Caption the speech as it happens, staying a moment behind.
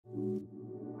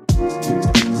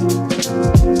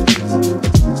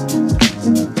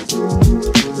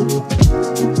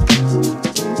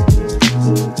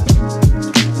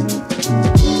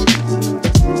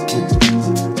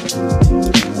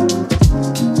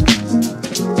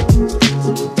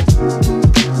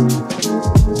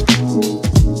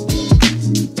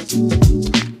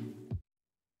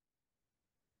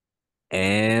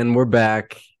And we're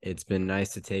back. It's been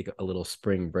nice to take a little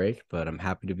spring break, but I'm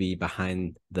happy to be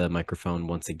behind the microphone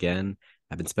once again.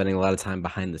 I've been spending a lot of time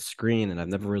behind the screen, and I've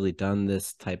never really done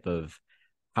this type of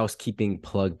housekeeping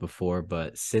plug before.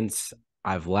 But since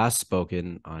I've last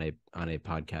spoken on a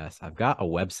podcast, I've got a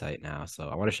website now. So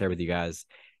I want to share with you guys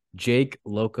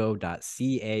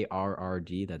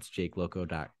jakeloco.carrd. That's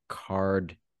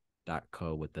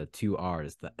jakeloco.card.co with the two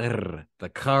R's, the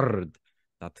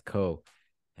card.co.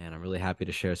 And I'm really happy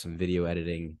to share some video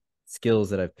editing skills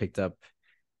that I've picked up.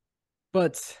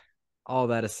 But all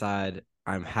that aside,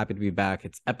 I'm happy to be back.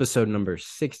 It's episode number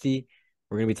 60.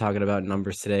 We're going to be talking about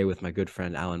numbers today with my good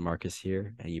friend Alan Marcus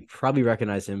here. And you probably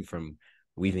recognize him from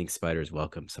Weaving Spiders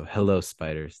Welcome. So hello,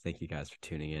 spiders. Thank you guys for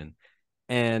tuning in.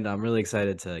 And I'm really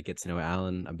excited to get to know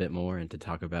Alan a bit more and to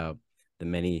talk about the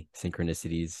many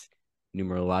synchronicities,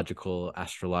 numerological,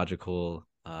 astrological,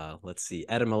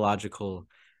 etymological.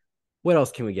 What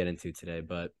else can we get into today?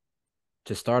 But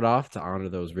to start off, to honor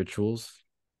those rituals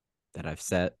that I've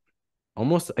set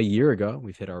almost a year ago,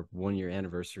 we've hit our 1-year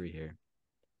anniversary here.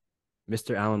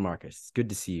 Mr. Alan Marcus, it's good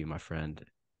to see you, my friend.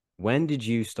 When did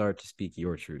you start to speak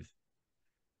your truth?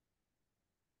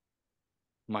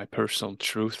 My personal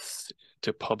truth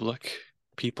to public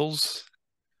peoples?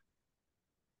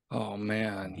 Oh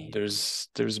man, there's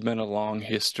been a long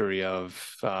history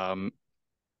of let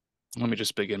me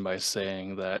just begin by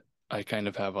saying that I kind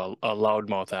of have a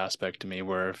loudmouth aspect to me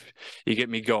where if you get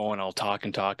me going, I'll talk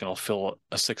and talk and I'll fill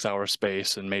a 6-hour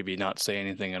space and maybe not say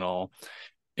anything at all.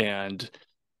 And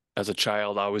as a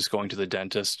child, I was going to the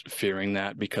dentist fearing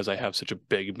that because I have such a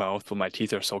big mouth, but my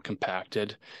teeth are so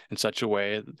compacted in such a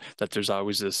way that there's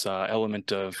always this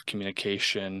element of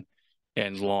communication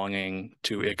and longing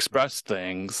to express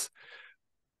things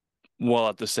while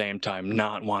at the same time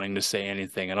not wanting to say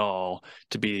anything at all,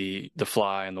 to be the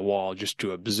fly on the wall, just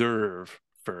to observe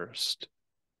first.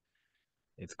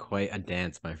 It's quite a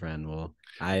dance, my friend. Well,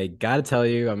 I gotta tell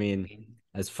you, I mean,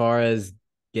 as far as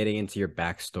getting into your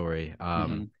backstory,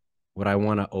 what I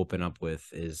want to open up with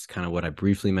is kind of what I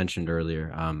briefly mentioned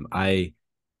earlier. I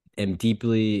am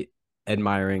deeply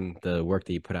admiring the work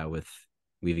that you put out with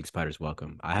Weaving Spiders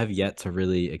Welcome. I have yet to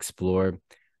really explore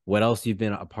what else you've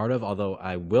been a part of, although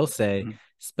I will say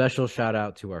special shout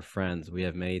out to our friends. We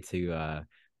have many to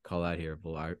call out here.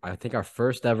 Well, I think our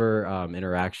first ever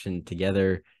interaction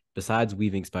together, besides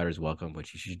Weaving Spiders Welcome,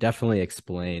 which you should definitely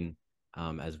explain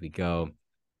as we go,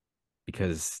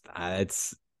 because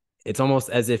it's almost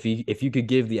as if you could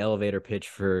give the elevator pitch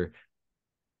for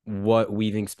what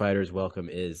Weaving Spiders Welcome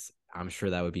is. I'm sure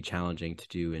that would be challenging to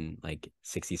do in like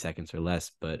 60 seconds or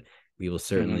less, but we will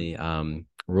certainly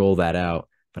roll that out.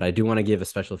 But I do want to give a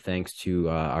special thanks to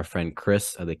our friend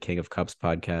Chris of the King of Cups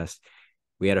podcast.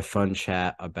 We had a fun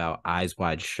chat about Eyes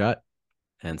Wide Shut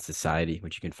and society,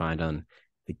 which you can find on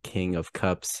the King of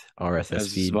Cups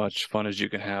RSS feed. As much fun as you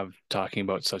can have talking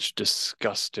about such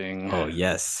disgusting,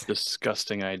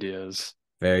 disgusting ideas.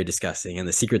 Very disgusting. And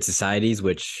the secret societies,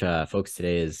 which folks,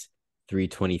 today is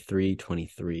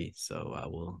 3/23/23.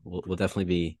 So we'll definitely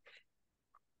be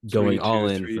going all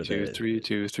in for the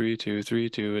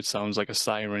 3-2-3-2-3-2-3-2. It sounds like a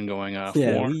siren going off.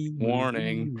 Yeah,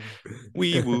 warning.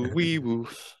 Wee woo, wee woo.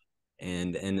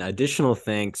 And an additional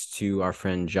thanks to our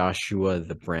friend Joshua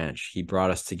the Branch. He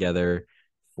brought us together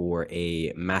for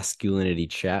a masculinity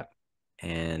chat,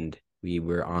 and we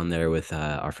were on there with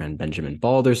our friend Benjamin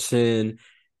Balderson,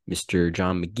 Mr.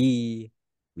 John McGee.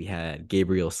 We had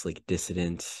Gabriel Slick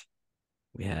Dissident.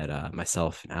 We had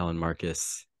myself and Alan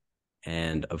Marcus,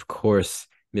 and of course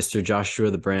Mr.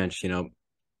 Joshua the Branch. You know,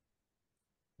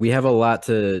 we have a lot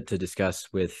to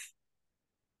discuss with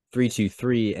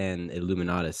 323 and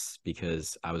Illuminatus,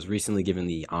 because I was recently given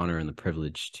the honor and the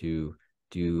privilege to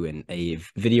do a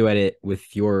video edit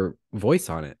with your voice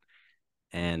on it.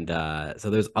 And so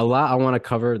there's a lot I want to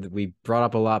cover. That we brought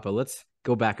up a lot, but let's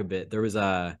go back a bit. There was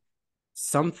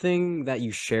something that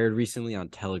you shared recently on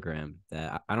Telegram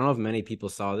that I don't know if many people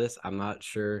saw this. I'm not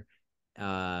sure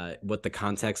what the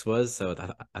context was, so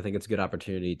I think it's a good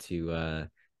opportunity to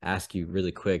ask you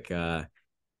really quick.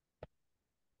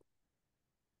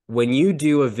 When you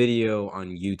do a video on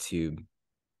YouTube,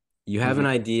 you have an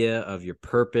idea of your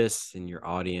purpose and your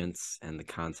audience and the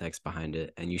context behind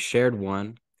it, and you shared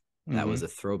one that was a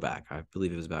throwback. I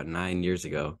believe it was about 9 years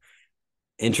ago.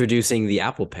 introducing the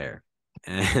Apple Pair,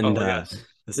 and Oh, yes.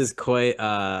 this is quite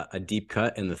a deep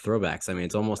cut in the throwbacks. I mean,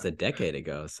 it's almost a decade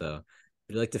ago. So,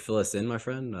 would you like to fill us in, my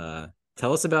friend?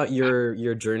 Tell us about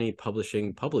your journey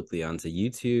publishing publicly onto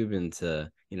YouTube, and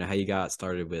to how you got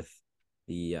started with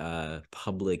the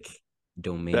public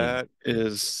domain. That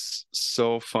is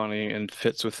so funny and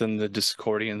fits within the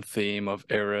Discordian theme of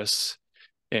Eris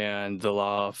and the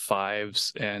law of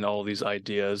fives and all these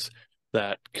ideas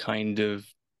that kind of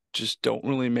just don't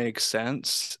really make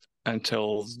sense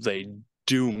until they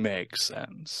do make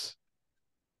sense.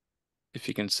 If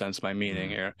you can sense my meaning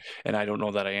Mm. here. And I don't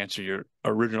know that I answered your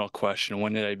original question.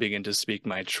 When did I begin to speak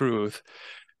my truth?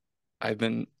 I've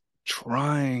been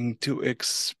trying to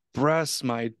express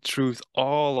my truth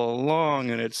all along,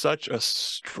 and it's such a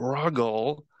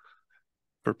struggle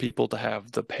for people to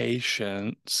have the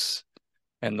patience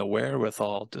and the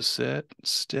wherewithal to sit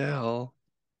still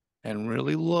and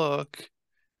really look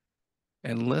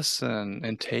and listen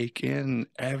and take in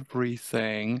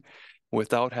everything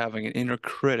without having an inner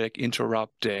critic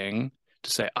interrupting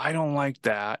to say, I don't like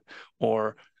that,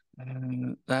 or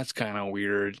that's kind of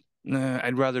weird.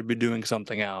 I'd rather be doing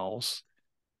something else.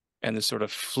 And this sort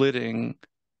of flitting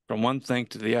from one thing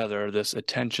to the other, this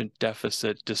attention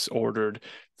deficit disordered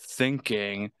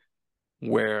thinking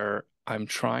where I'm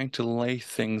trying to lay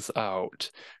things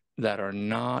out that are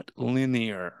not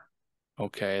linear.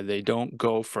 Okay, they don't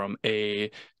go from A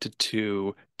to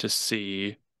 2 to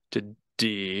C to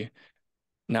D.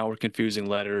 Now we're confusing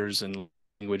letters and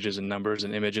languages and numbers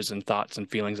and images and thoughts and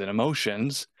feelings and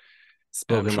emotions.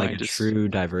 And I'm Spoken like trying a to, true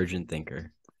divergent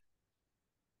thinker.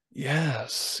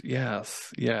 yes,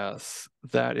 yes, yes.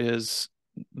 That is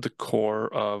the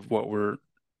core of what we're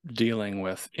dealing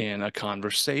with in a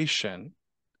conversation.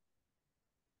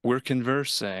 We're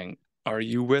conversing. Are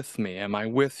you with me? Am I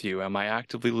with you? Am I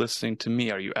actively listening to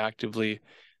me? Are you actively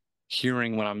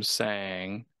hearing what I'm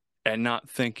saying and not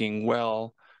thinking,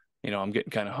 well, I'm getting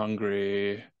kind of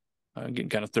hungry, I'm getting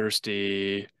kind of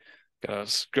thirsty, gotta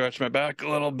scratch my back a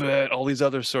little bit, all these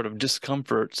other sort of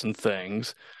discomforts and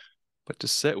things, but to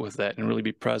sit with that and really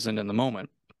be present in the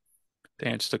moment. To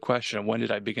answer the question of when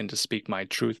did I begin to speak my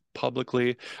truth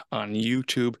publicly on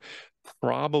YouTube,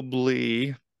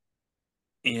 probably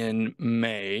in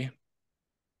May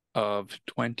of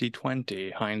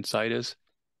 2020. Hindsight is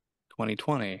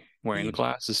 2020. Wearing the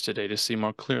glasses today to see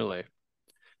more clearly.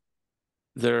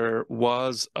 There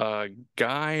was a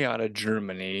guy out of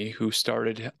Germany who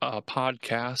started a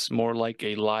podcast, more like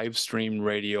a live stream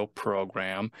radio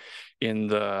program, in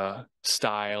the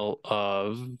style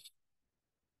of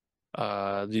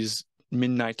these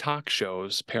midnight talk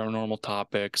shows, paranormal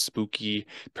topics, spooky,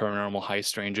 paranormal, high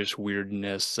strangeness,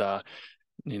 weirdness,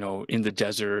 in the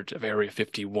desert of Area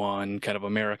 51, kind of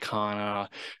Americana,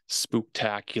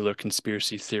 spooktacular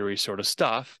conspiracy theory sort of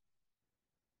stuff.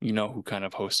 Who kind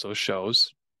of hosts those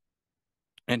shows.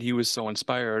 And he was so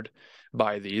inspired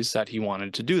by these that he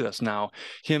wanted to do this. Now,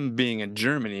 him being in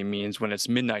Germany means when it's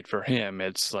midnight for him,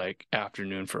 it's like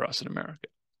afternoon for us in America.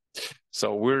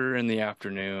 So we're in the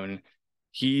afternoon.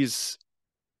 He's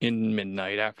in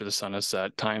midnight after the sun has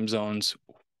set. Time zones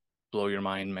blow your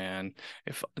mind, man.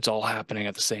 If it's all happening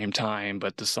at the same time,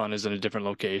 but the sun is in a different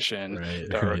location, Right,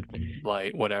 dark, right.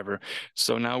 light, whatever.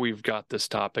 So now we've got this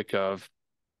topic of,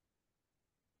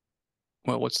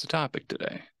 well, what's the topic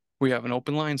today? We have an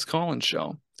open lines call-in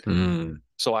show. Mm.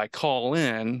 So I call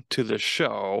in to the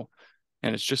show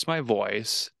and it's just my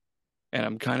voice. And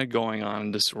I'm kind of going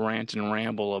on this rant and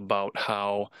ramble about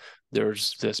how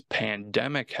there's this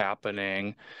pandemic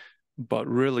happening. But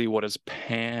really, what is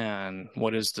Pan?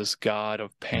 What is this god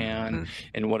of Pan? Mm-hmm.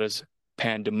 And what is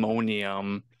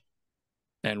pandemonium?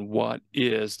 And what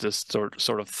is this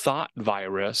sort of thought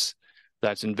virus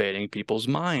that's invading people's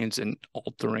minds and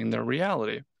altering their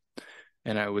reality?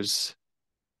 And I was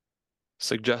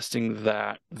suggesting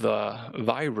that the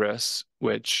virus,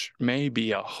 which may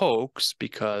be a hoax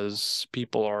because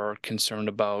people are concerned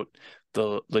about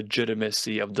the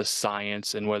legitimacy of the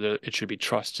science and whether it should be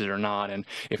trusted or not, and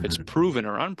if it's Mm-hmm. proven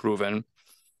or unproven,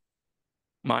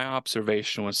 my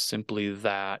observation was simply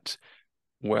that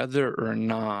whether or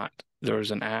not there's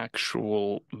an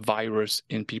actual virus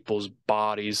in people's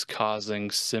bodies causing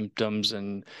symptoms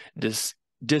and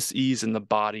dis-ease in the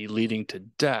body leading to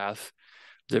death,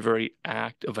 the very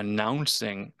act of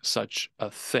announcing such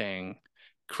a thing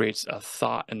creates a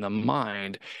thought in the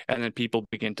mind, and then people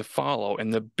begin to follow,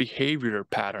 and the behavior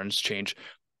patterns change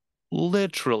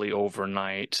literally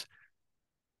overnight.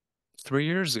 3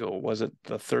 years ago, was it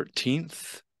the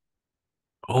 13th?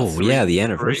 A Oh yeah, the 3-3,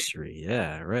 anniversary.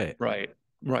 Yeah, right. right?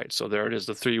 Right. So there it is,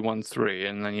 the 313.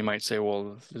 And then you might say,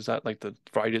 well, is that like the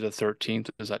Friday the 13th?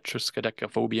 Is that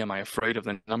triskaidekaphobia? Am I afraid of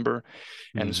the number?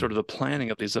 And sort of Mm, the planning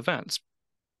of these events.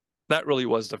 That really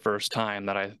was the first time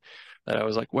that I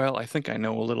was like, well, I think I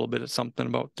know a little bit of something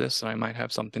about this, and I might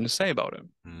have something to say about it.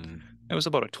 mm. It was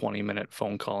about a 20-minute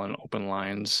phone call and open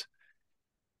lines.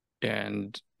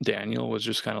 And Daniel was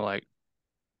just kind of like,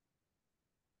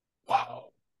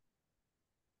 wow,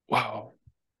 wow,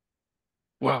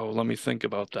 wow, let me think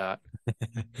about that.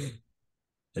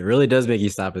 It really does make you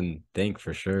stop and think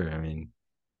for sure. I mean,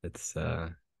 it's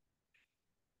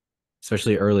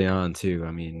especially early on too.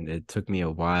 I mean, it took me a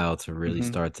while to really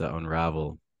Hmm. start to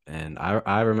unravel. And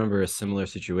I remember a similar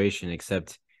situation,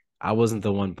 except I wasn't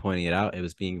the one pointing it out. It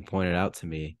was being pointed out to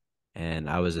me. And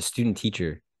I was a student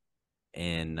teacher.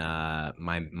 And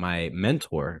my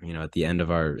mentor, at the end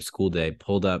of our school day,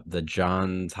 pulled up the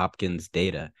Johns Hopkins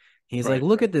data. He's like, Right,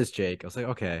 "Look at this, Jake." I was like,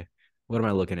 "Okay, what am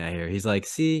I looking at here?" He's like,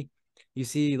 "See, you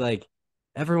see, like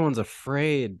everyone's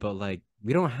afraid, but like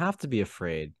we don't have to be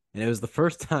afraid." And it was the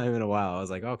first time in a while. I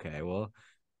was like, "Okay, well,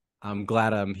 I'm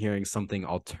glad I'm hearing something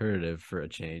alternative for a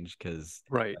change because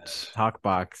right, talk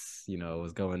box,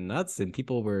 was going nuts and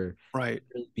people were right.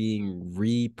 being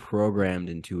reprogrammed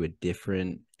into a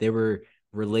different, they were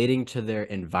relating to their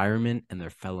environment and their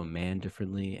fellow man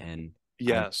differently. And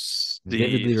I Yes, the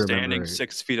vividly standing remember,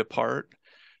 6 feet apart.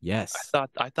 yes,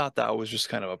 I thought that was just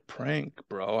kind of a prank,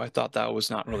 bro. I thought that was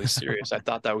not really serious. I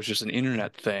thought that was just an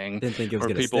internet thing didn't think it was where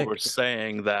gonna people were stick.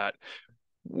 saying that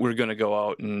we're going to go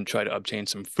out and try to obtain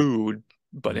some food,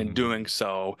 but in Mm, doing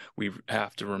so, we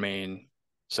have to remain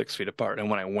 6 feet apart. And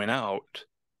when I went out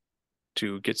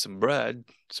to get some bread,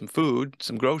 some food,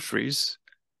 some groceries,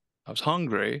 I was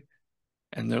hungry.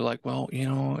 And they're like, well,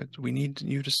 we need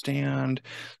you to stand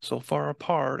so far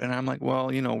apart. And I'm like, well,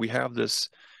 we have this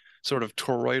sort of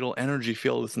toroidal energy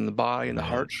field within the body and the right.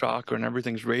 heart chakra, and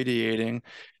everything's radiating.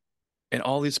 And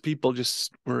all these people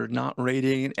just were not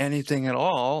radiating anything at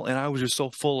all. And I was just so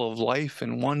full of life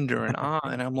and wonder and awe.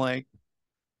 And I'm like,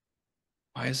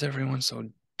 why is everyone so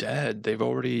dead? They've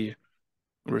already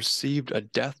received a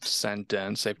death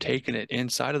sentence. They've taken it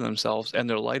inside of themselves and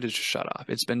their light is just shut off.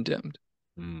 It's been dimmed.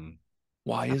 Mm,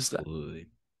 Why is that? absolutely.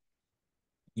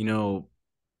 You know,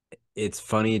 it's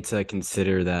funny to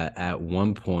consider that at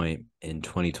one point in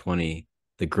 2020,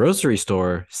 the grocery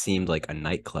store seemed like a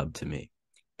nightclub to me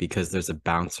because there's a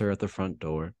bouncer at the front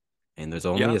door and there's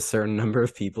only Yeah. a certain number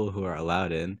of people who are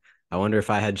allowed in. I wonder if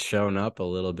I had shown up a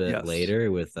little bit Yes.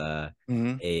 later with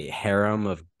Hmm. a harem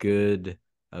of good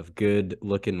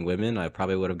looking women, I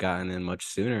probably would have gotten in much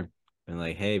sooner. And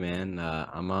like, hey man,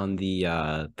 I'm on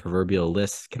the proverbial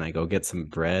list. Can I go get some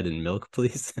bread and milk,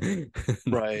 please?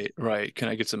 Right, right. Can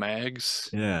I get some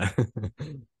eggs? Yeah.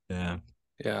 Yeah.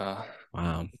 Yeah.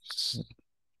 Wow.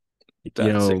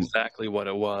 You That's know, exactly what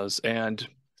it was. And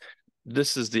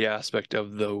this is the aspect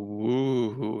of the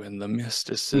woo and the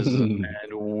mysticism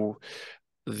and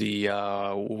the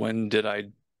when did I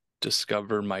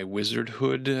discover my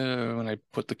wizardhood, when I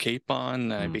put the cape on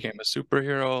and I mm, became a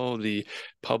superhero, the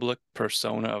public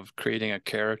persona of creating a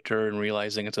character and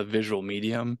realizing it's a visual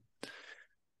medium,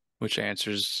 which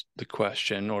answers the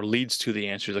question or leads to the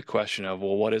answer to the question of,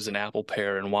 well, what is an apple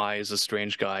pear and why is a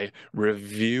strange guy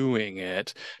reviewing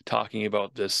it, talking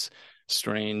about this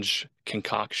strange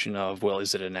concoction of, well,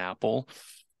 is it an apple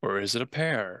or is it a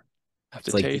pear? I have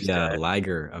to it's like the taste it.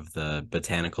 Liger of the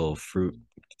botanical fruit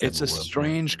type It's of a world.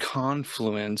 Yeah. strange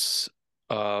confluence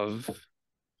of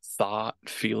thought,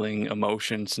 feeling,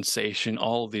 emotion, sensation,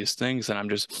 all of these things, and I'm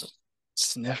just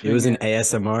It sniffing was an it.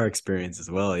 ASMR experience as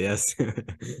well. Yes.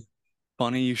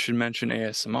 Funny you should mention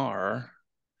ASMR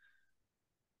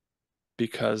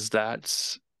because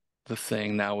that's the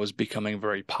thing that was becoming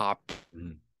very pop.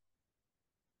 Mm,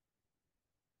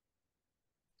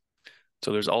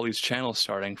 So there's all these channels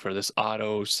starting for this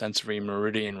auto sensory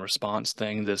meridian response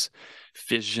thing, this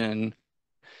fission,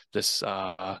 this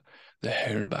the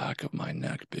hair back of my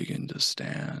neck begin to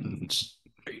stand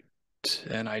straight.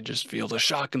 And I just feel the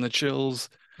shock and the chills.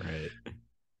 right.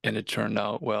 And it turned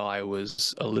out, well, I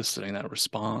was eliciting that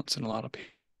response in a lot of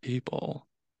people.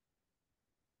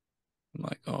 I'm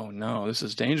like, oh no, this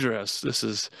is dangerous. This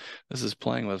is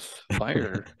playing with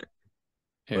fire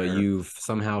But here. you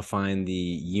somehow find the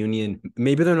union.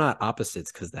 Maybe they're not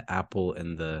opposites because the apple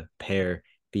and the pear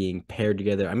being paired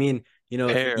together. I mean,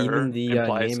 even Pair the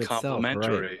implies name itself,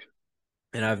 right? complementary.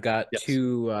 And I've got Yes.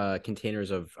 two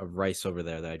containers of rice over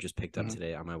there that I just picked up Mhm.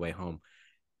 today on my way home.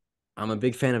 I'm a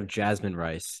big fan of jasmine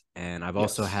rice, and I've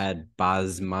also Yes. had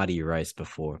basmati rice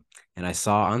before. And I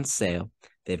saw on sale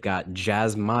they've got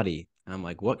jasmati. And I'm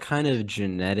like, what kind of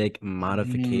genetic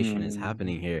modification is Mm.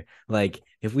 happening here? Like,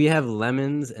 if we have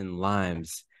lemons and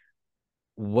limes,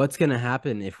 what's gonna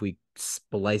happen if we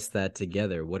splice that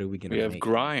together? What are we We gonna have make?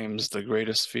 Grimes, the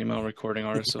greatest female recording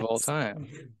artist of all Yes. time.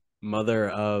 Mother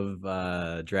of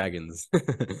dragons.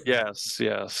 Yes,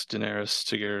 yes, Daenerys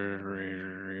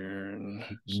Targaryen,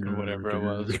 or whatever it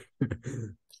was.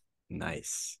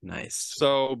 Nice, nice.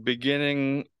 So,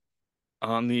 beginning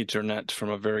on the internet from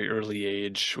a very early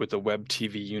age with a web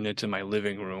TV unit in my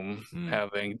living room, Mm.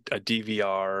 having a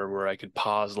DVR where I could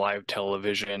pause live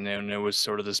television, and it was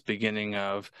sort of this beginning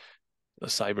of a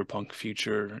cyberpunk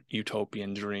future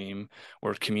utopian dream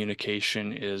where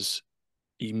communication is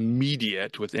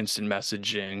immediate with instant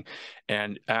messaging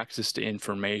and access to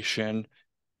information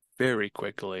very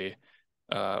quickly,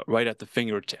 right at the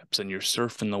fingertips, and you're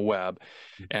surfing the web.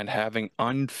 And having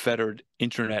unfettered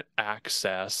internet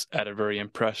access at a very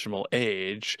impressionable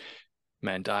age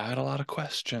meant I had a lot of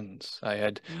questions. I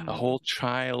had a Mm. whole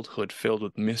childhood filled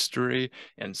with mystery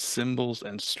and symbols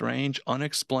and strange,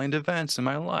 unexplained events in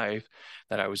my life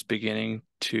that I was beginning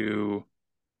to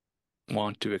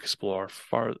want to explore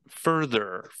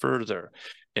further.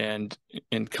 And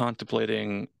in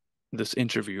contemplating this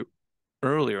interview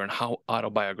earlier and how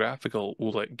autobiographical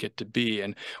will it get to be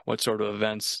and what sort of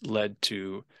events led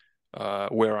to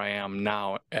where I am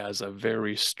now as a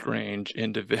very strange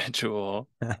individual.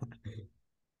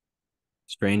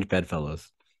 Strange bedfellows.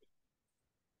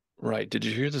 Right. Did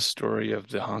you hear the story of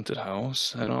the haunted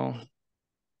house at all?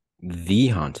 The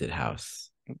haunted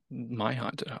house. My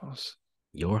haunted house.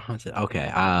 Your haunted. Okay.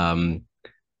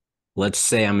 Let's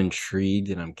say I'm intrigued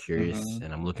and I'm curious Hmm.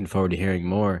 and I'm looking forward to hearing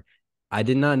more. I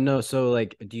did not know. So,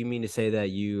 like, do you mean to say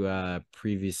that you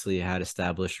previously had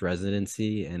established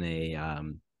residency in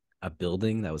a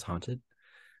building that was haunted?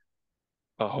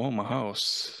 A home, a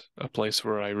house, a place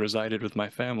where I resided with my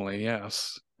family.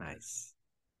 Yes. Nice.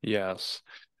 Yes.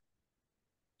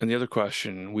 And the other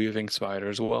question, weaving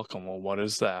spiders, welcome. Well, what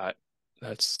is that?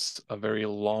 That's a very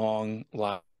long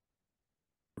line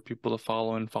for people to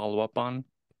follow and follow up on,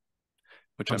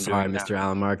 which I'm I'm sorry, doing Mr. now.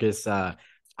 Alan Marcus.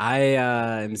 I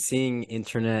am seeing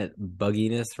internet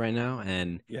bugginess right now,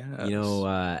 and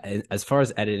Yes. as far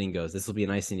as editing goes, this will be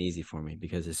nice and easy for me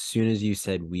because as soon as you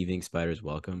said "weaving spiders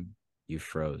welcome," you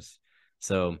froze.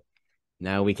 So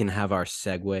now we can have our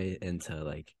segue into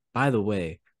like, by the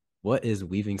way, what is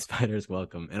weaving spiders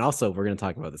welcome? And also, we're gonna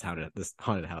talk about this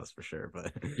haunted house for sure.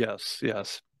 But Yes,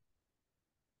 yes.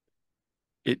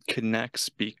 It connects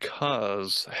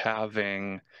because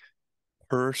having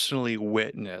personally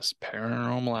witnessed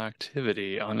paranormal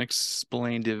activity,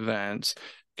 unexplained events,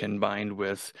 combined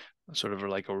with sort of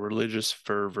like a religious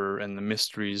fervor and the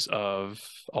mysteries of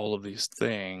all of these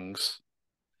things,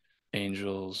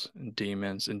 angels and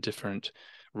demons and different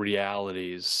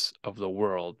realities of the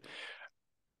world,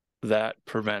 that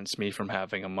prevents me from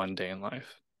having a mundane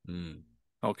life. mm,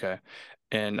 Okay.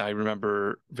 And I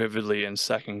remember vividly in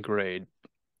second grade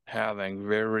having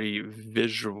very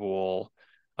visual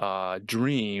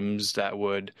dreams that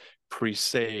would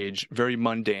presage very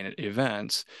mundane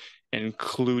events,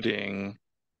 including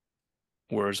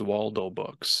Where's Waldo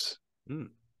books. mm,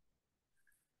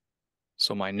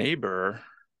 So my neighbor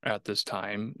at this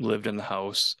time lived in the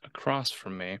house across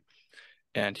from me,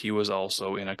 and he was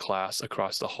also in a class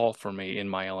across the hall from me in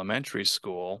my elementary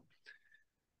school.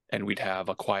 And we'd have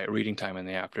a quiet reading time in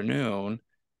the afternoon.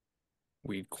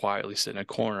 We'd quietly sit in a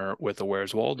corner with a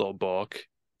Where's Waldo book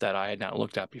that I had not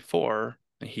looked at before,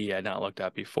 and he had not looked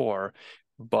at before.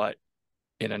 But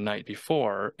in a night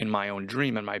before, in my own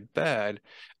dream in my bed,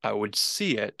 I would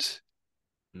see it,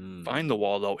 find the mm.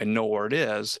 Waldo, and know where it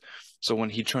is. So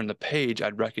when he turned the page,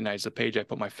 I'd recognize the page. I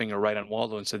put my finger right on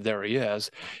Waldo and said, "There he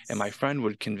is." And my Nice. friend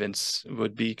would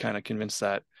be kind of convinced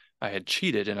that I had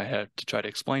cheated, and I had to try to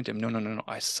explain to him, no.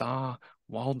 I saw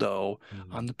Waldo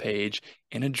on Mm, the page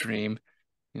in a dream,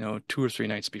 2 or 3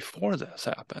 nights before this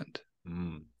happened.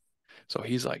 mm, So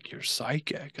he's like, "You're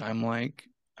psychic." I'm like,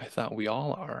 "I thought we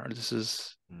all are.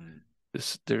 mm.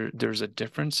 There's a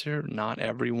difference here. Not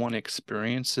everyone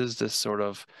experiences this sort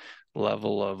of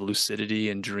level of lucidity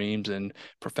and dreams and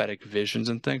prophetic visions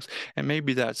and things. And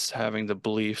maybe that's having the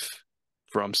belief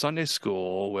from Sunday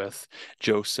school with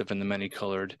Joseph and the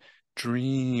many-colored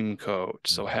dream coat.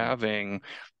 So Mhm. having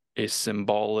a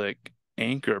symbolic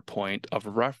anchor point of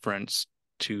reference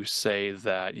to say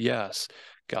that, yes,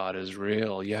 God is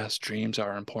real. Yes, dreams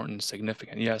are important and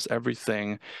significant. Yes,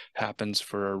 everything happens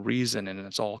for a reason and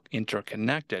it's all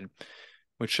interconnected,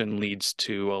 which then leads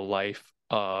to a life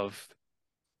of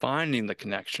finding the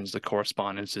connections, the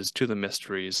correspondences to the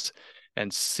mysteries,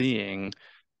 and seeing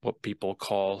what people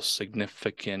call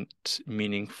significant,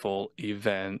 meaningful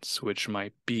events, which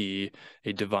might be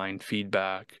a divine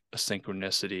feedback, a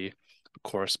synchronicity, a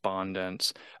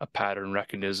correspondence, a pattern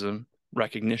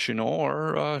recognition,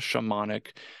 or a shamanic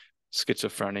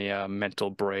schizophrenia, mental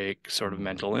break, sort of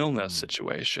mental illness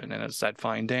situation. And it's that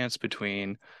fine dance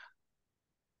between,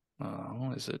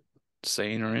 is it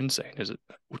sane or insane? Is it,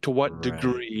 to what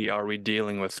degree are we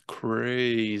dealing with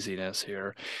craziness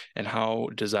here? And how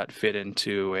does that fit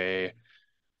into a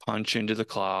punch into the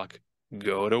clock,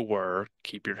 go to work,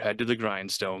 keep your head to the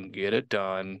grindstone, get it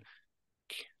done,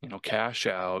 cash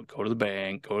out, go to the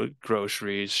bank, go to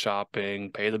groceries,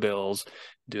 shopping, pay the bills,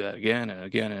 do that again and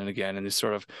again and again, and these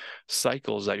sort of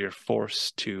cycles that you're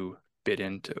forced to fit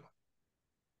into.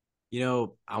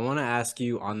 I want to ask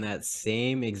you on that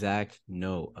same exact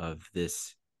note of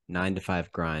this 9 to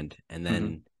 5 grind, and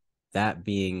then that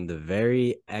being the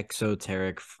very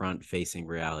exoteric front facing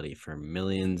reality for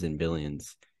millions and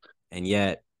billions. And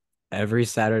yet, every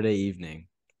Saturday evening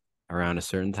around a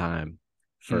certain time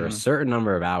for a certain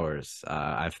number of hours,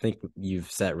 I think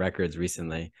you've set records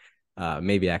recently,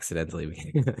 maybe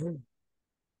accidentally.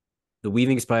 The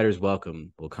weaving spiders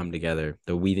welcome will come together.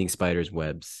 The weaving spiders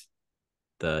webs,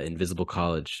 the invisible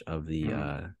college of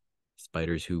the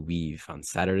spiders who weave on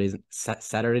Saturday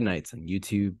nights on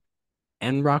YouTube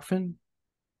and Rockfin,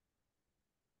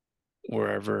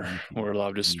 wherever we're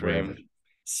allowed to stream. Wherever.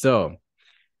 So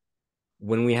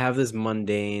when we have this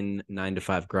mundane 9 to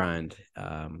 5 grind,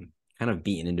 kind of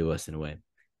beaten into us in a way,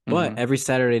 but every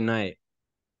Saturday night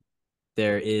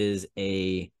there is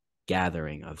a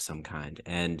gathering of some kind,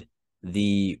 and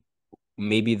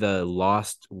maybe the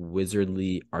lost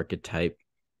wizardly archetype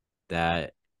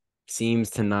that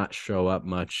seems to not show up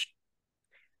much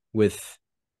with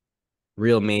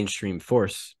real mainstream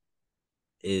force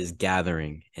is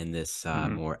gathering in this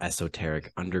more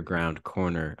esoteric underground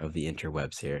corner of the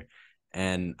interwebs here.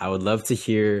 And I would love to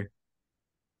hear,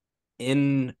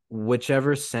 in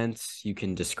whichever sense you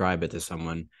can describe it to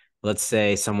someone. Let's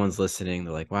say someone's listening,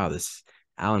 they're like, wow, this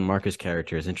Alan Marcus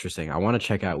character is interesting. I want to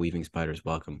check out Weaving Spiders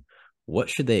Welcome. What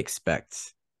should they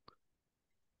expect?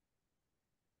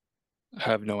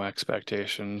 Have no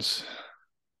expectations.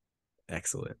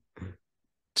 Excellent.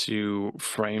 To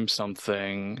frame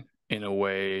something in a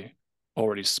way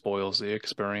already spoils the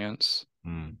experience.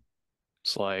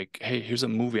 It's like, hey, here's a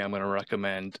movie I'm going to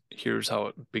recommend. Here's how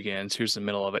it begins. Here's the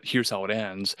middle of it. Here's how it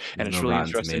ends. And it's really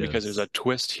interesting because there's a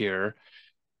twist here,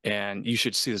 and you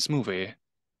should see this movie.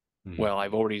 Well,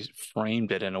 I've already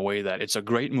framed it in a way that it's a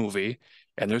great movie,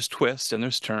 and there's twists and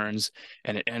there's turns,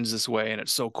 and it ends this way, and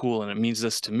it's so cool, and it means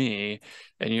this to me.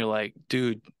 And you're like,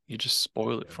 dude, you just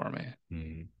spoiled it for me.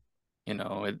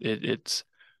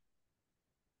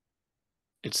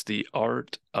 It's the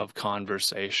art of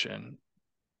conversation,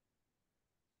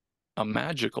 a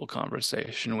magical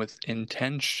conversation with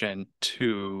intention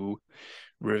to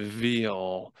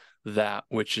reveal that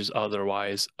which is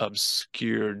otherwise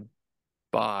obscured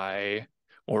by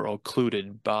or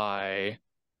occluded by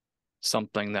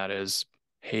something that is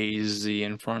hazy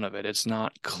in front of it. It's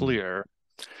not clear.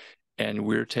 And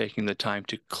we're taking the time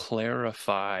to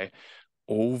clarify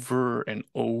over and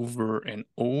over and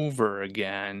over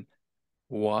again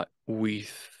what we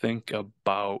think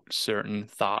about certain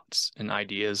thoughts and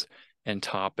ideas and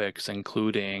topics,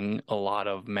 including a lot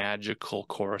of magical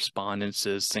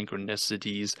correspondences,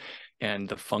 synchronicities, and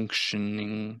the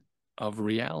functioning of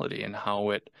reality and how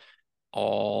it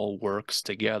all works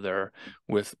together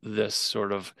with this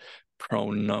sort of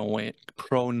pronoic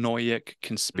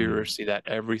conspiracy that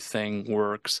everything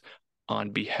works on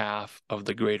behalf of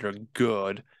the greater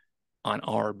good on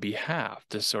our behalf,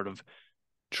 this sort of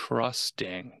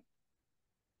trusting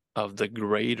of the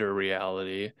greater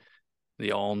reality,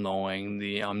 the all-knowing,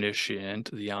 the omniscient,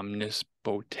 the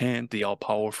omnipotent, the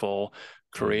all-powerful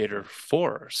creator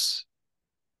force,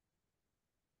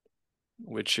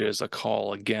 which is a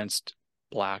call against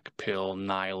black pill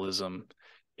nihilism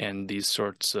and these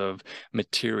sorts of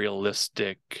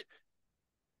materialistic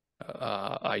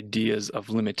ideas of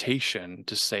limitation,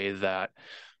 to say that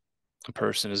a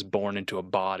person is born into a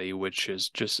body which is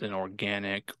just an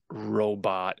organic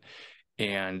robot,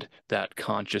 and that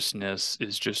consciousness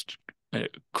is just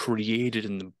created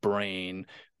in the brain,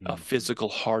 a physical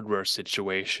hardware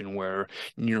situation where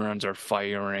neurons are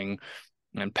firing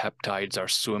and peptides are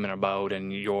swimming about,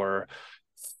 and you're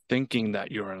thinking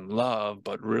that you're in love,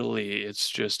 but really it's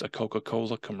just a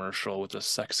Coca-Cola commercial with a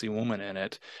sexy woman in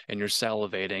it, and you're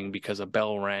salivating because a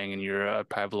bell rang, and you're a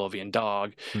Pavlovian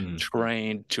dog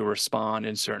trained to respond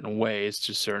in certain ways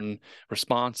to certain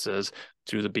responses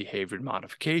through the behavior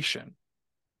modification,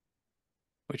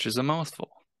 which is a mouthful.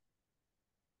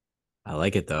 I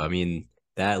like it though. I mean,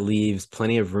 that leaves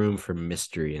plenty of room for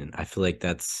mystery, and I feel like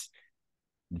that's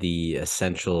the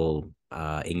essential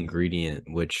ingredient,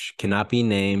 which cannot be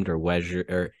named or measured,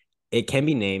 or it can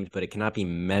be named, but it cannot be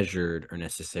measured or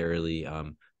necessarily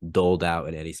doled out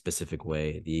in any specific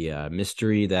way. The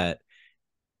mystery that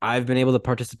I've been able to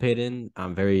participate in, I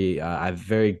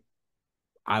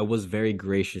was very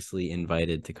graciously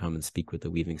invited to come and speak with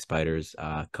the Weaving Spiders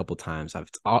a couple times.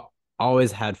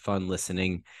 Always had fun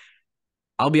listening.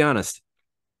 I'll be honest,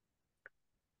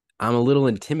 I'm a little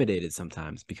intimidated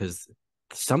sometimes because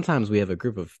sometimes we have a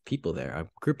group of people there, a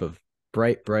group of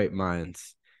bright, bright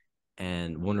minds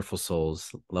and wonderful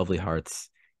souls, lovely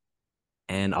hearts.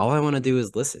 And all I want to do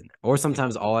is listen. Or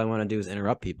sometimes all I want to do is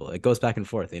interrupt people. It goes back and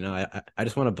forth. I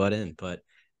just want to butt in. But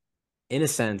in a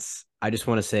sense, I just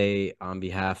want to say on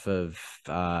behalf of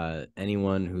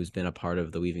anyone who's been a part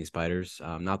of the Weaving Spiders,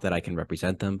 not that I can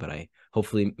represent them, but I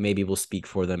hopefully maybe will speak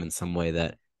for them in some way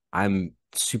that I'm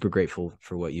super grateful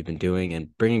for what you've been doing and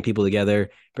bringing people together,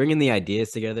 bringing the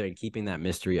ideas together, and keeping that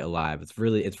mystery alive. It's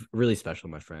really special,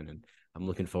 my friend, and I'm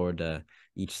looking forward to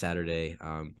each Saturday.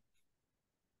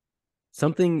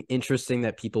 Something interesting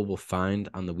that people will find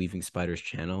on the Weaving Spiders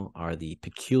channel are the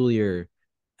peculiar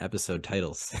episode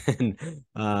titles.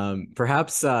 And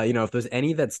perhaps, if there's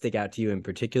any that stick out to you in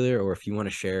particular, or if you want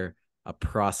to share a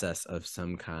process of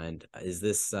some kind, is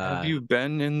this. Have you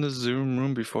been in the Zoom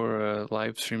room before a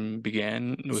live stream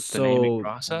began with the naming So this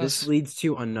process? leads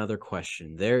to another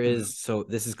question. So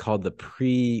this is called the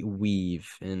pre-weave,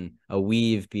 and a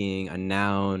weave being a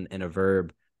noun and a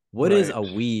verb. What is Right.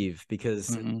 a weave? Because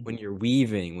Mm-hmm. when you're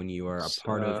weaving, when you are a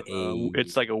part of a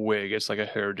It's like a wig. It's like a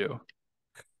hairdo.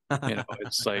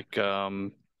 It's like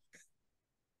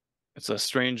it's a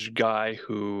strange guy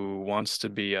who wants to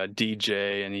be a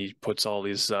DJ, and he puts all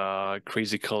these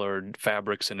crazy colored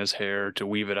fabrics in his hair to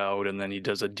weave it out, and then he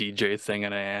does a DJ thing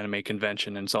at an anime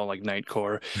convention, and it's all like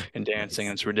nightcore and dancing,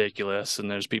 and Nice. it's ridiculous, and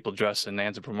there's people dressed in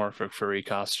anthropomorphic furry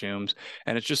costumes,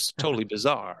 and it's just totally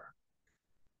bizarre.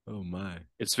 Oh my.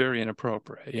 It's very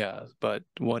inappropriate, yeah, but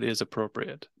what is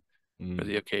appropriate for Mm,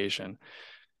 the occasion?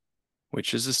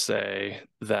 Which is to say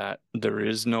that there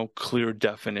is no clear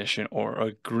definition or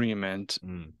agreement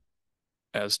mm,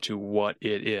 as to what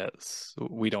it is.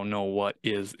 We don't know what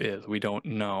is. We don't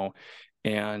know.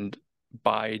 And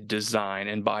by design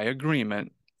and by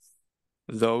agreement,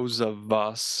 those of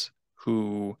us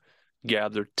who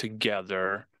gathered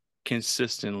together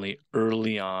consistently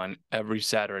early on every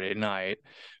Saturday night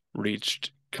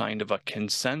reached kind of a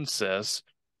consensus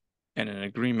and an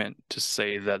agreement to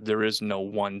say that there is no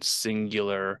one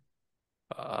singular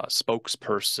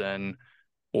spokesperson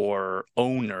or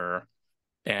owner,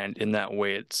 and in that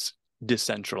way it's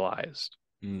decentralized.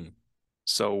 mm,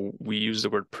 So we use the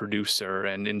word producer,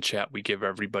 and in chat we give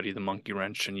everybody the monkey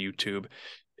wrench in YouTube,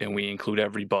 and we include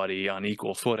everybody on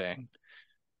equal footing.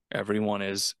 Everyone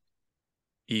is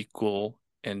equal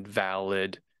and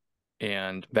valid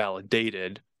and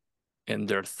validated in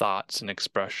their thoughts and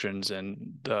expressions and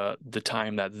the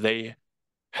time that they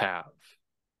have.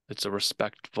 It's a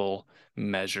respectful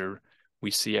measure.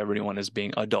 We see everyone as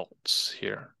being adults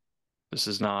here. This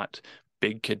is not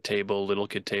big kid table, little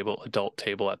kid table, adult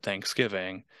table at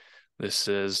Thanksgiving. This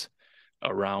is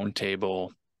a round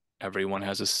table. Everyone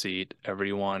has a seat.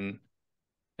 Everyone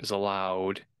is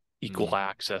allowed equal mm,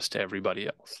 access to everybody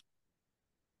else.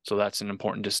 So that's an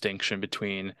important distinction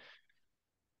between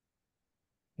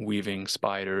Weaving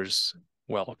Spiders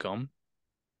Welcome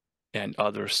and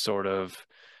other sort of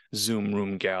Zoom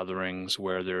room gatherings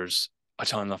where there's a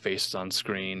ton of faces on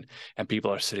screen and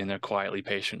people are sitting there quietly,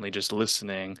 patiently, just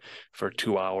listening for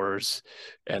 2 hours.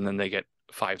 And then they get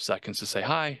 5 seconds to say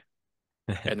hi.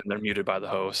 And then they're muted by the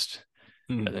host.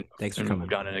 And mm. then Thanks for they're moved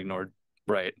coming. on and ignored.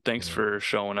 Right. Thanks Yeah. for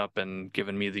showing up and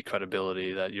giving me the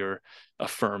credibility that you're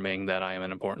affirming that I am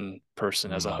an important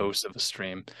person as a Mm, host of a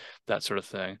stream, that sort of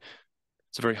thing.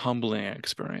 It's a very humbling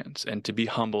experience. And to be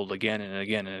humbled again and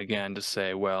again and again to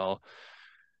say, well,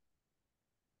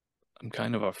 I'm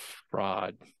kind of a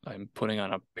fraud. I'm putting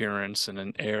on appearance and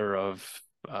an air of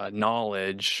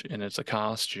knowledge, and it's a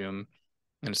costume,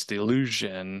 and it's the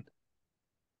illusion.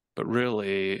 But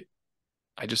really,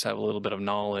 I just have a little bit of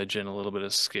knowledge and a little bit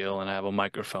of skill, and I have a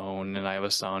microphone, and I have a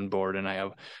soundboard, and I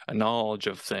have a knowledge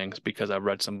of things because I've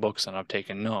read some books and I've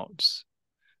taken notes.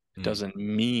 It mm, doesn't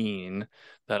mean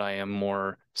that I am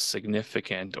more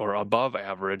significant or above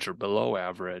average or below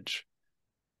average.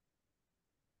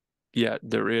 Yet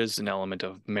there is an element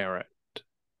of merit,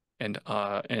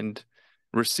 and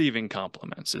receiving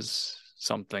compliments is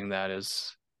something that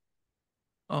is,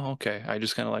 oh, okay. I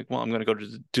just kind of like, well, I'm going to go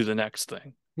to do the next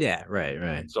thing. Yeah,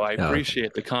 right. So I Yeah, of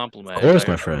appreciate the compliment. course,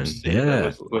 I my friend. receive it Yeah,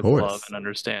 of with love course. and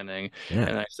understing, Yeah,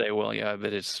 and I say, well, yeah,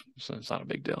 but it's not a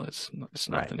big deal. It's right.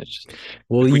 nothing. It's just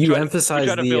Well, if we you try to emphasize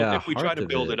the if we try heart to of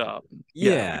build it. it up,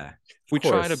 yeah, Yeah, we of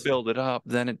try to course. build it up,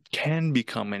 then it can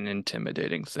become an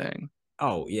intimidating thing.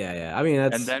 Oh, yeah. I mean,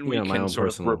 And that's, then we my can own sort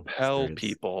of personal repel experience.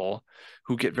 people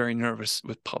who get very nervous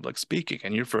with public speaking.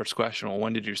 And your first question, well,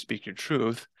 when did you speak your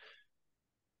truth?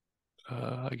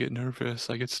 I get nervous.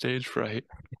 I get stage fright.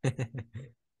 Yeah.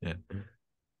 There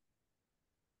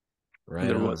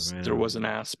Right was on. an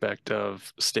aspect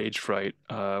of stage fright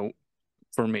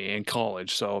for me in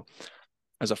college. So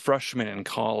as a freshman in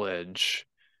college,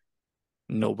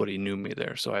 nobody knew me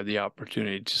there. So I had the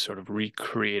opportunity to sort of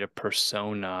recreate a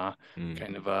persona, Mm,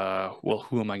 kind of well,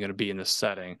 who am I going to be in this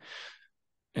setting?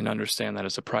 And understand that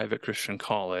as a private Christian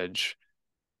college,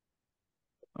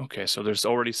 okay, so there's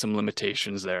already some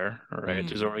limitations there, all right?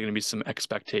 There's mm, already going to be some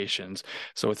expectations.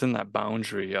 So within that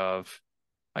boundary of,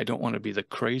 I don't want to be the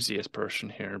craziest person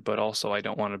here, but also I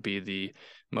don't want to be the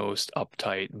most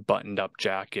uptight, buttoned up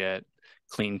jacket,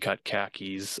 clean cut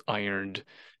khakis, ironed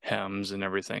hems and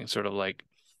everything. Sort of like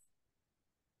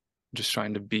just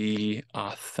trying to be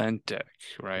authentic,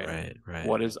 right? right.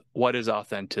 What is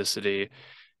authenticity?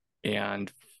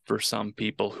 And for some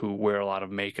people who wear a lot of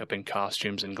makeup and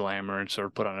costumes and glamour and sort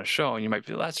of put on a show, and you might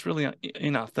feel that's really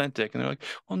inauthentic. And they're like,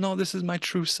 well, no, this is my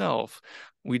true self.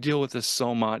 We deal with this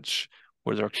so much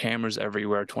where there are cameras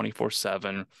everywhere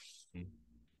 24/7. Mm.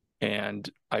 And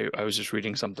I was just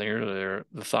reading something earlier,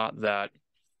 the thought that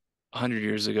 100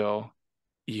 years ago,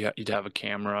 you'd have a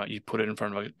camera, you'd put it in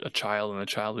front of a child, and the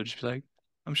child would just be like,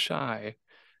 I'm shy.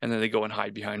 And then they go and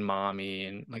hide behind mommy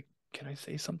and like, can I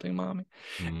say something, mommy?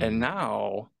 And Mm.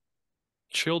 now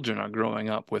children are growing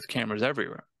up with cameras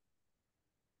everywhere.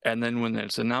 And then when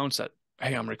it's announced that,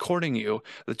 hey, I'm recording you,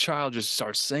 the child just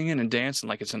starts singing and dancing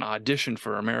like it's an audition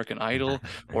for American Idol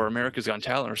or America's Got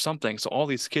Talent or something. So all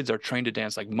these kids are trained to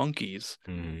dance like monkeys.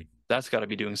 Mm. That's got to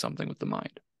be doing something with the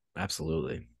mind.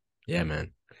 Absolutely. Yeah,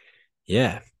 man.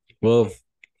 Yeah. Well,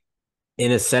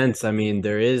 in a sense, I mean,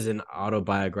 there is an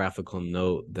autobiographical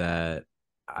note that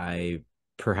I,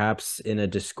 perhaps in a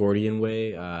Discordian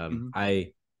way, Mhm.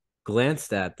 I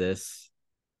glanced at this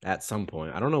at some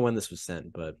point. I don't know when this was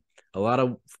sent, but a lot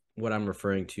of what I'm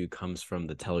referring to comes from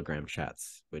the Telegram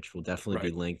chats, which will definitely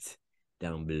be Right. linked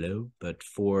down below. But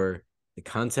for the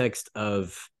context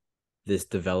of this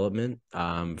development,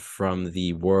 from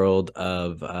the world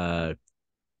of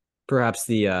perhaps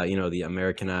the the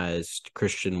Americanized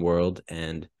Christian world,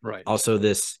 and Right. also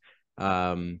this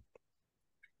um,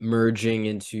 merging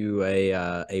into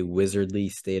a wizardly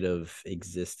state of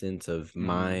existence, of Mhm.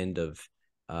 mind, of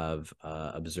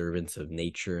observance of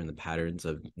nature and the patterns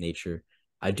of nature.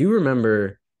 I do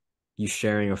remember you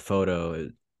sharing a photo.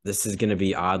 This is going to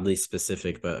be oddly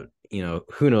specific, but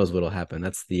who knows what'll happen.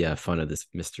 That's the fun of this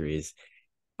mysteries.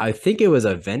 I think it was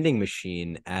a vending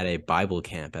machine at a Bible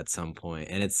camp at some point,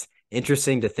 and it's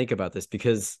interesting to think about this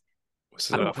because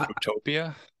Was I it a don't.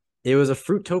 Fruitopia? It was a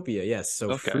Fruitopia, yes.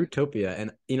 So Okay. Fruitopia,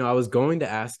 and I was going to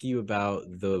ask you about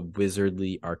the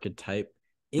wizardly archetype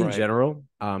in Right. general,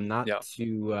 not Yeah.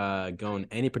 to go in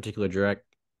any particular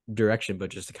direction, but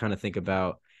just to kind of think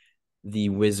about the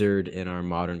wizard in our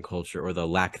modern culture, or the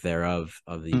lack thereof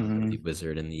of the Mhm.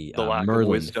 wizard, and the The lack of Merlin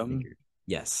wisdom, figure.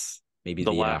 Yes, maybe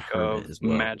the the lack hermit of as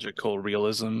well. magical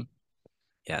realism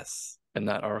Yes. in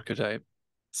that archetype.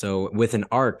 So with an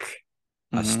arc,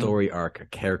 a Hmm. story arc, a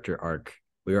character arc,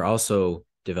 we are also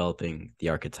developing the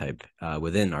archetype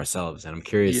within ourselves. And I'm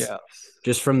curious, Yes.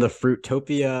 just from the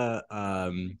Fruitopia,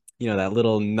 that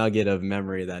little nugget of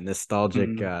memory, that nostalgic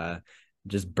Mhm.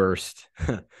 just burst.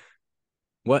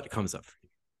 What comes up for you?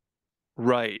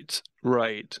 Right,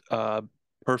 right.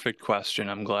 Perfect question.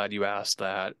 I'm glad you asked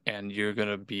that, and you're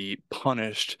gonna be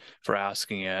punished for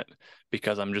asking it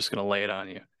because I'm just gonna lay it on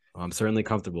you. Well, I'm certainly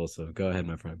comfortable, so go ahead,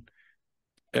 my friend.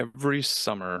 Every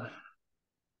summer,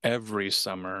 every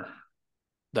summer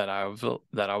that I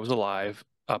was alive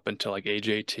up until like age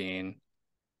 18,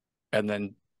 and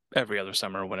then every other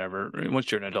summer, whenever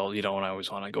once you're an adult, you don't always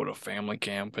want to go to family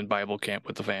camp and Bible camp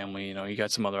with the family. You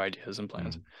got some other ideas and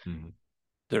plans. Mm-hmm.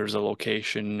 There's a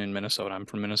location in Minnesota. I'm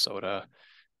from Minnesota,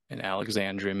 in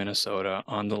Alexandria, Minnesota,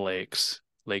 on the lakes,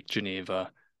 Lake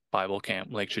Geneva, Bible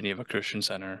Camp, Lake Geneva Christian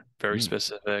Center. Very Mm.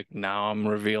 specific. Now I'm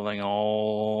revealing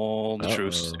all the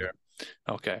truths Uh-oh. here.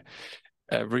 Okay.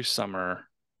 Every summer,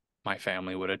 my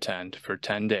family would attend for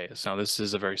 10 days. Now, this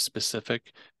is a very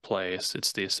specific place.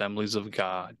 It's the Assemblies of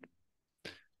God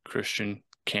Christian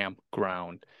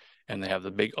campground. and they have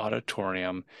the big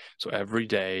auditorium. So every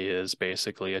day is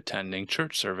basically attending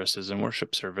church services and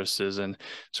worship services and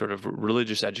sort of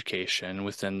religious education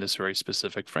within this very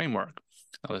specific framework.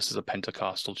 Now, this is a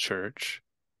Pentecostal church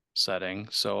setting.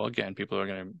 So again, people are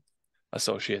going to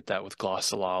associate that with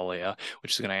glossolalia,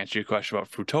 which is going to answer your question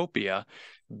about Fruitopia,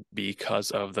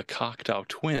 because of the Cocteau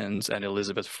twins and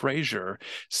Elizabeth Fraser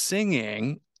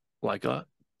singing like a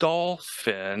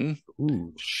dolphin.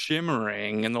 Ooh.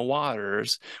 Shimmering in the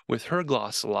waters with her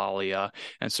glossolalia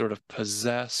and sort of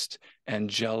possessed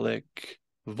angelic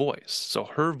voice. So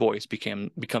her voice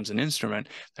becomes an instrument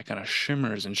that kind of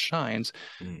shimmers and shines.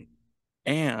 Mm.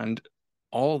 And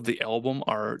all of the album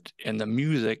art and the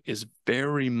music is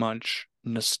very much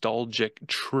nostalgic,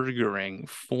 triggering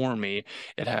for me.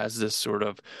 It has this sort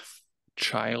of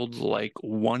childlike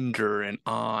wonder and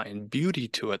awe and beauty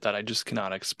to it that I just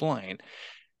cannot explain.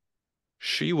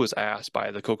 She was asked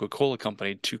by the Coca-Cola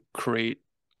company to create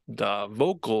the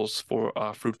vocals for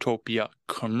a Fruitopia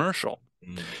commercial.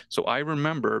 Mm. So I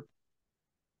remember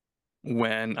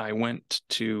when I went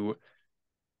to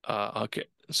okay,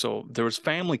 so there was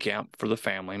family camp for the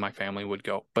family. My family would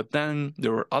go, but then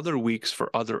there were other weeks for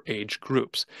other age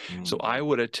groups. So I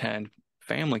would attend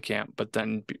family camp, but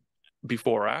then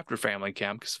before or after family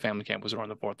camp, because family camp was around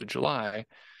the 4th of July,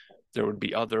 there would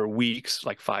be other weeks,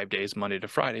 like 5 days, Monday to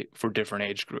Friday, for different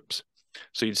age groups.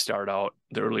 So you'd start out,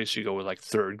 the earliest you go with like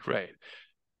 3rd grade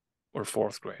or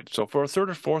 4th grade. So for a 3rd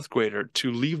or 4th grader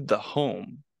to leave the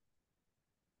home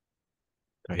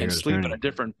and sleep in a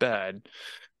different bed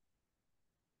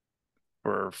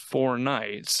for 4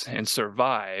 nights and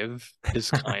survive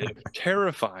is kind of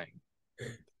terrifying.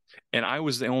 And I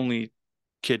was the only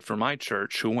kid from my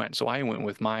church who went. So I went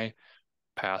with my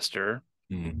pastor,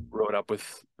 rode up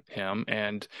with him,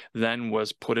 and then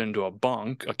was put into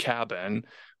a cabin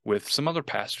with some other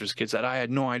pastors' kids that I had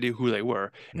no idea who they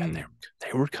were. And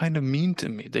they were kind of mean to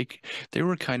me. They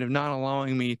were kind of not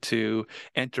allowing me to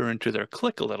enter into their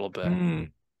clique a little bit.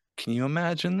 Can you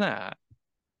imagine that?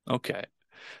 Okay.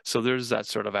 So there's that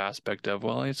sort of aspect of,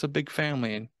 well, it's a big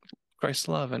family and Christ's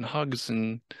love and hugs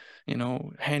and,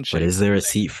 handshakes. But is there a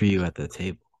seat for you at the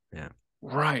table? Yeah.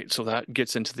 Right. So that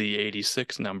gets into the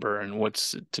 86 number and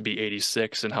what's to be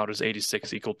 86 and how does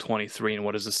 86 equal 23 and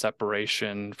what is the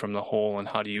separation from the whole and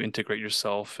how do you integrate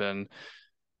yourself and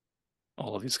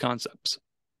all of these concepts.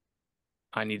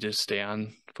 I need to stay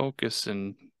on focus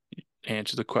and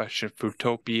answer the question.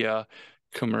 Fruitopia,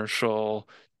 commercial,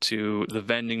 to the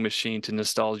vending machine, to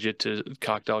nostalgia, to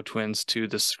Cocteau Twins, to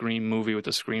the Scream movie with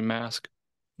the Scream mask.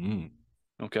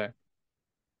 Okay.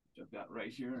 I've got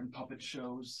right here in puppet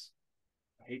shows.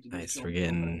 I hate to nice. We're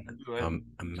getting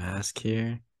a mask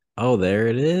here. Oh, there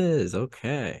it is.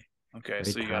 Okay. Okay, very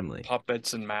so you timely. got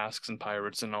puppets and masks and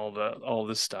pirates and all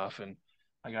this stuff, and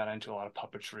I got into a lot of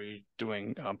puppetry,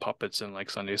 doing puppets in like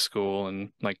Sunday school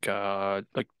and like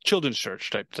children's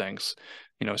church type things,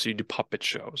 So you do puppet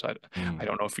shows. I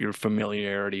don't know if you're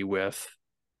familiarity with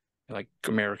like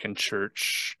American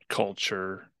church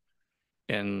culture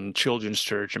and children's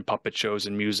church and puppet shows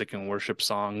and music and worship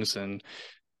songs and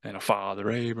a Father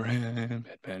Abraham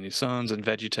had many sons and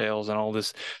Veggie Tales and all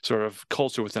this sort of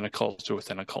culture within a culture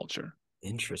within a culture.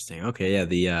 Interesting. Okay, yeah,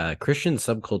 the Christian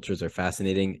subcultures are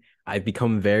fascinating. I've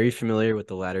become very familiar with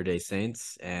the Latter-day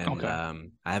Saints, and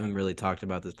I haven't really talked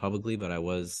about this publicly, but I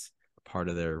was a part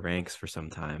of their ranks for some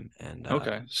time, and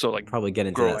okay, so like probably get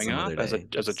into that growing some up other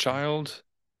day. as a child,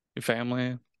 your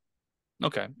family.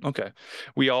 Okay,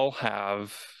 we all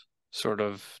have sort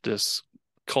of this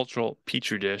cultural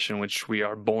petri dish in which we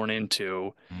are born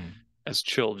into as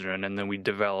children, and then we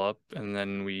develop, and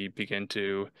then we begin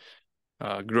to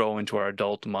grow into our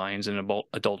adult minds and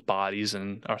adult bodies,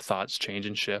 and our thoughts change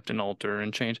and shift and alter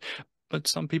and change. But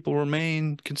some people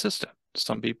remain consistent.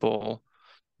 Some people,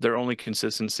 their only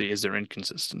consistency is their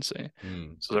inconsistency.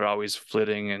 So they're always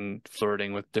flitting and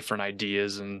flirting with different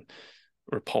ideas and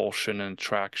repulsion and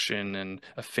attraction and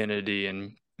affinity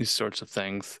and these sorts of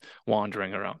things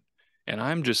wandering around. And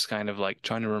I'm just kind of like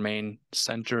trying to remain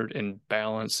centered and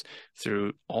balanced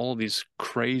through all these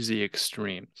crazy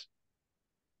extremes,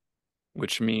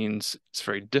 which means it's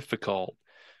very difficult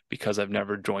because I've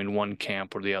never joined one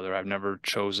camp or the other. I've never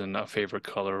chosen a favorite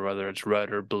color, whether it's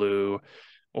red or blue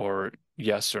or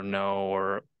yes or no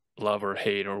or love or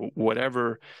hate or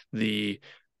whatever the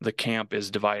camp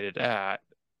is divided at.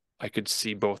 I could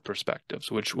see both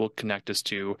perspectives, which will connect us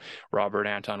to Robert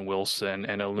Anton Wilson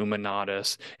and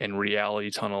Illuminatus and reality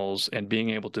tunnels and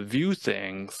being able to view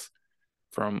things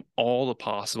from all the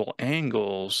possible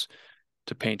angles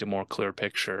to paint a more clear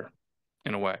picture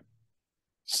in a way.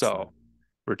 So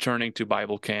returning to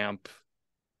Bible camp,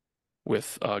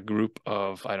 with a group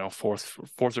of, I don't know, fourth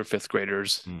or fifth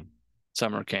graders,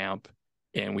 summer camp,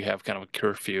 and we have kind of a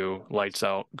curfew, lights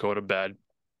out, go to bed.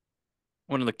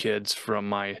 One of the kids from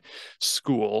my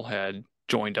school had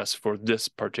joined us for this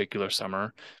particular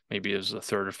summer. Maybe it was the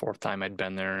third or fourth time I'd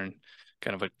been there, and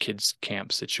kind of a kids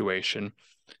camp situation.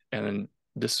 And then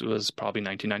this was probably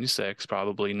 1996,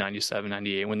 probably 97,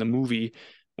 98, when the movie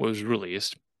was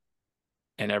released,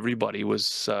 and everybody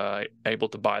was able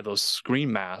to buy those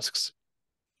Scream masks.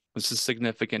 This is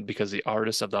significant because the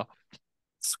artist of the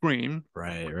Scream,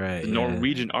 Right, the yeah.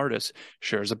 Norwegian artist,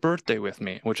 shares a birthday with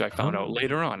me, which I found out Oh.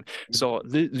 later on. So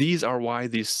these are why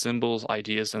these symbols,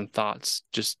 ideas, and thoughts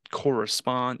just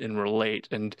correspond and relate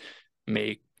and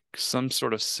make some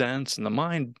sort of sense in the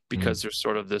mind, because there's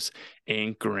sort of this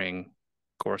anchoring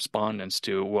correspondence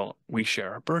to, well, we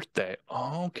share a birthday.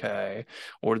 Oh, okay.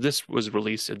 Or this was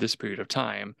released at this period of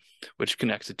time, which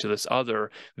connects it to this other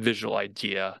visual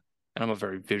idea. And I'm a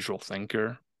very visual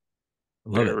thinker,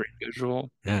 Love it. very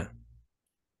visual, Yeah.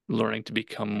 learning to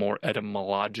become more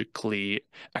etymologically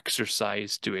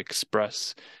exercised to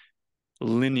express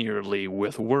linearly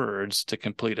with words to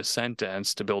complete a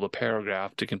sentence, to build a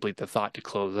paragraph, to complete the thought, to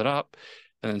close it up,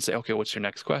 and then say, okay, what's your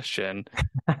next question?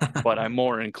 But I'm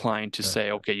more inclined to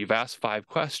say, okay, you've asked 5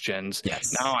 questions.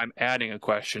 Yes. Now I'm adding a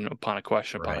question upon a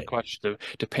question upon a question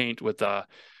to paint with a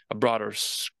broader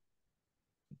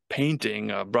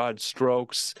painting, broad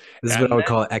strokes. This is what I And would then,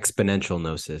 call exponential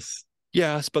gnosis.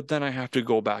 yes, but then I have to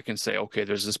go back and say, okay,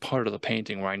 there's this part of the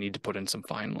painting where I need to put in some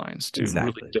fine lines to really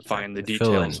Exactly. define the Exactly.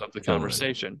 Fill details in. of the Fill in.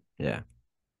 conversation. Yeah.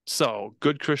 So,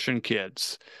 good Christian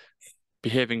kids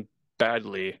behaving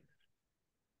badly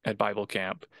at Bible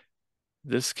camp.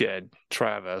 This kid,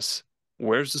 Travis,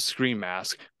 wears the Scream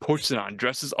mask, puts it on,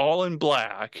 dresses all in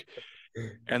black,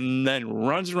 and then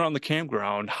runs around the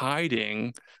campground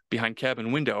hiding behind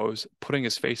cabin windows, putting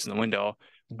his face in the window,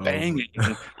 Oh. banging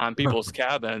on people's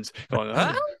cabins, going,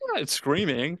 ah, and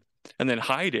screaming, and then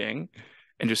hiding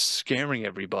and just scaring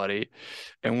everybody.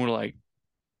 And we're like,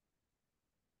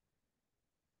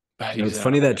 It's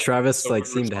funny that Travis so like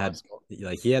seemed to had irresponsible.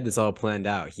 like he had this all planned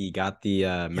out. He got the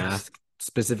Yes. mask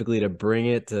specifically to bring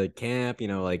it to camp,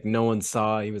 like no one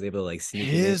saw. He was able to like sneak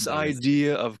it in. His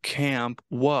idea of camp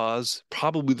was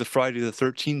probably the Friday the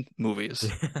 13th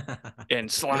movies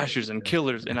and slashers and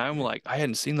killers. And I'm like, I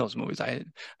hadn't seen those movies. I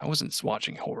wasn't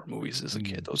watching horror movies as a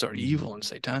kid. Those are evil and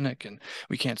satanic, and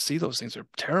we can't see those things. They're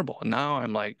terrible. And now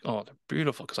I'm like, oh, they're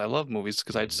beautiful, because I love movies,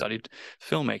 because I'd studied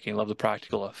filmmaking, love the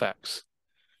practical effects.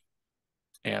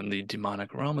 And the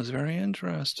demonic realm is very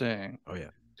interesting. Oh yeah.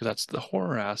 Because that's the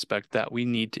horror aspect that we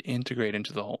need to integrate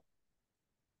into the whole.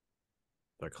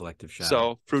 Their collective shadow.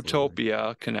 So Absolutely.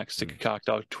 Fruitopia connects to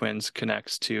Cocteau Twins,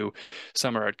 connects to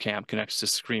Summer at Camp, connects to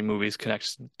Scream movies,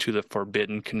 connects to the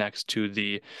forbidden, connects to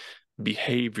the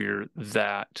behavior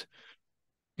that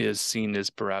is seen as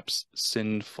perhaps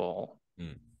sinful.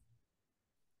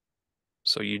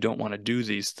 So you don't want to do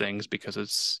these things because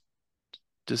it's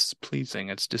displeasing,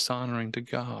 it's dishonoring to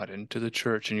God and to the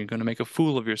church, and you're going to make a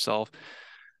fool of yourself.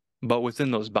 But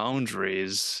within those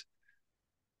boundaries,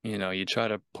 you try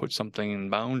to put something in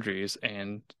boundaries,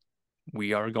 and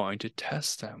we are going to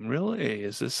test them. Really,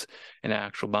 is this an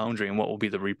actual boundary, and what will be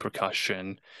the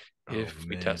repercussion if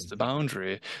we test the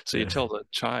boundary? So you tell the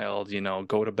child,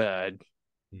 go to bed,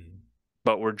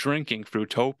 but we're drinking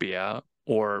Fruitopia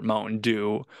or Mountain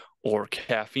Dew or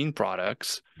caffeine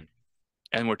products,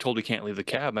 and we're told we can't leave the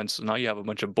cabin. So now you have a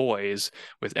bunch of boys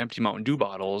with empty Mountain Dew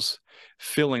bottles,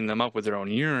 filling them up with their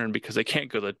own urine because they can't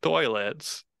go to the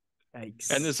toilets. Yikes.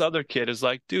 And this other kid is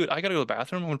like, dude, I gotta go to the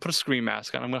bathroom. I'm gonna put a Scream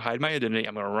mask on. I'm gonna hide my identity.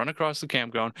 I'm gonna run across the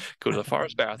campground, go to the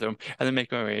farthest bathroom, and then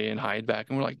make my way and hide back.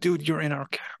 And we're like, dude, you're in our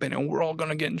cabin, and we're all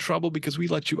gonna get in trouble because we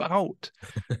let you out.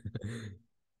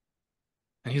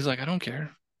 And he's like, I don't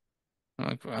care. I'm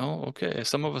like, well, okay.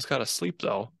 Some of us gotta sleep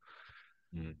though,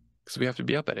 because we have to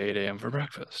be up at 8 a.m. for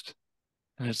breakfast.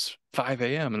 And it's 5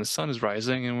 a.m. and the sun is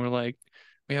rising, and we're like,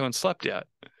 we haven't slept yet.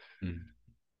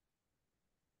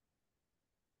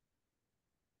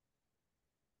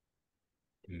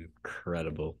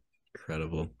 Incredible.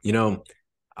 Incredible.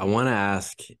 I want to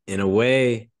ask, in a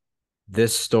way,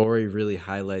 this story really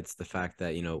highlights the fact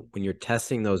that, when you're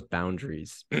testing those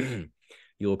boundaries,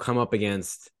 you'll come up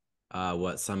against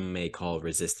what some may call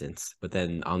resistance. But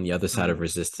then on the other side of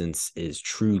resistance is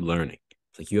true learning.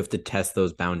 It's like you have to test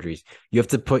those boundaries. You have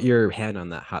to put your hand on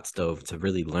that hot stove to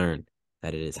really learn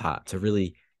that it is hot, to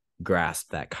really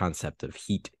grasp that concept of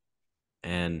heat.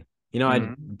 And I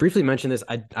briefly mentioned this.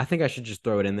 I think I should just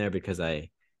throw it in there because I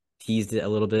teased it a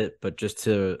little bit, but just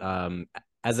to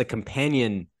as a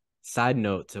companion side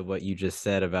note to what you just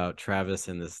said about Travis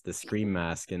and the scream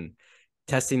mask and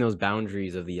testing those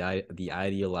boundaries of the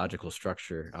ideological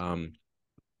structure.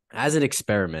 As an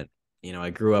experiment, I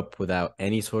grew up without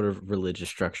any sort of religious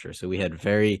structure, so we had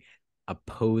very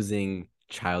opposing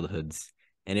childhoods.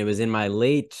 And it was in my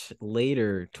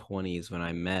later 20s when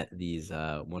I met these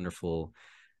wonderful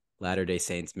Latter-day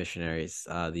Saints missionaries.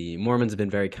 The Mormons have been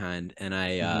very kind, and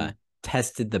I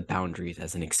tested the boundaries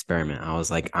as an experiment. I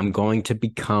was like, I'm going to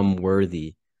become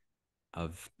worthy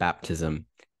of baptism,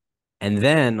 and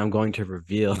then I'm going to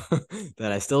reveal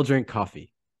that I still drink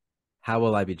coffee. How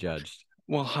will I be judged?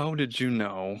 Well, how did you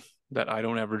know that I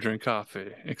don't ever drink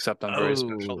coffee except on very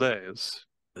special Oh, days?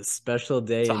 a special It's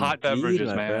day a hot indeed, beverages,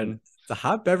 my friend. man. The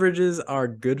hot beverages are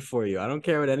good for you. I don't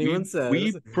care what anyone says.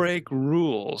 We break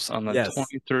rules on the Yes,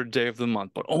 23rd day of the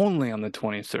month, but only on the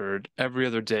 23rd. Every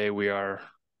other day we are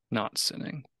not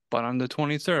sinning. But on the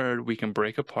 23rd, we can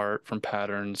break apart from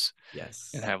patterns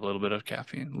and yes. have a little bit of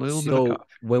caffeine, a little bit of So coffee.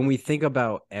 when we think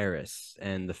about Eris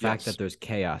and the fact that Yes. there's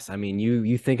chaos, I mean,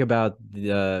 you think about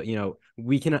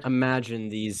we can imagine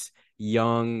these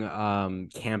young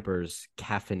campers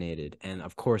caffeinated, and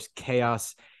of course,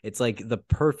 chaos. It's like the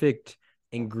perfect Yes.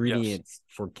 ingredients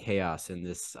for chaos in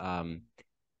this. And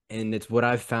it's what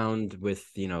I've found with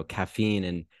caffeine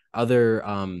and other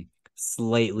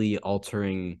slightly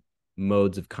altering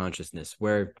modes of consciousness,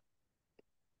 where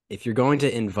if you're going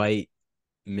to invite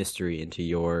mystery into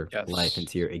your life, Yes.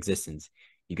 into your existence,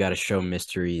 you got to show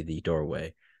mystery the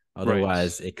doorway. Right.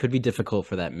 Otherwise, it could be difficult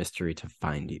for that mystery to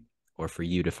find you or for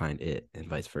you to find it and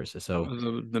vice versa. So,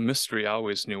 The mystery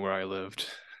always knew where I lived.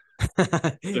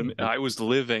 we I was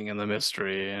living in the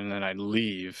mystery, and then I'd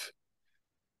leave,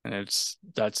 and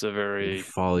that's a very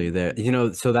follow you there.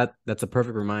 So that's a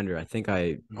perfect reminder. I think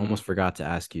I Mhm. almost forgot to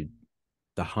ask you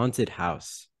the haunted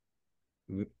house.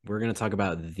 We're going to talk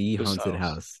about the This haunted house.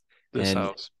 house. This And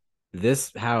house.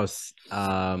 this house,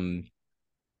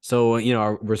 so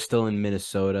we're still in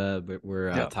Minnesota, but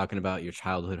we're Yep. talking about your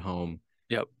childhood home.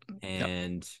 Yep. Yep.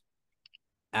 And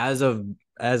as of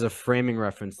as a framing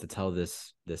reference to tell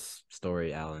this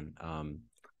story, Alan,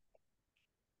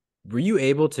 were you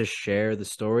able to share the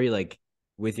story like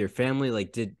with your family?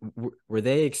 Like, were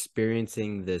they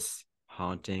experiencing this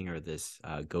haunting or this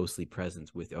ghostly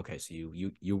presence with? Okay, so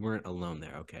you weren't alone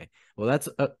there. Okay, well that's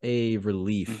a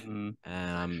relief, hmm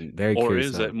and I'm very Or curious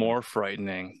is about. it more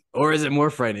frightening? Or is it more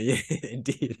frightening? Yeah,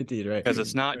 indeed, right. Because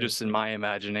it's not Right. just in my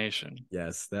imagination.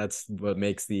 Yes, that's what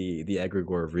makes the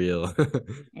egregore real.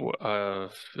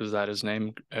 Is that his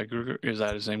name? Edgar? Is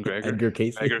that his name? Gregor? Edgar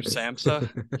Casey. Gregor Samsa?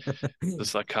 This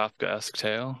is a Kafkaesque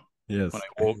tale. When Yes.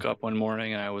 I woke up one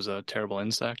morning and I was a terrible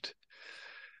insect.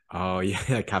 Oh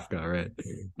yeah, Kafka, right.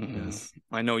 Mm. Yes.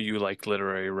 I know you like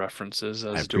literary references,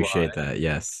 I as do I. appreciate that.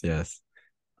 Yes, yes.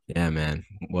 Yeah, man.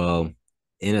 Well,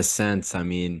 in a sense, I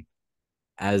mean,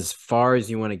 as far as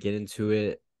you want to get into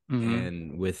it hmm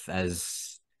and with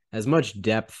as much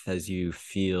depth as you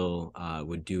feel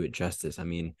would do it justice. I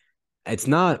mean, it's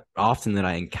not often that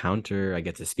I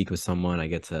get to speak with someone, I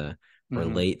get to hmm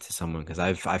relate to someone because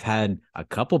I've had a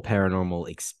couple paranormal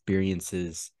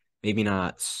experiences, maybe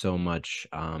not so much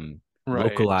Right.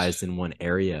 localized in one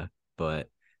area, but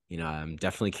I'm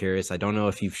definitely curious. I don't know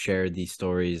if you've shared these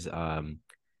stories before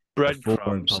in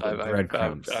Breadcrumbs. public.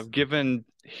 Breadcrumbs. I've given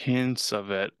hints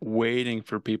of it, waiting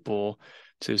for people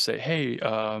to say, "Hey,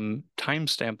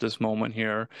 timestamp this moment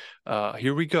here.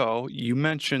 Here we go. You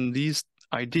mentioned these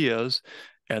ideas,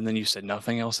 and then you said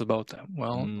nothing else about them."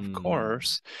 Well, of Mm,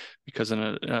 course, because in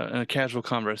a casual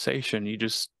conversation, you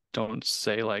just don't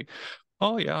say like,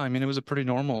 "Oh yeah, I mean, it was a pretty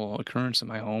normal occurrence in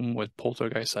my home with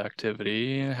poltergeist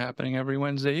activity happening every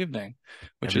Wednesday evening,"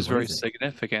 which every is very Wednesday.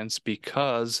 significant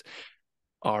because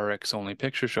RX only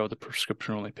picture show, the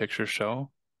prescription only picture show,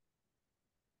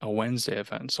 a Wednesday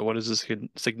event. So, what is the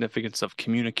significance of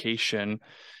communication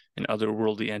and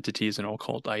otherworldly entities and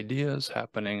occult ideas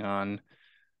happening on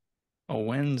a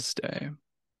Wednesday?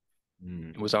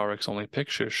 It was Mm, RX only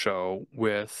picture show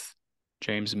with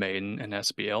James Maiden and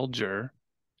SB Elger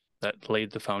that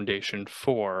laid the foundation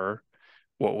for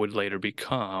what would later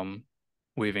become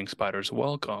Weaving Spiders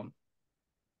Welcome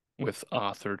with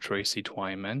author Tracy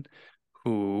Twyman,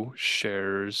 who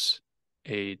shares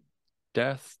a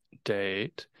death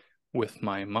date with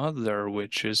my mother,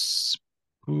 which is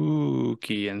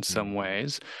spooky in some mm,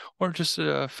 ways, or just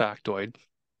a factoid,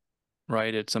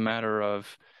 right? It's a matter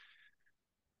of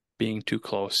being too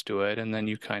close to it, and then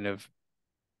you kind of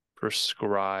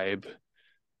prescribe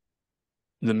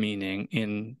the meaning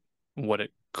in what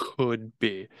it could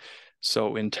be.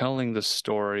 So, in telling the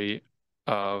story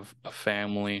of a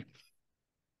family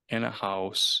in a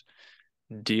house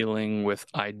dealing with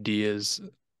ideas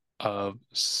of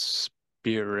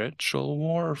spiritual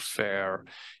warfare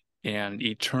and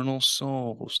eternal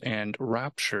souls and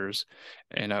raptures.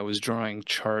 And I was drawing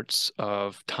charts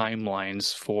of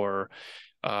timelines for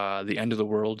the end of the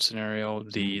world scenario,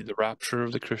 the rapture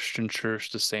of the Christian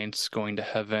church, the saints going to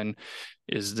heaven.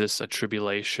 Is this a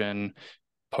tribulation,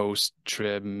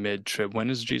 post-trib, mid-trib?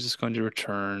 When is Jesus going to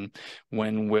return?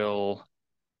 When will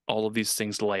all of these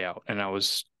things lay out? And I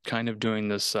was kind of doing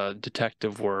this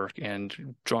detective work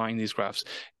and drawing these graphs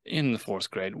in the 4th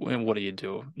grade. And what do you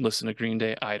do? Listen to Green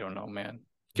Day? I don't know, man.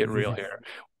 Get real here.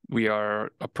 We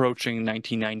are approaching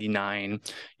 1999,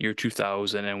 year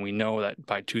 2000, and we know that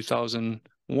by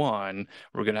 2001,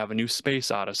 we're going to have a new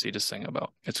space odyssey to sing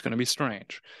about. It's going to be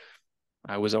strange.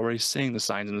 I was already seeing the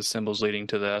signs and the symbols leading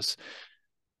to this.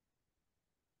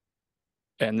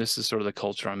 And this is sort of the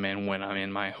culture I'm in when I'm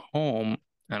in my home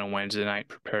on a Wednesday night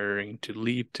preparing to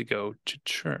leave to go to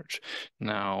church.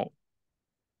 Now,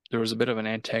 there was a bit of an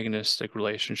antagonistic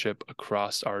relationship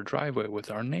across our driveway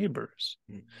with our neighbors.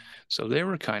 So they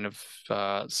were kind of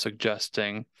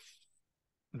suggesting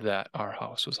that our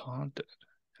house was haunted,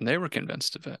 and they were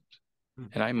convinced of it.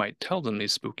 And I might tell them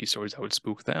these spooky stories that would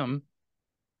spook them,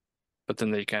 but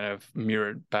then they kind of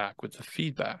mirrored back with the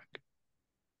feedback.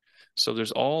 So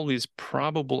there's all these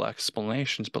probable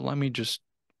explanations, but let me just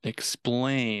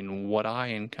explain what I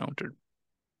encountered.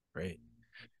 Right.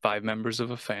 5 members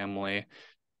of a family,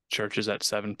 church is at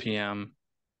 7 p.m.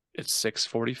 It's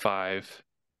 6:45.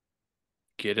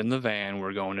 Get in the van,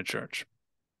 we're going to church.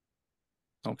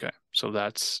 Okay, so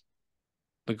that's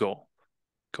the goal.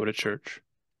 Go to church,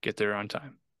 get there on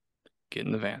time, get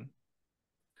in the van.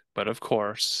 But of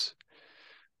course,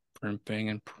 primping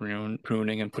and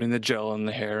pruning and putting the gel in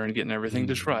the hair and getting everything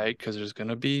just right, because there's going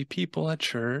to be people at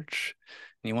church.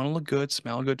 And you want to look good,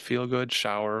 smell good, feel good,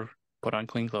 shower, put on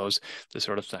clean clothes, this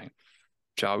sort of thing.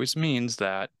 Which always means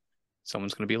that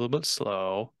someone's going to be a little bit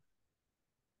slow.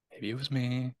 Maybe it was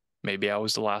me. Maybe I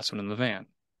was the last one in the van.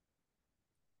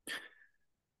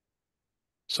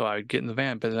 So I would get in the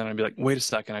van, but then I'd be like, wait a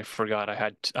second, I forgot I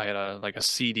had a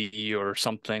CD or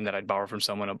something that I'd borrowed from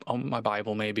someone. Oh, my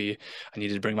Bible, maybe. I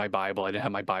needed to bring my Bible. I didn't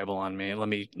have my Bible on me. Let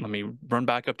me run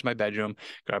back up to my bedroom,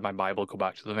 grab my Bible, go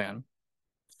back to the van.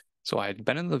 So I had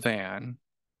been in the van,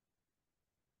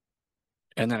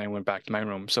 and then I went back to my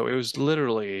room. So it was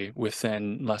literally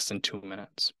within less than 2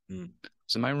 minutes. I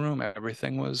was in my room.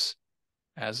 Everything was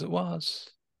as it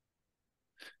was.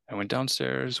 I went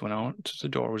downstairs, went out to the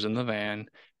door, was in the van,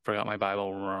 forgot my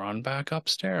Bible, run back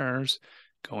upstairs,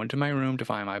 go into my room to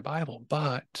find my Bible.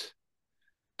 But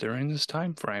during this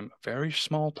time frame, a very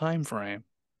small time frame,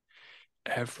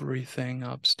 everything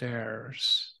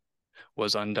upstairs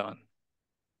was undone.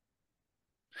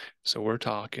 So we're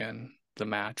talking the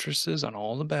mattresses on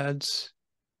all the beds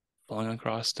falling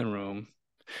across the room,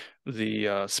 the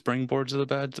springboards of the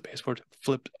bed, the baseboard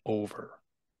flipped over.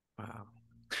 Wow.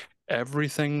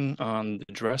 Everything on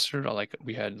the dresser, like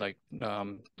we had like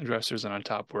dressers, and on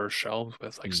top were shelves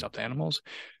with like stuffed animals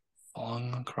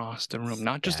falling across the room.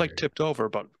 Not just like tipped over,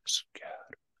 but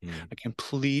scattered. A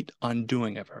complete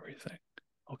undoing of everything.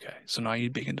 Okay, so now you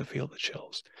begin to feel the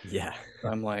chills. Yeah.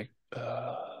 I'm like,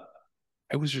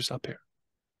 I was just up here.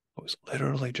 I was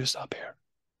literally just up here.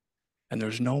 And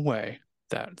there's no way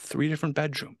that 3 different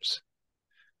bedrooms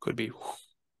could be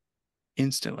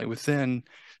instantly within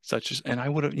such as, and I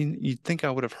would have, you'd think I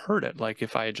would have heard it, like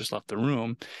if I had just left the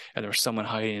room and there was someone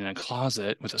hiding in a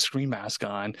closet with a screen mask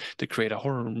on to create a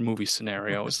horror movie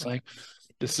scenario. It's like,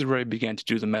 this is where I began to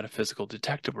do the metaphysical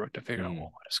detective work to figure out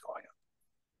what is going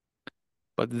on.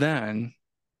 But then,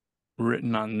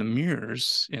 written on the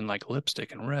mirrors in like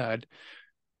lipstick and red,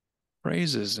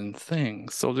 phrases and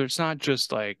things. So there's not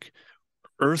just like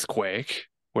earthquake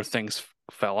where things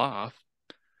fell off,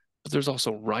 but there's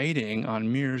also writing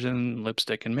on mirrors and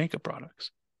lipstick and makeup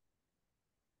products.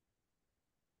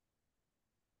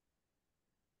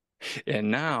 And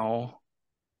now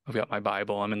I've got my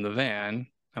Bible, I'm in the van.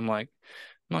 I'm like,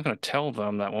 I'm not going to tell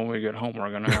them that when we get home, we're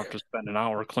going to have to spend an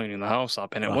hour cleaning the house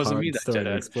up. And it wasn't me that did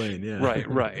it. Explain, yeah.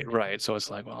 Right. So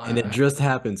it's like, well, and it just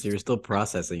happened, so you're still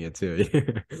processing it too.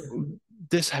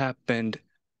 This happened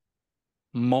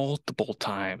multiple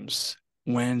times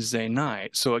Wednesday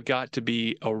night. So it got to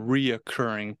be a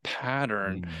reoccurring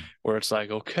pattern where it's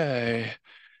like, okay,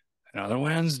 another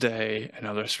Wednesday,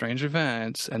 another strange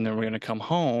event, and then we're going to come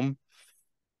home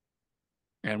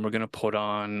and we're going to put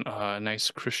on a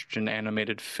nice Christian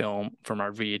animated film from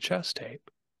our VHS tape.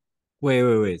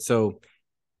 Wait. So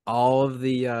all of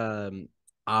the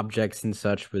objects and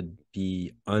such would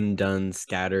be undone,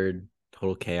 scattered,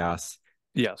 total chaos.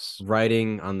 Yes.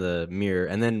 writing on the mirror,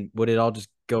 and then would it all just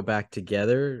go back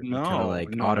together, kind of No, like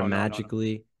no, no, no, no, no,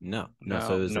 automatically? No, no. So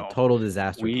it no, was a no. total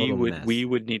disaster, We total would we mess.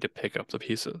 would need to pick up the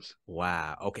pieces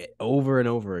Wow. Okay. Over and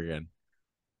over again.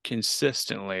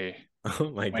 consistently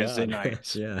Oh my Wednesday God.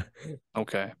 nights. Yeah.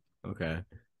 Okay. Okay.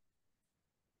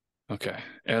 Okay.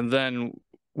 And then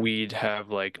we'd have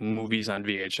like movies on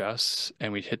VHS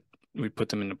and we'd put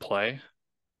them into play.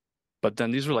 But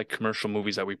then these were like commercial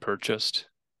movies that we purchased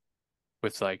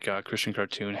with like Christian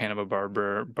cartoon,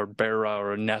 Barbera,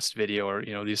 or a Nest Video, or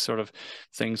these sort of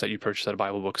things that you purchase at a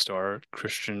Bible bookstore,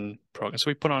 Christian program. So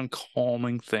we put on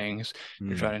calming things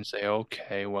to try Mm, and say,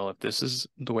 okay, well, if this is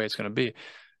the way it's going to be.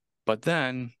 But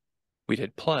then we'd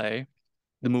hit play,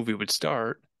 the movie would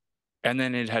start, and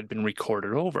then it had been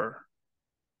recorded over,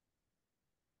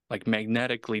 like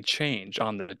magnetically changed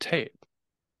on the tape.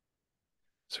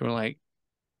 So we're like,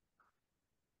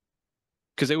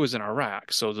 because it was in our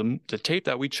rack. So the tape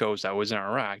that we chose that was in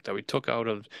our rack that we took out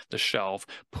of the shelf,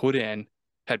 put in,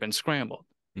 had been scrambled.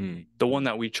 mm, The one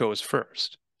that we chose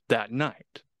first that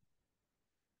night.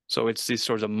 So it's these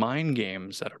sorts of mind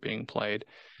games that are being played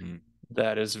mm.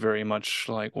 that is very much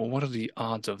like, well, what are the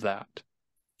odds of that?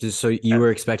 Just so you And,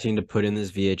 were expecting to put in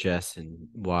this VHS and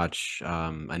watch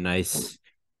a nice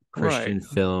right. Christian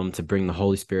film to bring the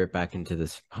Holy Spirit back into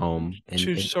this home and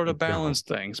To sort of into your home. balance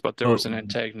things, but there was Oh, an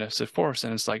antagonistic force,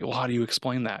 and it's like, well, how do you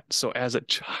explain that? So as a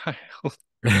child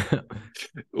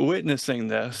witnessing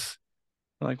this,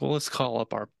 like, well, let's call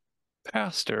up our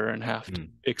pastor and have to mm,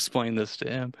 explain this to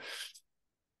him.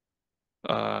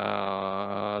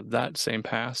 That same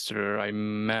pastor I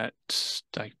met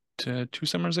like 2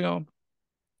 summers ago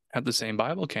at the same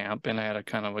Bible camp, and I had a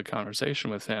kind of a conversation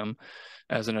with him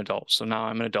as an adult. So now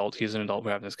I'm an adult, he's an adult,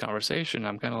 we're having this conversation.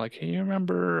 I'm kind of like, hey, you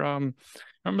remember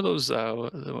those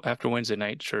after Wednesday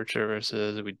night church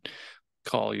services, we'd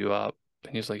call you up,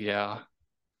 and he's like, yeah.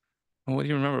 Well, what do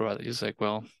you remember about it? He's like,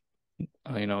 well,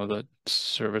 the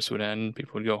service would end,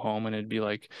 people would go home, and it'd be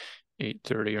like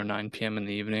 8:30 or 9 p.m. in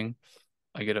the evening.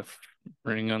 I get a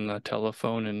ring on the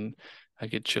telephone, and I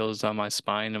get chills down my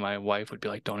spine, and my wife would be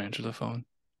like, don't answer the phone.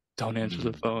 Don't answer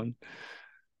the mm. phone.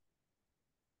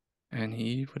 And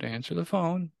he would answer the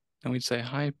phone, and we'd say,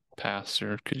 hi,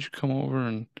 Pastor, could you come over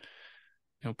and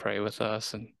pray with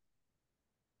us, and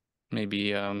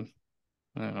maybe I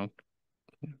don't know,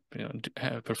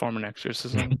 perform an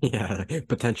exorcism. Yeah,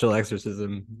 potential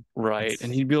exorcism. Right.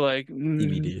 And It's he'd be like,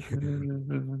 DVD.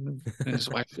 and his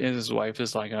wife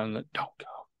is like, don't go,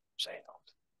 say no.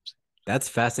 That's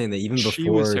fascinating that even She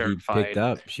was before he picked terrified.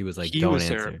 up, she was like, He "Don't was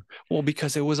there. answer." Well,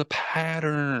 because it was a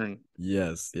pattern,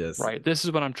 Yes, yes. right? This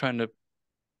is what I'm trying to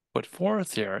put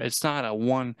forth here. It's not a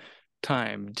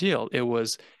one-time deal. It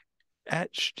was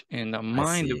etched in the I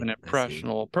mind of see. an I see.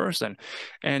 impressionable person.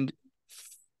 And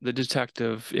the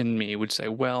detective in me would say,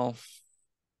 well,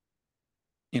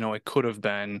 it could have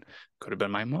been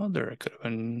my mother, it could have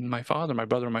been my father, my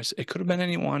brother, it could have been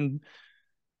anyone.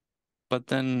 But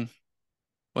then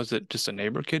was it just a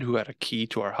neighbor kid who had a key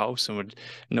to our house and would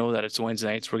know that it's Wednesday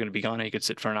nights, we're going to be gone, and he could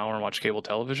sit for an hour and watch cable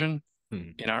television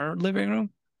Hmm, in our living room?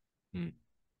 hmm,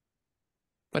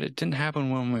 But it didn't happen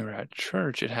when we were at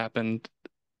church. It happened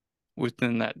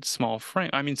within that small frame.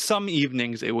 I mean, some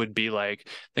evenings it would be like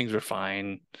things were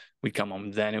fine. We'd come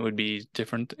home, then it would be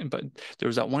different. But there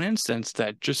was that one instance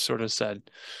that just sort of said,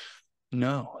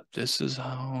 no, this is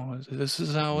how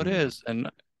it hmm. is. And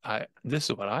this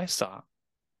is what I saw.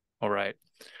 All right.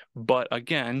 But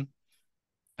again,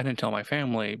 I didn't tell my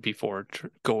family before,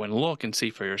 go and look and see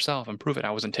for yourself and prove it.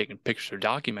 I wasn't taking pictures or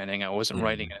documenting. I wasn't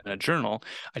writing Yeah. it in a journal.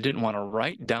 I didn't want to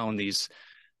write down these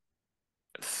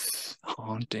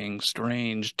haunting,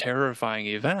 strange, terrifying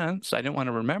events. I didn't want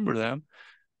to remember them,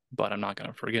 but I'm not going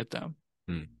to forget them,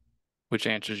 Hmm. which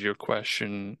answers your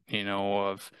question,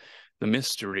 of the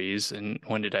mysteries and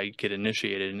when did I get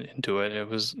initiated into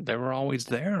it. They were always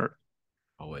there.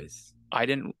 Always. I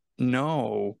didn't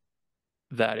know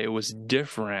that it was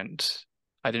different.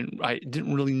 I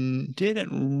didn't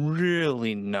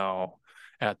really know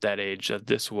at that age that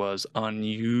this was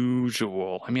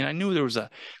unusual. I mean, I knew there was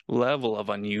a level of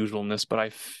unusualness, but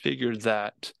I figured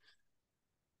that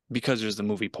because there's the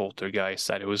movie Poltergeist,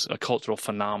 that it was a cultural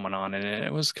phenomenon, and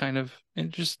it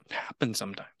just happens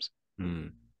sometimes. Hmm.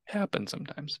 Happens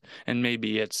sometimes. And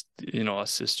maybe it's, a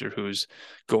sister who's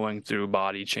going through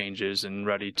body changes and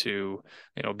ready to,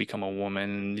 become a woman,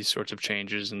 and these sorts of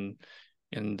changes, and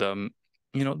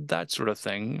that sort of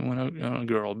thing. When a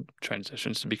girl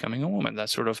transitions to becoming a woman,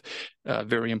 that's sort of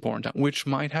very important, which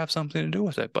might have something to do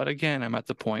with it. But again, I'm at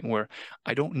the point where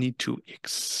I don't need to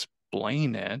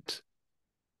explain it.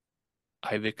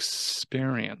 I've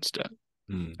experienced it.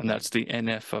 And that's the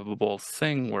ineffable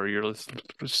thing where you're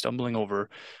stumbling over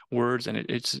words, and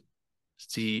it's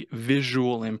the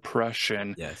visual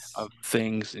impression Yes. of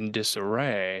things in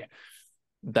disarray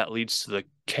that leads to the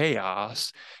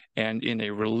chaos. And in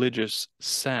a religious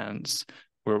sense,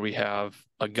 where we have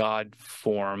a God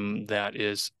form that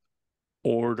is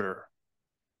order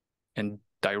and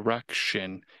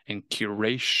direction and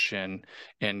curation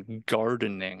and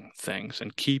gardening things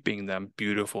and keeping them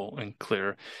beautiful and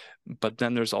clear. But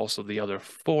then there's also the other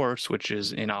force, which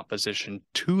is in opposition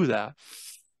to that,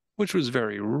 which was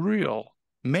very real,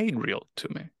 made real to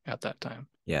me at that time.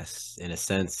 Yes, in a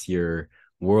sense, your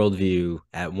worldview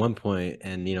at one point,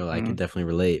 and I can Mm-hmm. definitely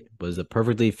relate, was a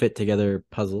perfectly fit together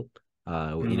puzzle.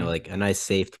 Mm-hmm. Like a nice,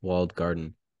 safe, walled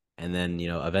garden, and then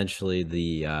eventually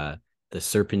the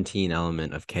serpentine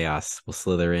element of chaos will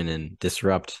slither in and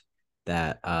disrupt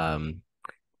that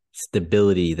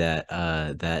stability,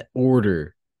 that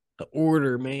order, the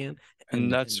order, man. And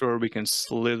And that's where we can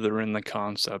slither in the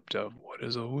concept of what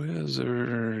is a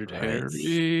wizard, right,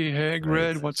 Harry, right.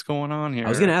 Hagrid, what's going on I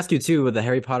was gonna here? ask you too, the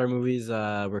Harry Potter movies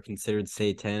were considered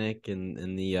satanic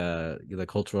in the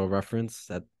cultural reference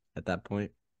at that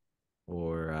point,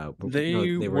 or They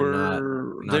they were were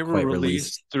they not were quite released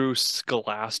released. through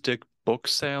Scholastic book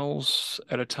sales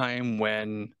at a time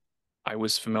when I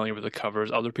was familiar with the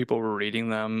covers. Other people were reading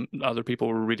them. Other people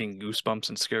were reading Goosebumps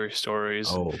and Scary Stories.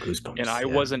 Oh, And Goosebumps, I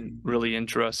yeah. wasn't really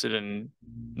interested in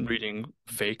reading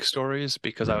fake stories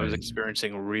because I was Right.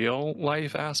 experiencing real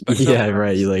life aspects of Yeah, them.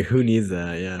 right. You like who needs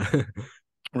that? Yeah.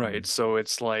 Right. So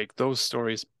it's like those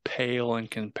stories pale in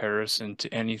comparison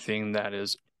to anything that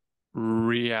is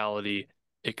reality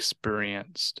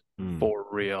experienced Hmm. for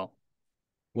real.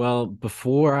 Well,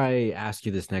 before I ask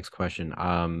you this next question,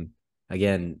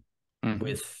 again, Hmm.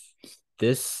 with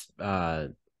this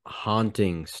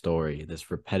haunting story,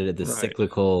 this repetitive, this Right.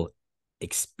 cyclical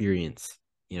experience,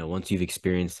 once you've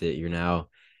experienced it, you're now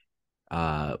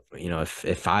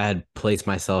if I had placed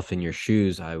myself in your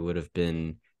shoes, I would have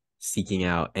been seeking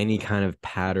out any kind of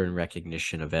pattern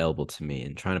recognition available to me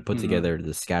and trying to put Hmm. together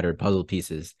the scattered puzzle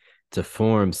pieces to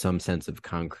form some sense of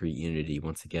concrete unity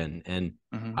once again. And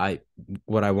Hmm. I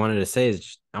what I wanted to say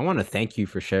is I want to thank you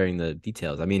for sharing the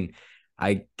details. I mean,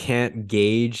 I can't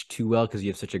gauge too well because you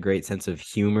have such a great sense of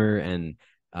humor and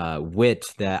wit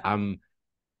that I'm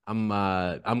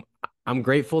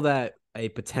grateful that a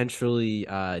potentially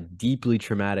deeply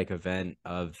traumatic event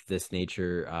of this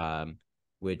nature, Hmm.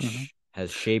 which has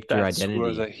shaped your That's where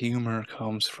identity. the humor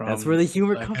comes That's where from. the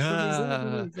humor Like, comes from.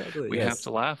 Exactly, exactly. we have Yes,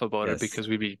 to laugh about it yes, because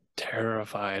we'd be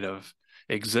terrified of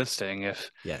existing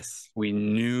if yes. we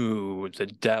knew the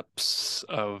depths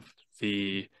of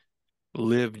the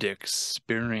lived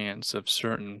experience of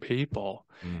certain people.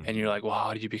 And Mm, you're like, well,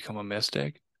 how do you become a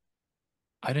mystic?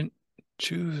 I didn't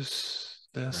choose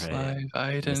this right. life.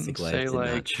 I didn't Mystic Life say did not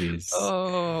like, choose.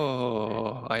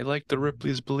 oh, I liked the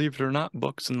Ripley's Believe It or Not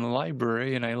books in the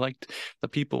library, and I liked the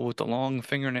people with the long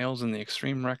fingernails and the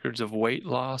extreme records of weight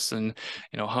loss, and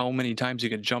how many times you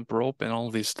could jump rope and all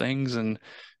these things. And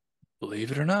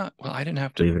believe it or not, well, I didn't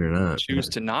have to Believe it or not, choose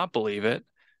to not believe it.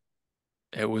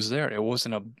 It was there. It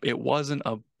wasn't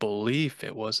a belief.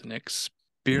 It was an an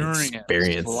experienced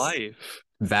experience. life.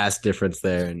 Vast difference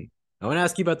there. And I want to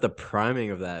ask you about the priming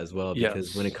of that as well,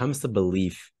 because when it Yes. comes to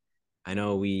belief, I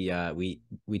know we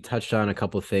touched on a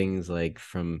couple things like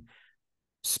from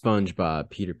SpongeBob,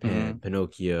 Peter Pan, Hmm.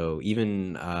 Pinocchio,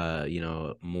 even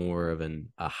more of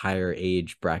a higher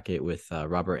age bracket with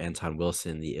Robert Anton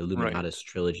Wilson, the Right. Illuminatus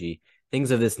trilogy,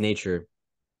 things of this nature.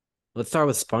 Let's start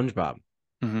with SpongeBob.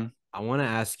 Hmm. I want to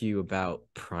ask you about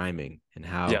priming and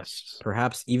how Yes.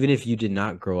 perhaps even if you did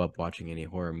not grow up watching any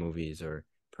horror movies, or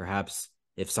perhaps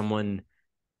if someone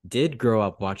did grow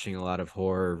up watching a lot of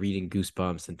horror, reading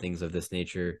Goosebumps and things of this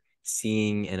nature,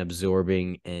 seeing and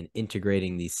absorbing and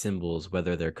integrating these symbols,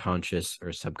 whether they're conscious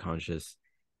or subconscious,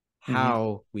 Hmm.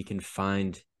 how we can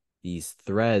find these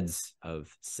threads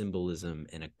of symbolism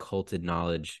and occulted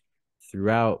knowledge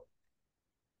throughout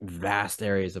vast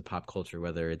areas of pop culture,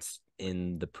 whether it's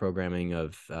in the programming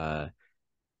of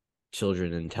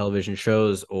children and television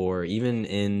shows, or even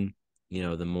in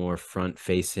the more front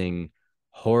facing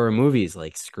horror movies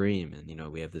like Scream.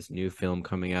 And we have this new film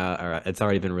coming out, or it's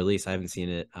already been released. I haven't seen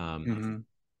it. Hmm.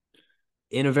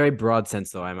 In a very broad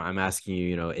sense though, I'm asking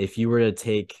you, if you were to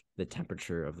take the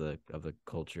temperature of the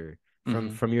culture Hmm.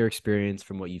 from your experience,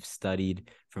 from what you've studied,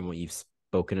 from what you've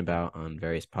spoken about on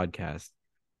various podcasts,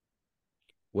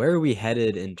 where are we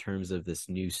headed in terms of this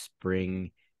new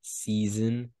spring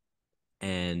season?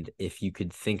 And if you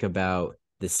could think about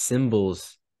the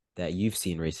symbols that you've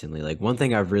seen recently, like one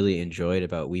thing I've really enjoyed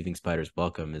about Weaving Spider's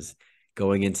Welcome is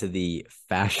going into the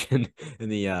fashion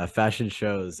and the fashion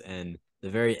shows and the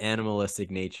very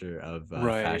animalistic nature of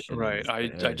Right, fashion right.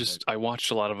 and I watched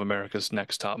a lot of America's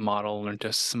Next Top Model and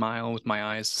just smile with my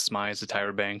eyes, smile the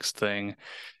Tyra Banks thing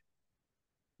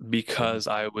because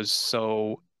I was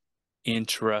so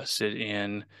interested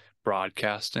in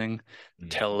broadcasting, mm,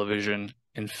 television,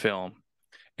 and film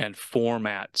and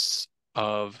formats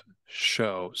of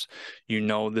shows. You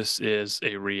know, this is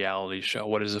a reality show.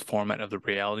 What is the format of the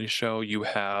reality show? You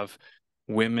have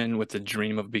women with the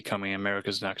dream of becoming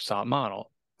America's Next Top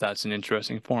Model. That's an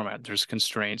interesting format. There's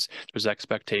constraints, there's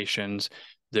expectations,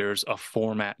 there's a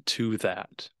format to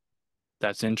that.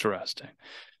 That's interesting.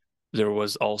 There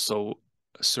was also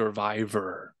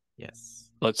Survivor. yes.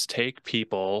 Let's take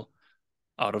people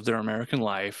out of their American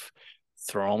life,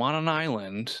 throw them on an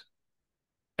island,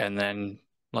 and then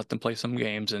let them play some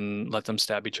games and let them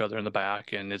stab each other in the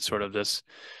back. And it's sort of this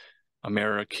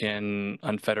American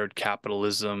unfettered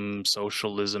capitalism,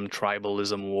 socialism,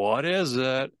 tribalism. What is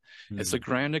it? It's a Mm,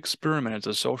 grand experiment. It's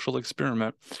a social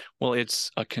experiment. Well, it's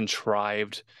a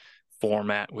contrived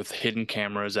format with hidden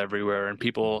cameras everywhere and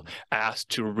people mm, asked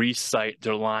to recite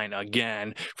their line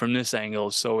again from this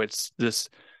angle. So it's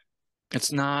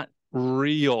not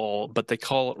real, but they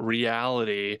call it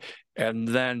reality. And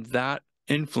then that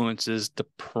influences the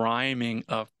priming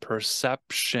of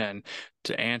perception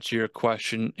to answer your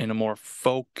question in a more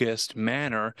focused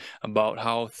manner about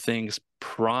how things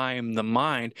prime the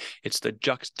mind. It's the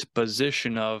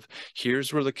juxtaposition of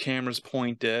here's where the camera's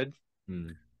pointed.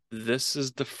 mm, This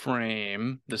is the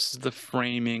frame. This is the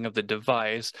framing of the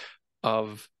device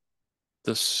of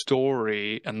the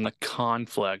story and the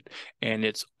conflict, and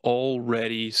it's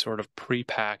already sort of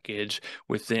prepackaged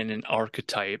within an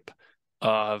archetype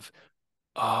of,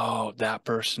 oh, that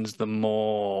person's the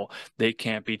mole. They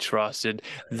can't be trusted.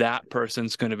 That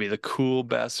person's going to be the cool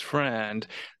best friend.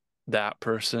 That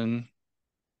person,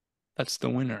 that's the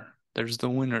winner. There's the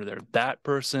winner there. That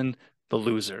person, the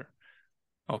loser.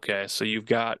 Okay, so you've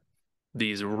got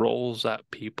these roles that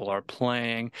people are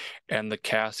playing, and the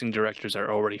casting directors are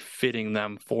already fitting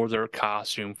them for their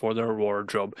costume, for their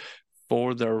wardrobe,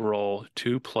 for their role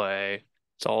to play.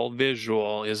 It's all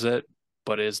visual, is it?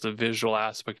 But is the visual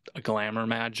aspect a glamour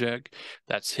magic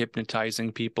that's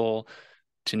hypnotizing people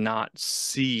to not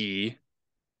see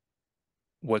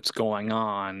what's going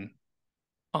on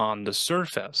the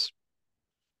surface?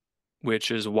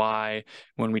 Which is why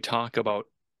when we talk about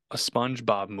a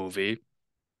SpongeBob movie,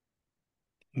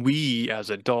 we as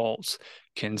adults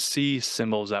can see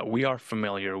symbols that we are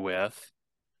familiar with.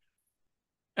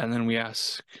 And then we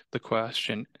ask the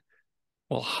question,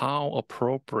 well, how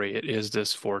appropriate is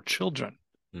this for children?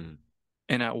 mm,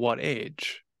 And at what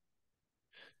age?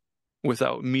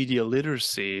 Without media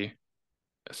literacy,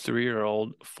 a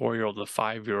 3-year-old, 4-year-old, a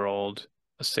 5-year-old,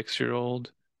 a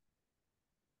 6-year-old,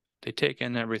 they take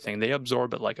in everything. They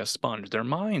absorb it like a sponge. Their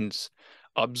minds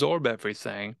absorb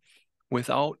everything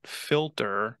without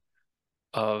filter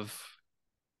of,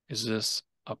 is this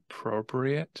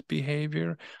appropriate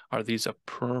behavior? Are these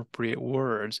appropriate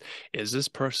words? Is this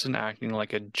person acting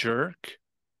like a jerk?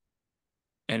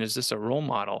 And is this a role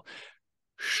model?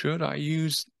 Should I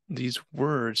use these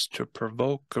words to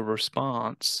provoke a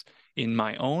response in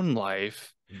my own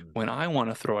life mm, when I want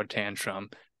to throw a tantrum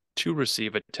to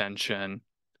receive attention?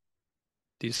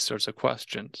 These sorts of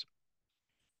questions.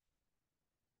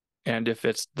 And if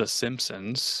it's The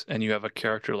Simpsons and you have a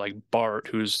character like Bart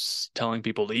who's telling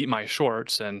people to eat my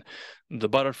shorts and the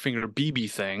Butterfinger BB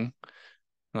thing,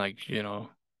 like,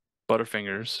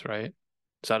 Butterfingers, right?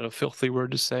 Is that a filthy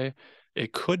word to say?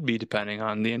 It could be depending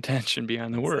on the intention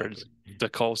behind the exactly. words. To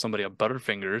call somebody a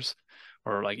Butterfingers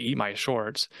or like eat my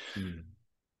shorts. Mm.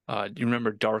 Do you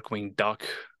remember Darkwing Duck?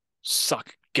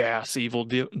 Suck gas, evil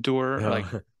doer. Like,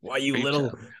 Why you are you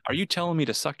little? are you telling me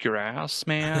to suck your ass,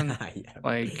 man? Yeah.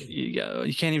 Like,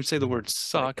 you can't even say the word Like,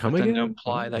 suck, come but then to again?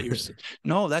 imply What? that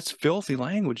no, that's filthy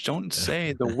language. Don't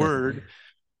say the word.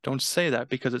 Don't say that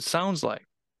because it sounds like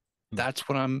that's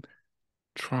what I'm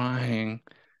trying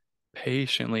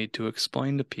patiently to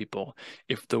explain to people.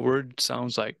 If the word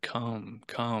sounds like come,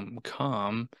 come,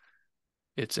 come,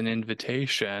 it's an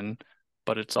invitation,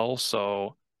 but it's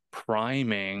also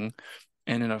priming.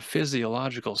 And in a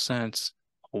physiological sense,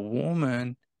 a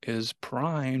woman is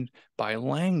primed by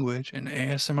language and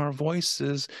ASMR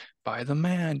voices by the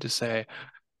man to say,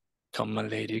 come, my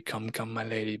lady, come, my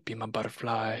lady, be my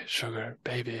butterfly, sugar,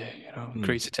 baby, Mm,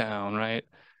 crazy town, right?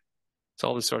 It's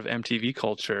all this sort of MTV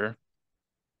culture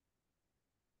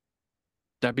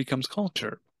that becomes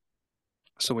culture.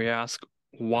 So we ask,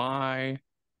 why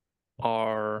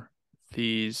are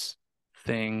these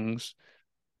things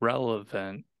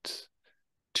relevant?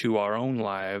 to our own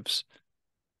lives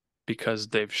because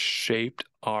they've shaped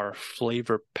our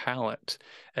flavor palette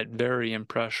at very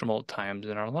impressionable times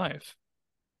in our life.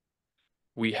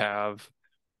 We have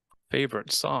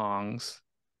favorite songs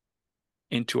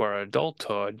into our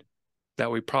adulthood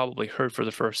that we probably heard for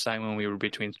the first time when we were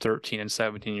between 13 and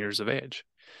 17 years of age,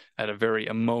 at a very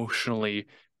emotionally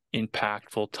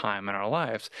impactful time in our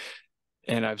lives.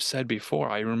 And I've said before,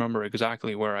 I remember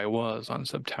exactly where I was on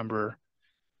September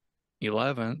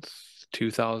 11th,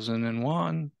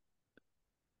 2001.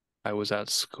 I was at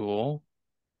school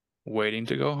waiting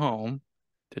to go home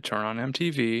to turn on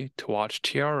MTV to watch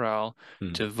TRL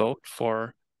to vote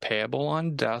for Payable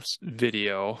on Death's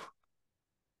video,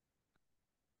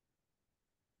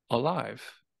 Alive.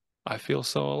 I feel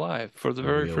so alive for the The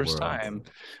very real first world. time.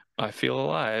 I feel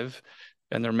alive,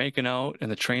 and they're making out, and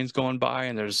the train's going by,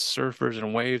 and there's surfers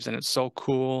and waves, and it's so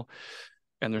cool.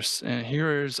 And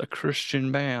here is a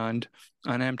Christian band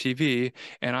on MTV,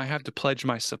 and I have to pledge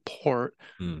my support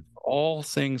all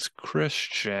things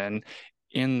Christian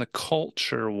in the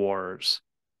culture wars.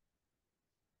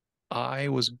 I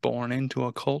was born into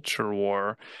a culture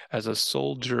war as a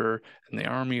soldier in the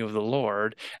army of the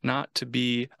Lord, not to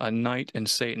be a knight in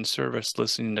Satan's service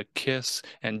listening to Kiss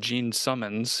and Gene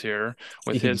Simmons here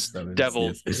with his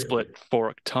devil split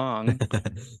fork tongue.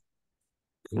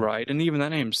 Right. And even that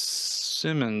name,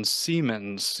 Siemens,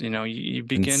 you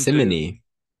begin Simony.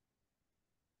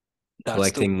 That's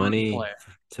Collecting the money wordplay.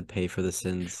 to pay for the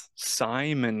sins.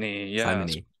 Simony, yes.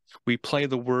 Simony. We play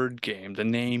the word game, the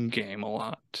name game a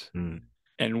lot.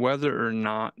 And whether or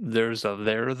not there's a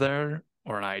there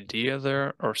or an idea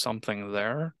there or something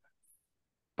there,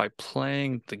 by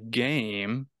playing the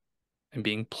game and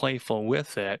being playful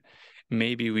with it,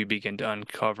 maybe we begin to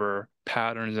uncover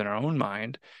patterns in our own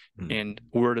mind in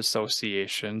word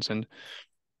associations. And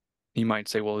you might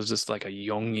say, well, is this like a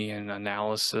Jungian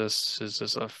analysis? Is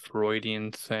this a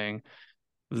Freudian thing?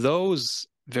 Those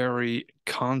very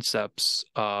concepts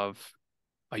of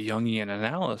a Jungian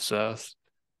analysis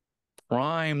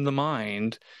prime the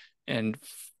mind and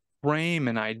frame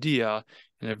an idea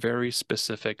in a very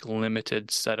specific,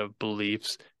 limited set of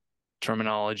beliefs,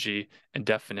 terminology, and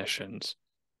definitions.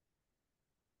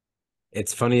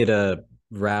 It's funny to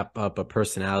wrap up a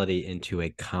personality into a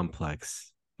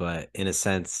complex, but in a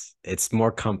sense, it's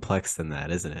more complex than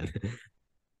that, isn't it?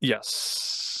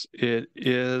 Yes, it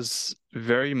is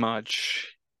very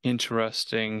much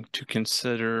interesting to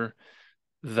consider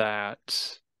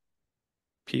that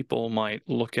people might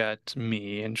look at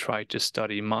me and try to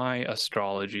study my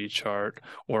astrology chart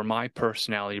or my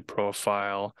personality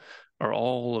profile or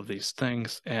all of these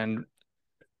things. And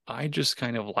I just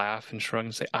kind of laugh and shrug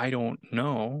and say, I don't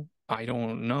know. I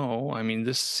don't know. I mean,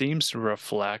 this seems to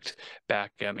reflect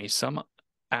back at me some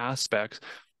aspects,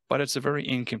 but it's a very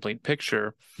incomplete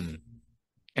picture.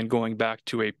 And going back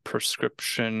to a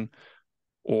prescription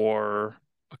or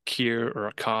a cure or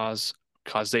a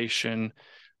causation,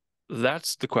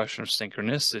 that's the question of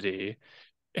synchronicity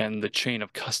and the chain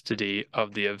of custody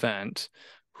of the event.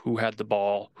 Who had the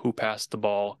ball? Who passed the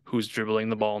ball? Who's dribbling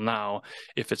the ball now?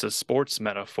 If it's a sports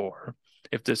metaphor,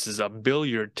 if this is a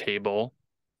billiard table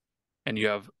and you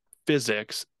have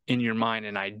physics in your mind,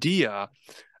 an idea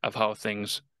of how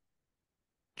things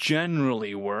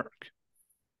generally work,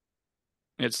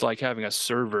 it's like having a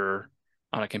server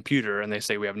on a computer and they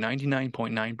say we have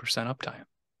 99.9% uptime.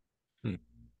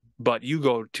 But you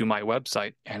go to my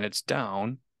website and it's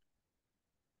down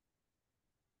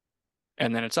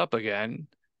and then it's up again.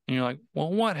 And you're like,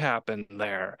 well, what happened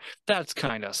there? That's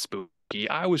kind of spooky.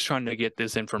 I was trying to get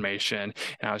this information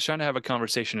and I was trying to have a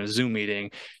conversation in a Zoom meeting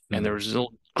and there was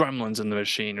little gremlins in the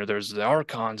machine or there's the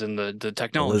archons in the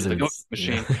technology, the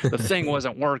machine. The thing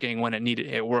wasn't working when it needed.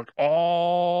 It worked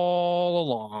all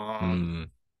along.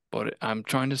 But I'm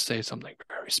trying to say something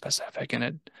very specific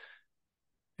and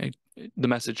the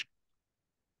message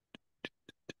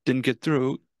didn't get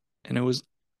through and it was,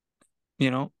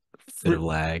 bit of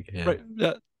lag. Yeah. Right.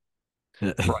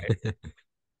 Right.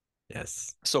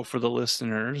 Yes. So for the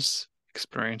listeners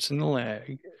experiencing the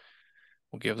lag,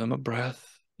 we'll give them a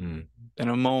breath and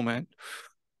a moment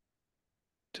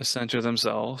to center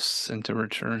themselves and to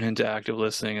return into active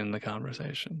listening in the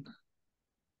conversation.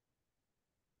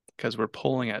 Because we're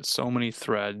pulling at so many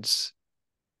threads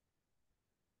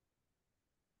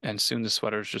and soon the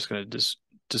sweater is just going to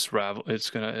just ravel. It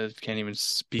can't even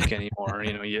speak anymore.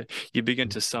 You begin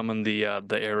to summon the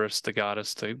Eris, the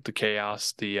goddess, the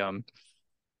chaos, the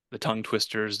tongue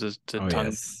twisters, the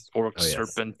tongue forked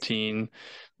serpentine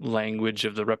language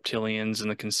of the reptilians and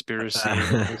the conspiracy.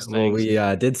 Well, we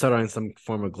did start on some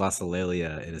form of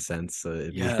glossolalia in a sense, so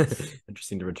it'd be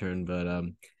interesting to return. But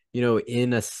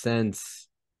in a sense,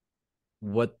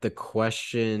 what the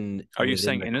question Are you within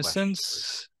saying the question was.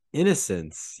 innocence?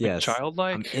 Innocence, Like yes. I'm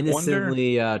childlike wonder?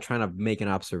 innocently trying to make an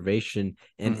observation,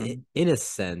 and Mm-hmm. in a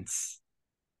sense,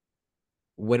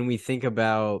 when we think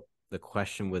about the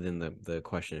question within the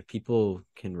question, if people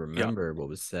can Yeah. remember what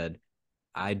was said,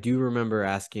 I do remember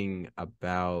asking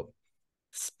about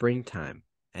springtime,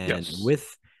 and Yes.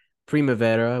 with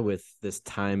primavera, with this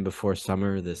time before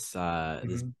summer, this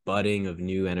Mm-hmm. budding of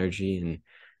new energy and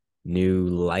new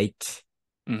light,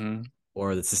 Mm-hmm.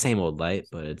 or it's the same old light,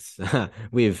 but it's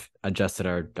we've adjusted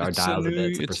our dials a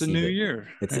bit to It's a new perceive it. year.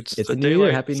 it's It's it's the a new year.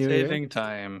 daylight Happy New Year. saving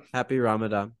time. Happy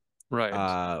Ramadan. Right.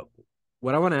 uh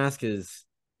what I want to ask is,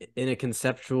 in a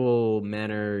conceptual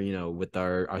manner, with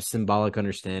our symbolic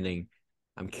understanding,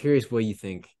 I'm curious what you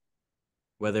think,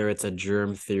 whether it's a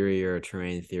germ theory or a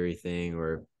terrain theory thing,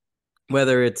 or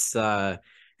whether it's an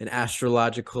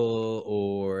astrological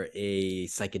or a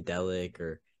psychedelic,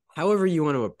 or however you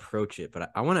want to approach it.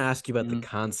 But I want to ask you about the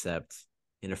Mm-hmm. concept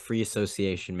in a free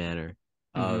association manner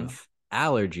Mm-hmm. of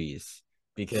allergies,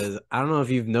 because I don't know if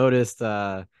you've noticed.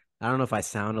 I don't know if I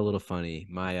sound a little funny.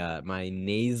 My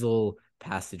nasal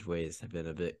passageways have been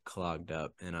a bit clogged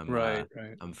up, and Right,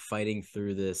 right. I'm fighting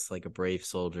through this like a brave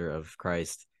soldier of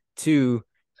Christ to,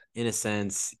 in a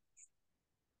sense,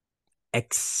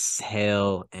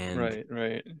 exhale and Right,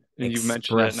 right. And you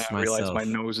mentioned it, and I express realize my myself.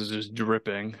 nose is just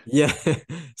dripping. Yeah.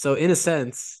 So in a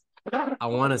sense, I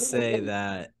want to say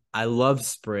that I love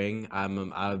spring. I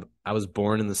was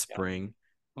born in the Yeah. spring,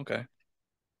 Okay.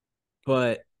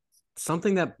 but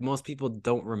something that most people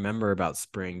don't remember about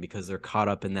spring, because they're caught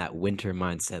up in that winter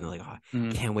mindset and they're like, oh, I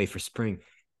Mm-hmm. can't wait for spring,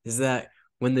 is that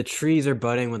when the trees are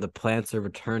budding, when the plants are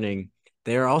returning,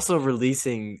 they are also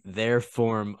releasing their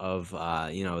form of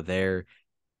their,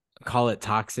 call it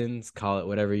toxins, call it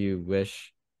whatever you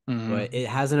wish, but Mm-hmm. it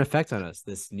has an effect on us.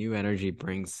 This new energy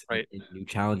brings Right. in new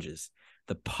challenges.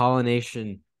 The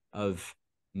pollination of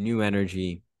new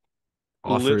energy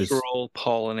offers Literal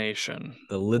pollination.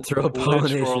 the literal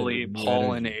pollination of Literally new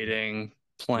energy. pollinating It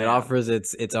plants. offers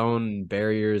its own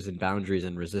barriers and boundaries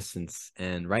and resistance.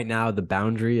 And right now, the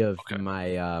boundary of Okay.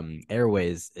 my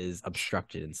airways is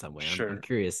obstructed in some way. I'm Sure.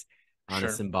 curious, on a Sure.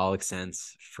 symbolic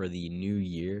sense, for the new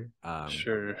year.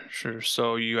 Sure. Sure.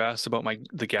 So you asked about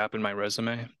the gap in my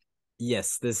resume.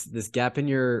 Yes, this gap in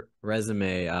your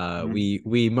resume, Mhm.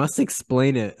 we must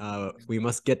explain it. We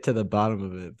must get to the bottom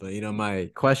of it. But my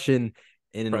question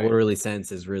in an Right. orderly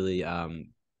sense is really,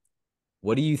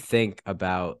 what do you think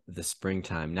about the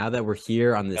springtime? Now that we're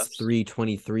here on this Yes.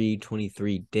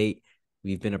 3/23/23 date,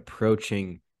 we've been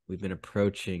approaching.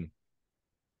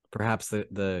 Perhaps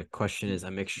the question is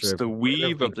a mixture It's of the where have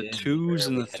weave we of the been and where twos are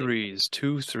and we the heading? threes.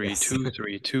 Two, three, Yes. two,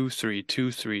 three, two, three,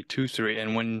 two, three, two, three.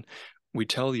 And when we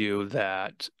tell you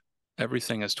that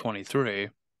everything is 23,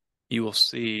 you will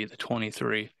see the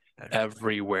 23 Everywhere.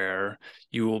 everywhere.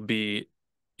 You will be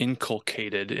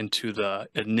inculcated into the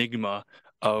enigma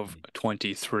of Mm.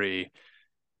 23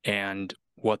 and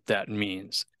what that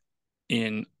means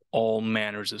in all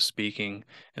manners of speaking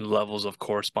and levels of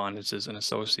correspondences and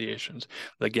associations.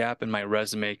 The gap in my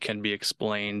resume can be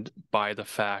explained by the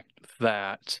fact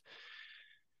that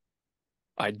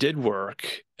I did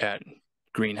work at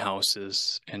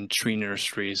greenhouses and tree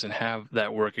nurseries and have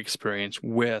that work experience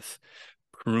with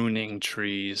pruning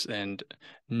trees and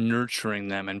nurturing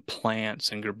them and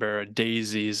plants and gerbera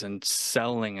daisies and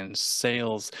selling and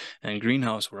sales and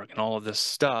greenhouse work and all of this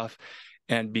stuff.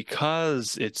 And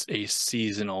because it's a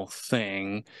seasonal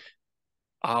thing,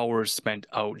 hours spent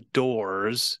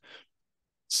outdoors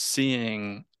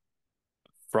seeing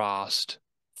frost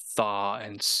thaw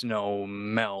and snow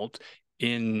melt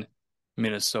in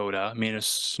Minnesota, man,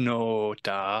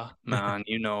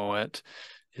 you know it.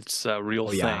 It's a real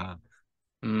Oh thing. yeah.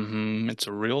 It's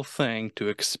a real thing to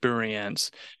experience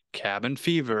cabin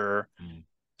fever Mm.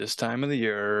 this time of the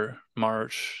year,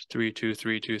 March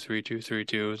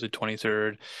 32323232, the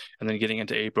 23rd, and then getting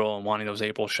into April and wanting those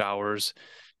April showers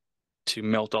to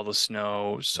melt all the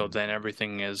snow so Mm. then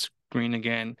everything is green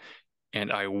again.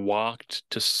 And I walked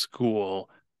to school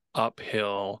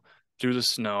uphill through the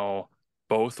snow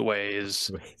both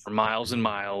ways Wait. for miles and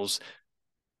miles.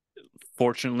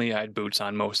 Fortunately, I had boots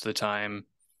on most of the time.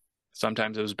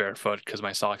 Sometimes it was barefoot because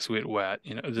my socks would get wet,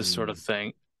 this sort of Mm.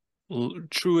 thing.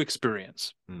 True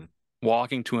experience. Mm.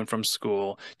 Walking to and from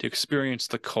school to experience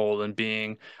the cold and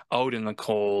being out in the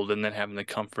cold and then having the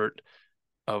comfort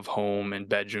of home and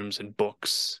bedrooms and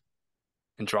books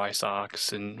and dry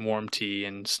socks and warm tea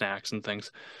and snacks and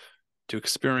things. To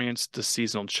experience the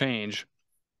seasonal change,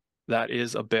 that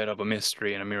is a bit of a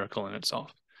mystery and a miracle in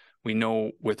itself. We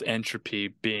know with entropy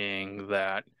being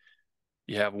that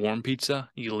You have warm pizza,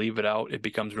 you leave it out, it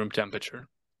becomes room temperature.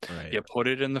 Right. You put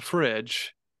it in the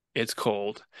fridge, it's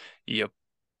cold. You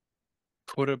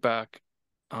put it back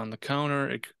on the counter,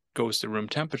 it goes to room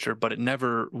temperature, but it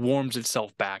never warms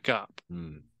itself back up.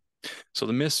 Mm. So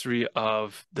the mystery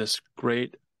of this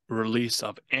great release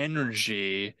of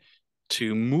energy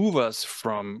to move us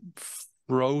from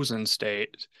frozen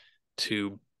state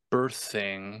to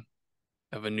birthing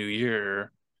of a new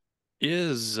year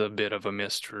is a bit of a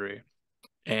mystery.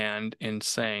 And in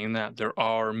saying that, there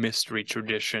are mystery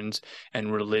traditions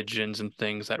and religions and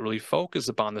things that really focus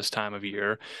upon this time of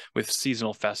year with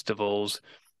seasonal festivals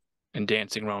and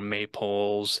dancing around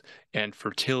maypoles and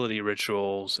fertility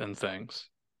rituals and things.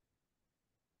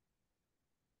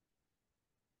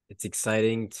 It's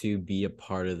exciting to be a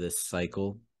part of this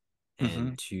cycle Mm-hmm.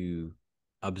 and to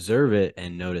observe it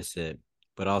and notice it,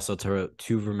 but also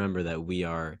to remember that we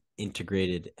are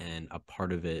integrated and a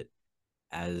part of it,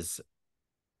 as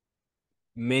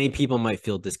many people might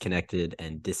feel disconnected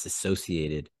and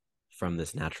disassociated from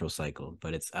this natural cycle.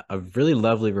 But it's a really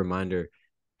lovely reminder.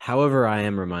 However, I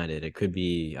am reminded, it could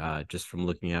be just from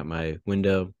looking out my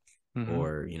window, Mm-hmm.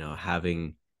 or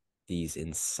having these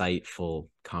insightful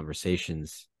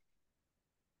conversations.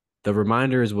 The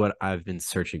reminder is what I've been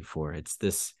searching for. It's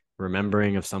this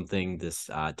remembering of something, this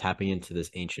tapping into this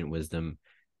ancient wisdom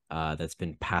that's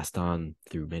been passed on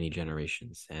through many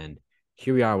generations. And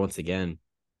here we are once again,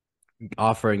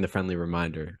 offering the friendly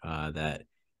reminder that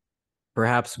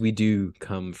perhaps we do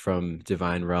come from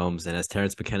divine realms. And as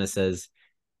Terence McKenna says,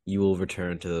 you will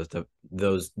return to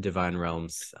those divine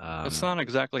realms. It's not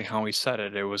exactly how he said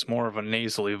it. It was more of a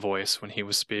nasally voice when he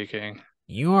was speaking.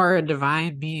 You are a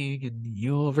divine being, and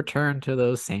you will return to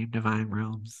those same divine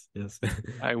realms. Yes.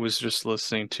 I was just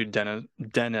listening to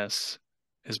Dennis,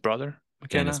 his brother,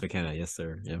 Dennis McKenna, McKenna. Yes,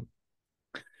 sir. Yep.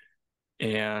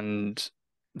 and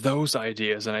those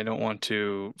ideas. And I don't want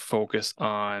to focus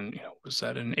on, was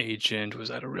that an agent? Was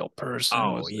that a real person?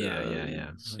 Oh Was yeah, yeah, it,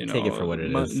 yeah. Take it for what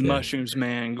it is. Yeah. Mushrooms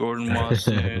Man, Gordon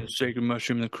Wasson, Sacred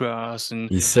Mushroom the Cross, and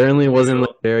He certainly wasn't like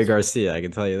real, Barry Garcia. I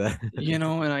can tell you that.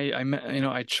 and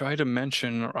I try to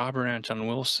mention Robert Anton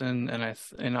Wilson,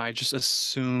 and I just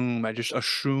assume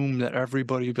that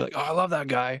everybody would be like, oh, I love that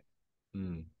guy.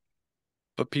 Hmm.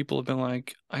 But people have been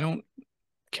like, I don't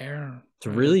care. To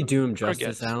really do him justice,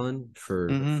 Crickets. Alan, for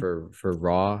Mm-hmm.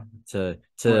 Raw, to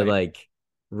Right. like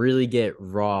really get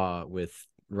raw with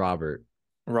Robert.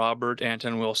 Robert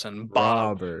Anton Wilson.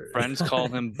 Bob. Robert. Friends call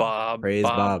him Bob. Praise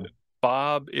Bob.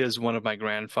 Bob is one of my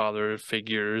grandfather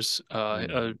figures.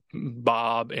 Mm,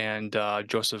 Bob and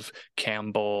Joseph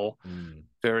Campbell, mm.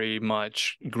 very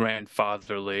much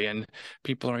grandfatherly. And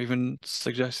people are even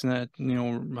suggesting that,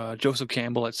 Joseph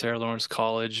Campbell at Sarah Lawrence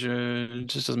College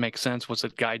just doesn't make sense. What's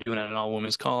that guy doing at an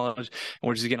all-women's college? And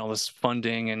where's he getting all this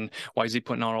funding? And why is he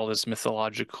putting out all this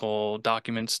mythological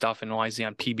document stuff? And why is he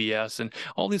on PBS? And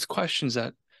all these questions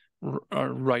that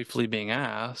are rightfully being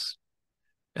asked.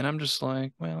 And I'm just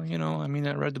like, well,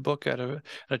 I read the book at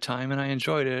a time and I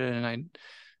enjoyed it, and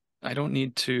I don't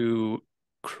need to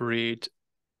create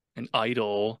an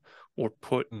idol or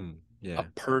put Mm, a yeah.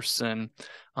 person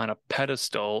on a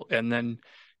pedestal and then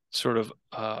sort of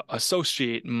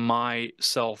associate my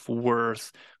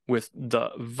self-worth with the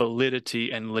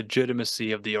validity and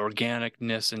legitimacy of the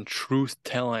organicness and truth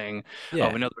telling of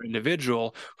Yeah. another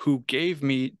individual who gave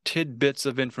me tidbits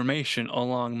of information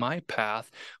along my path,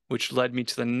 which led me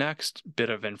to the next bit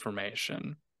of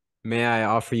information. May I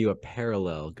offer you a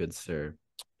parallel, good sir?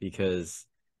 Because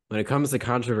when it comes to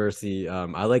controversy,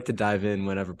 I like to dive in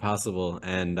whenever possible.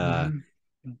 And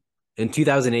Mm-hmm. in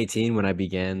 2018, when I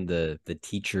began the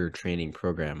teacher training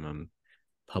program, I'm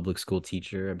a public school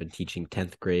teacher. I've been teaching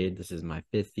 10th grade. This is my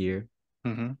 5th year.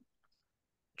 Mm-hmm.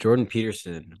 Jordan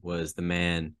Peterson was the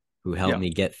man who helped Yeah.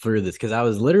 me get through this, because I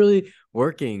was literally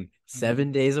working Mm-hmm.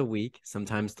 7 days a week,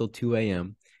 sometimes till 2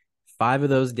 a.m. 5 of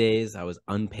those days I was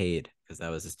unpaid because I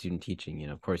was a student teaching.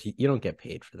 Of course, you don't get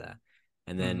paid for that.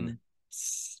 And Mm-hmm. then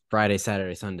Friday,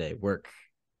 Saturday, Sunday, work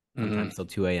Mm-hmm. sometimes till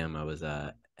 2 a.m. I was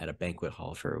at a banquet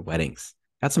hall for weddings.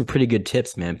 Got some pretty good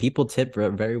tips, man. People tip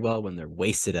very well when they're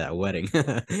wasted at a wedding.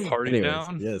 Party Anyways,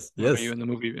 Down? yes, Are you yes. in the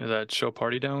movie that show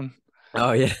Party Down?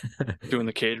 Oh, yeah. Doing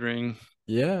the catering,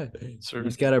 Yeah, you sir.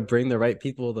 just gotta bring the right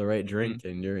people, the right Mm-hmm. drink,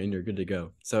 and you're good to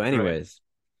go. So, Right. anyways,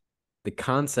 the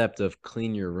concept of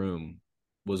clean your room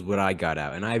was what I got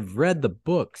out, and I've read the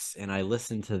books and I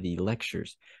listened to the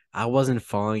lectures. I wasn't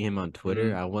following him on Twitter.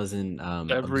 Mm-hmm. I wasn't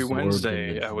Every absorbed in the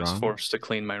Wednesday, I was drama. forced to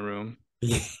clean my room.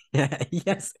 Yeah,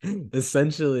 yes,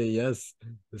 essentially, yes,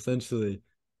 essentially.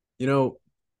 You know,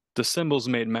 The symbols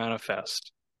made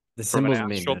manifest the from an symbols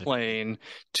made astral manifest. plane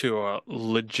to a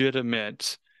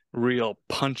legitimate real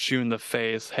punch you in the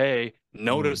face, hey, Oh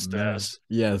notice man. this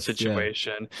Yes, yeah.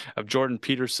 situation of Jordan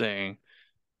Peterson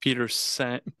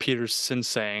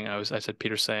saying, I said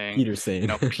Peter saying, Peter saying.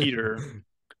 Peter,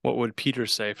 what would Peter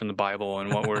say from the Bible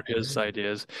and what were his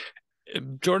ideas?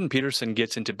 Jordan Peterson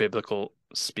gets into biblical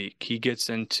speak. He gets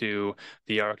into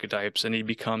the archetypes and he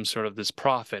becomes sort of this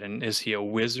prophet. And is he a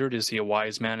wizard? Is he a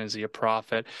wise man? Is he a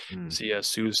prophet? Mm. Is he a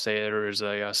soothsayer? Is he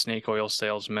a snake oil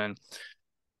salesman?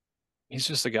 He's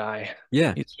just a guy.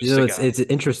 Yeah. He's just a guy. It's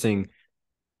interesting.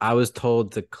 I was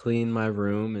told to clean my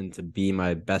room and to be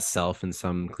my best self in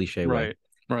some cliche way. Right,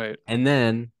 right. And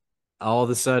then all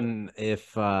of a sudden,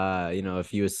 if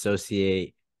if you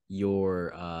associate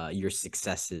your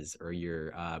successes or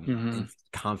your Hmm.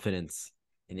 confidence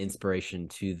and inspiration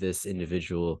to this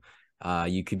individual,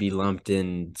 you could be lumped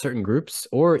in certain groups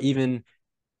or even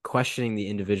questioning the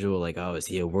individual, like, oh, is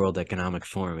he a World Economic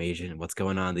Forum agent? What's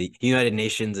going on? The United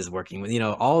Nations is working with,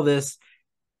 all this.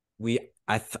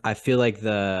 I feel like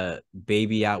the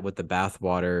baby out with the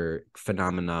bathwater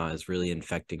phenomena is really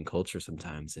infecting culture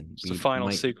sometimes, and It's the we final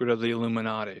might, secret of the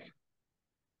Illuminati.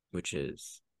 which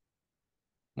is,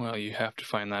 Well, you have to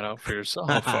find that out for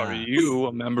yourself. Are you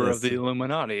a member of yes, the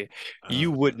Illuminati?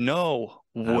 You would know,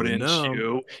 I would wouldn't know.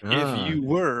 you, if Ah, you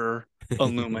were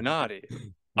Illuminati?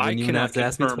 I then you wouldn't have cannot to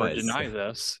ask me confirm or twice. deny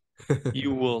this.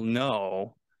 You will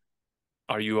know.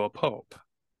 Are you a pope?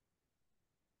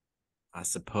 I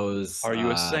suppose. Are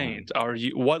you a saint?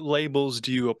 What labels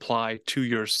do you apply to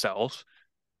yourself?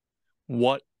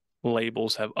 What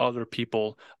labels have other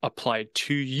people applied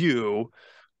to you,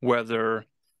 whether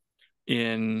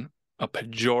in a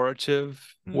pejorative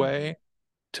way,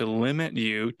 to limit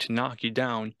you, to knock you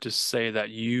down, to say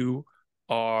that you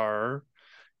are,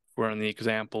 we're in the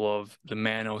example of the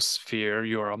manosphere,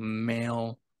 you're a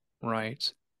male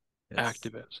rights Yes.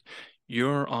 activist.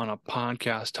 You're on a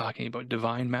podcast talking about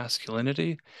divine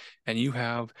masculinity, and you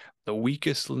have the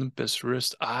weakest, limpest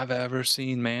wrist I've ever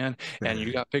seen, man. And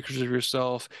you got pictures of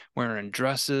yourself wearing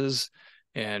dresses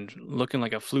and looking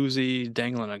like a floozy,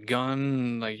 dangling a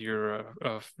gun, like you're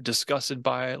disgusted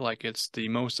by it, like it's the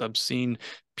most obscene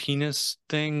penis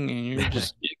thing, and you're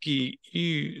just icky,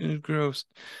 ew, gross.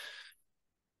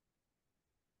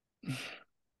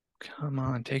 Come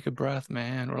on, take a breath,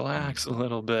 man. Relax a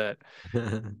little bit.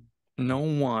 No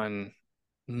one,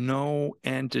 no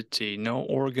entity, no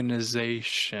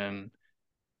organization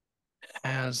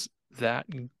has that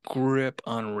grip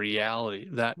on reality,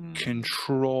 that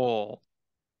control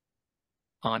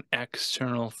on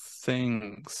external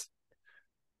things,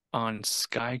 on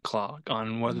sky clock,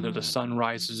 on whether the sun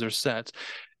rises or sets.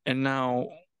 And now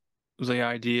the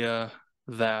idea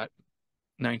that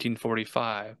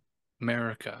 1945,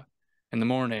 America, in the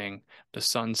morning, the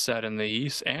sun set in the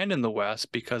east and in the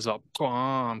west because of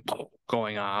bomb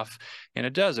going off in a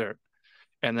desert.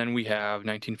 And then we have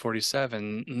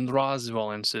 1947, the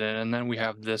Roswell incident, and then we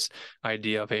have this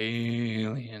idea of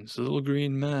aliens, little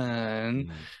green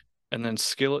men. And then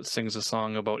Skillet sings a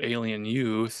song about alien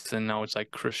youth, and now it's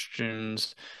like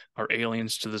Christians are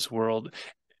aliens to this world.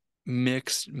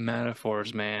 Mixed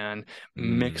metaphors, man.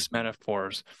 Mixed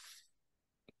metaphors.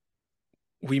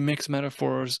 We mix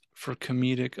metaphors for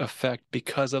comedic effect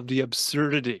because of the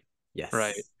absurdity,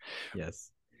 right? Yes.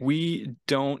 Yes. We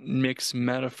don't mix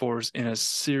metaphors in a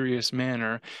serious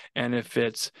manner. And if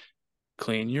it's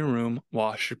clean your room,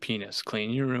 wash your penis,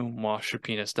 clean your room, wash your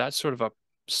penis, that's sort of a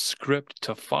script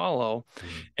to follow.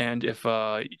 And if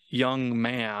a young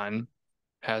man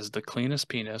has the cleanest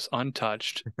penis,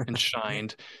 untouched and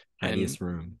shined, and Tiniest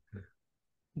room.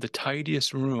 the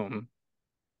tidiest room,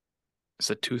 is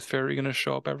the tooth fairy going to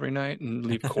show up every night and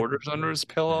leave quarters under his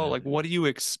pillow? Like, what do you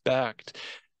expect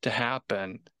to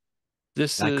happen?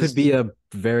 This That could is be a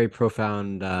very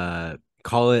profound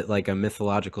call it like a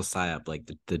mythological psyop, like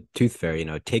the tooth fairy,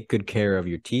 take good care of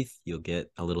your teeth, you'll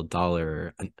get a little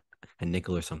dollar or a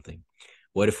nickel or something.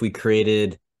 What if we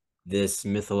created this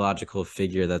mythological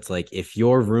figure that's like, if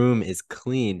your room is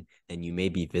clean, then you may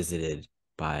be visited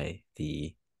by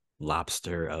the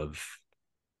lobster of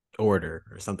order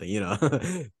or something,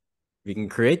 we can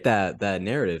create that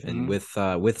narrative. And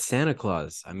Mhm. with Santa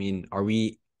Claus, I mean, are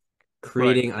we Right.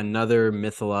 creating another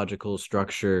mythological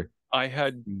structure? I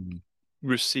had Mm-hmm.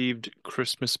 received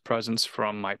Christmas presents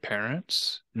from my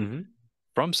parents,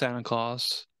 from Santa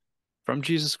Claus, from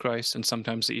Jesus Christ, and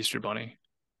sometimes the Easter Bunny,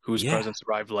 whose Yeah, presents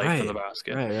arrived late from the right,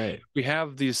 basket. right. We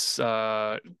have these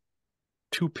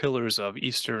two pillars of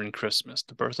Easter and Christmas,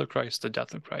 the birth of Christ, the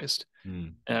death of Christ,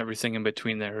 and everything in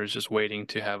between there is just waiting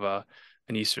to have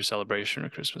an Easter celebration or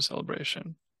Christmas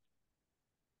celebration.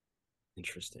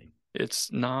 Interesting.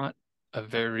 It's not a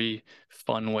very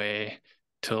fun way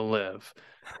to live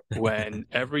when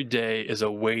every day is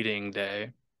a waiting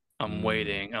day. I'm Mm.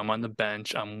 waiting. I'm on the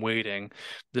bench. I'm waiting.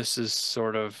 This is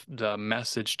sort of the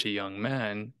message to young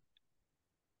men.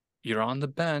 You're on the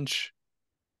bench.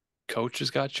 Coach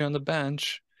has got you on the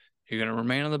bench. You're going to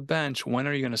remain on the bench. When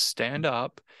are you going to stand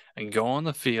up and go on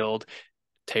the field,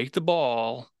 take the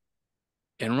ball,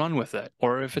 and run with it?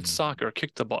 Or if it's Mm. soccer,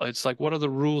 kick the ball. It's like, what are the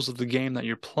rules of the game that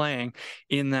you're playing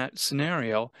in that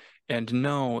scenario? And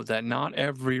know that not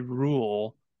every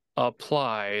rule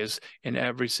applies in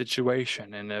every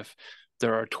situation. And if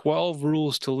there are 12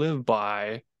 rules to live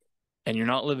by and you're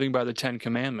not living by the 10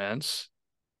 commandments,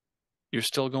 you're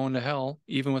still going to hell,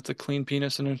 even with a clean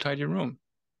penis and a tidy room.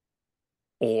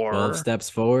 12 Or, steps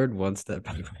forward, one step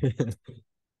backward.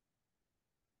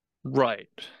 right,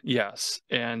 yes.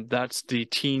 And that's the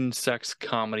teen sex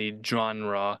comedy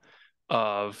genre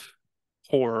of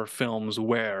horror films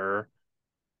where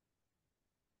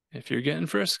if you're getting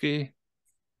frisky,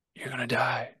 you're gonna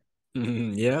die.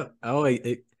 Yeah. Oh,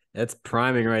 that's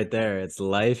priming right there. It's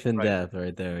life and Right. death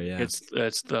right there. Yeah. It's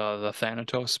the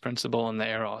Thanatos principle and the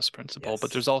Eros principle, but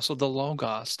Yes. there's also the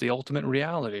Logos, the ultimate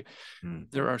reality. Mm.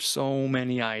 There are so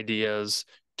many ideas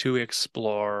to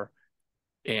explore,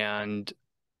 and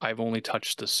I've only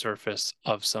touched the surface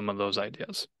of some of those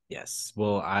ideas. Yes.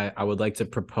 Well, I would like to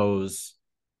propose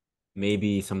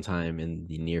maybe sometime in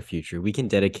the near future we can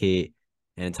dedicate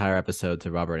an entire episode to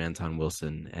Robert Anton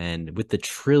Wilson, and with the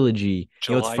trilogy. It's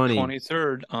July funny.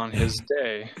 23rd on his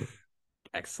day.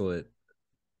 Excellent.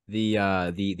 The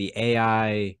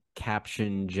AI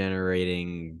caption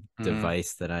generating Mhm.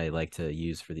 device that I like to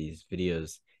use for these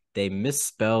videos, they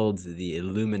misspelled the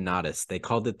Illuminatus. They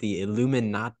called it the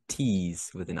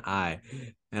Illuminatis with an I.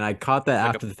 And I caught that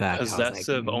Like a after the fact. I was like,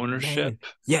 possessive ownership. man.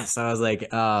 Yes, I was like,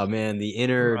 oh man, the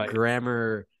inner Right.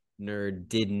 grammar nerd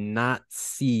did not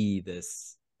see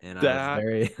this. And I was That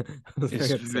very I was is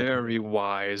very upset. very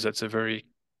wise. That's a very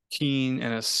keen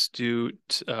and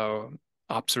astute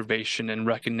observation and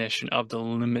recognition of the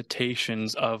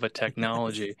limitations of a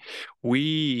technology.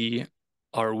 We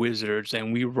are wizards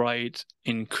and we write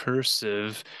in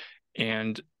cursive,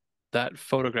 and that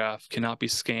photograph cannot be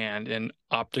scanned and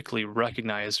optically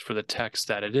recognized for the text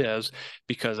that it is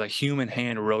because a human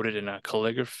hand wrote it in a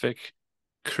calligraphic,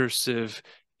 cursive,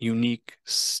 unique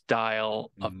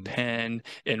style of Mm, pen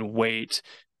and weight.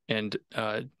 And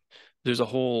there's a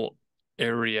whole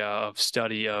area of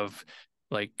study of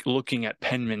like looking at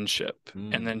penmanship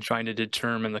and mm. then trying to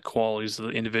determine the qualities of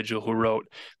the individual who wrote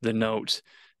the note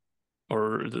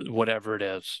or whatever it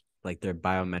is, Like their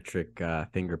biometric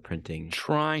fingerprinting.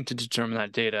 trying to determine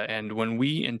that data. And when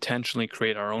we intentionally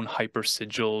create our own hyper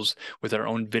sigils with our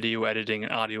own video editing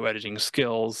and audio editing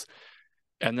skills,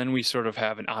 and then we sort of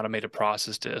have an automated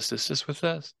process to assist us with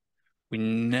this, we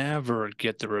never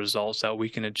get the results that we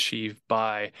can achieve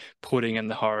by putting in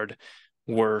the hard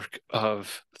work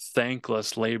of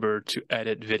thankless labor to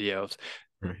edit videos.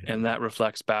 And that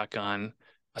reflects back on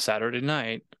a Saturday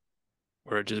night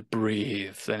where it just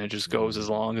breathes and it just goes as Mm.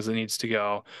 long as it needs to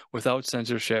go without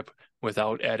censorship,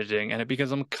 without editing. And it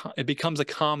becomes a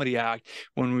comedy act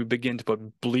when we begin to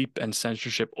put bleep and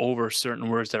censorship over certain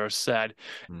words that are said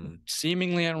Mm.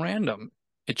 seemingly at random.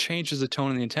 It changes the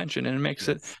tone and the intention, and it makes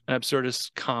it Yes. an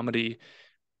absurdist comedy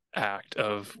act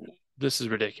of this is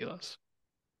ridiculous.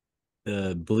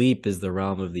 The bleep is the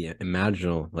realm of the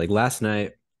imaginal. Like last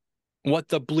night, What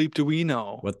the bleep do we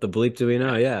know? what the bleep do we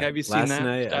know? Yeah. Have you seen Last that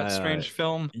night, that strange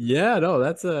film? yeah, no,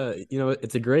 that's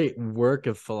it's a great work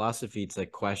of philosophy to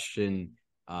question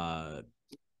uh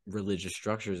religious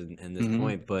structures in this Mm-hmm.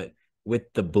 point. But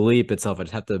with the bleep itself, I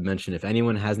just have to mention, if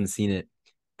anyone hasn't seen it,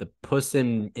 the Puss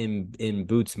in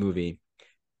Boots movie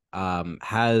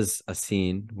has a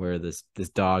scene where this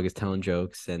dog is telling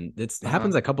jokes, and it Uh-huh.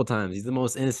 happens a couple times. He's the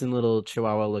most innocent little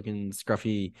chihuahua looking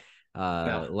scruffy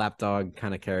Yeah. lapdog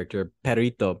kind of character,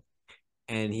 Perrito.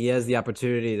 And he has the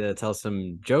opportunity to tell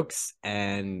some jokes,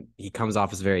 and he comes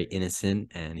off as very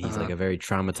innocent, and he's like Uh-huh. a very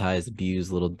traumatized,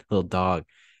 abused little dog.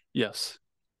 Yes.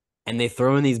 And they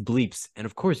throw in these bleeps, and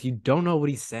of course you don't know what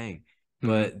he's saying, Mm-hmm.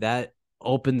 but that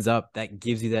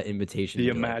gives you that invitation to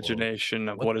The be like, well, imagination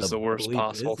of what what is the the worst bleep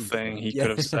possible is he thing saying? he Yeah.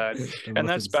 could have said. The And most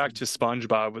that's back insane. to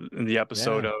SpongeBob in the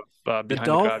episode Yeah. of The Behind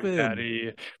the Krabby dolphin.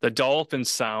 Patty, the dolphin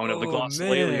sound of the Oh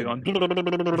glossolalia man.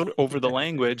 going over the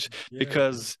language Yeah.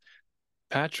 because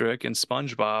Patrick and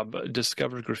SpongeBob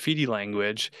discover graffiti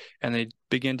language and they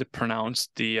begin to pronounce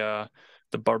the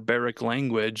the barbaric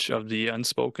language of the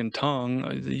unspoken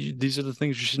tongue. These are the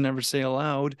things you should never say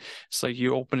aloud. It's like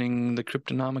you're opening the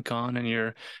Cryptonomicon and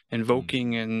you're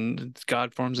invoking and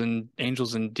god forms and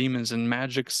angels and demons and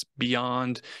magics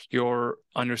beyond your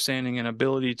understanding and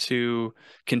ability to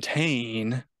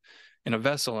contain in a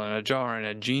vessel, in a jar, in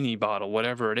a genie bottle,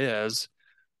 whatever it is.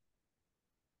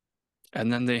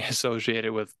 And then they associate it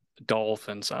with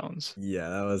dolphin sounds.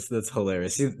 Yeah, that's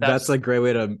hilarious. See, that's That's a great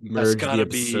way to that's merge got the to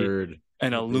be absurd.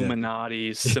 an Yeah.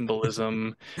 Illuminati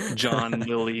symbolism, John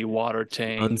Lilly water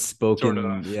tank sort of.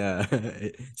 Unspoken, yeah.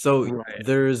 So Right.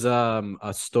 there's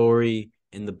a story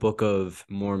in the Book of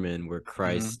Mormon where Mm-hmm.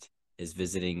 Christ is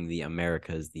visiting the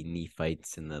Americas, the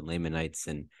Nephites and the Lamanites,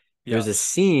 and there's Yes. a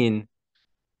scene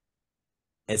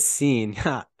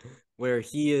where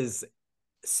he is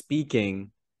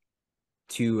speaking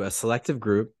to a selective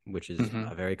group, which is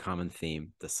Mm-hmm. a very common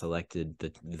theme, the selected,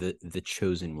 the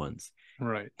chosen ones.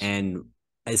 Right. And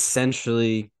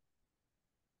essentially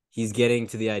he's getting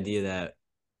to the idea that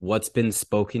what's been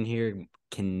spoken here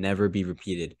can never be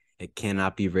repeated. It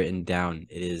cannot be written down.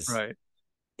 It is Right.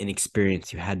 an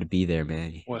experience. You had to be there,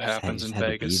 man. What You happens just in had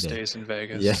to Vegas be there. stays in Yeah.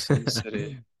 Vegas, in the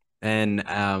city. And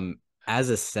as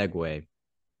a segue,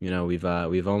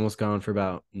 we've almost gone for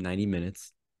about 90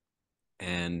 minutes,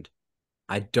 and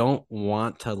I don't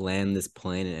want to land this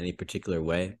plane in any particular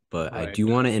way, but I Right. do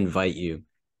want to invite you,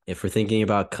 if we're thinking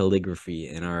about calligraphy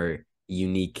and our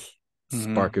unique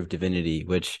Mm-hmm. spark of divinity,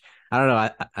 which I don't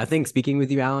know. I think speaking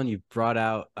with you, Alan, you've brought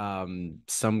out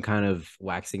some kind of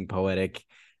waxing poetic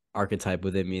archetype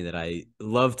within me that I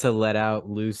love to let out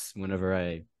loose whenever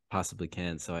I possibly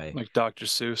can. So I Like Dr.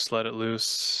 Seuss, Let It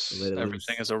Loose. let it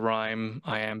Everything loose. is a rhyme,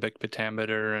 iambic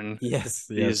pentameter, and Yes,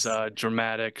 these yes.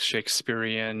 dramatic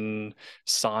Shakespearean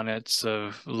sonnets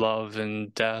of love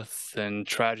and death and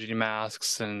tragedy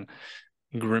masks and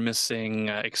grimacing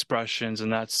expressions,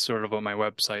 and that's sort of what my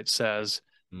website says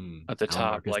at the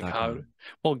top. Like how, AlanMarcus.com.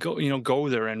 well, go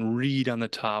there and read on the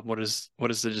top what is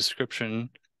the description.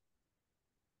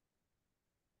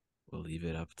 We'll leave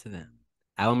it up to them.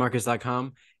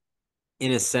 AlanMarcus.com.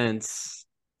 In a sense,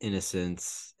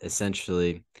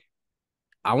 essentially,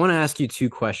 I want to ask you two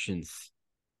questions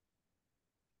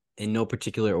in no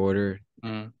particular order.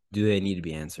 Mm. Do they need to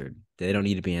be answered? They don't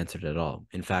need to be answered at all.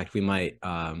 In fact, we might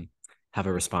have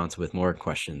a response with more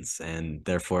questions, and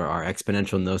therefore our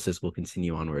exponential gnosis will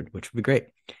continue onward, which would be great.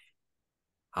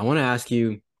 I want to ask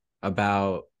you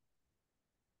about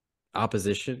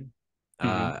opposition. Hmm.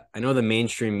 I know the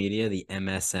mainstream media, the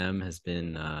MSM, has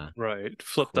been Right.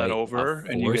 Flip that quite a over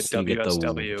and you get force, and you get the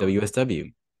WSW.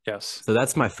 WSW. Yes. So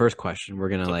that's my first question. We're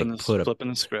gonna Flipping like this, put a flipping the pin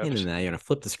in script. that. You're gonna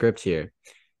flip the script here.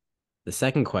 The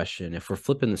second question, if we're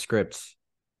flipping the script,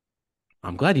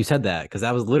 I'm glad you said that because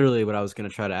that was literally what I was gonna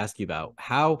try to ask you about.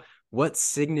 What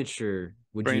signature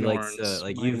would you Brain like to horns,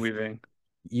 like? mind weaving.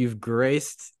 You've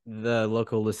graced the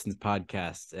Local Listens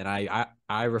podcast, and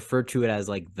I refer to it as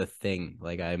like the thing.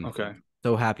 Like I'm Okay.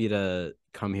 so happy to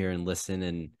come here and listen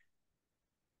and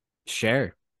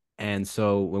share. And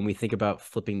so when we think about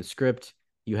flipping the script,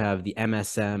 you have the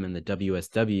MSM and the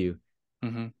WSW.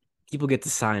 Hmm. People get to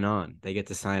sign on. They get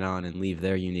to sign on and leave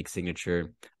their unique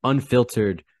signature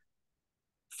unfiltered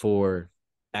for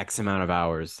X amount of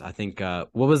hours. I think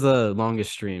what was the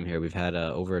longest stream here? We've had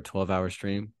over a 12-hour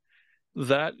stream.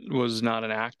 That was not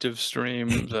an active stream.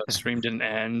 The stream didn't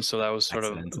end, so that was sort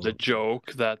of the Accidental.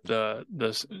 joke that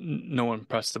no one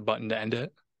pressed the button to end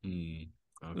it.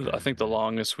 Okay. I think the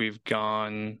longest we've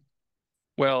gone,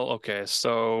 well, okay,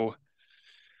 so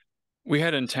we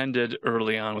had intended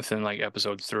early on within like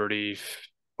episode 30,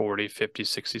 40, 50,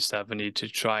 60, 70 to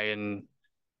try and,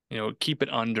 keep it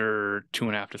under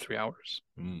 2.5 to 3 hours.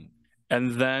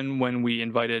 And then when we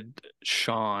invited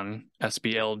Sean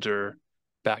SB Elder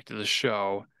back to the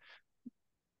show,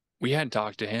 we hadn't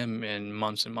talked to him in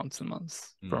months and months and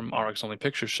months from RX Only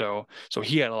Picture Show. So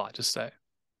he had a lot to say.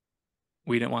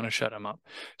 We didn't want to shut him up.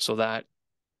 So that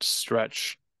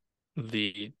stretched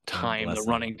the God time, the bless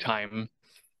him. running time.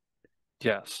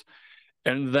 Yes.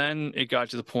 And then it got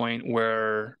to the point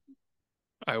where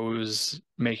I was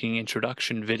making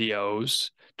introduction videos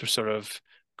to sort of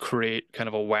create kind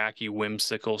of a wacky,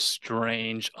 whimsical,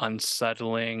 strange,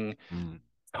 unsettling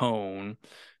tone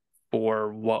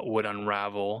for what would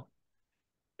unravel.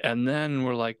 And then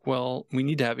we're like, well, we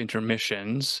need to have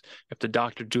intermissions. If the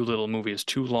Dr. Dolittle movie is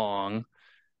too long,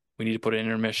 we need to put an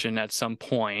intermission at some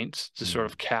point to sort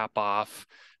of cap off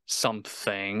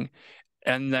something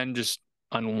and then just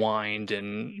unwind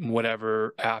and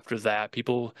whatever after that.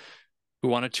 People who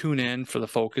want to tune in for the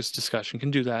focused discussion can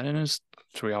do that, and it's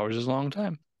 3 hours is a long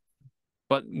time.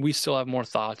 but we still have more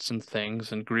thoughts and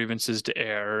things and grievances to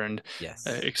air and Yes.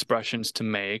 expressions to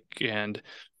make, and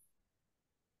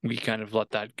we kind of let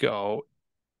that go.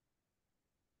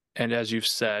 And as you've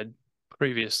said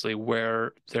previously,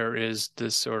 where there is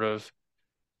this sort of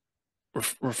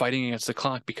we're fighting against the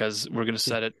clock because we're going to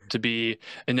set it to be,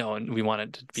 and we want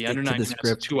it to be under Stick to the 90 minutes,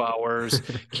 script. 2 hours,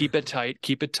 keep it tight,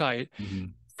 keep it tight.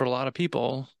 Mhm. For a lot of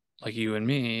people like you and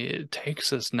me, it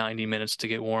takes us 90 minutes to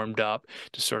get warmed up,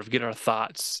 to sort of get our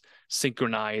thoughts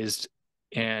synchronized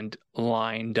and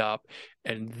lined up.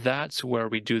 And that's where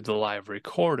we do the live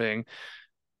recording,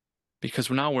 because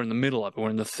we're in the middle of it, we're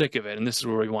in the thick of it, and this is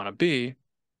where we want to be.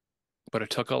 But it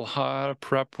took a lot of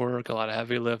prep work, a lot of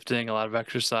heavy lifting, a lot of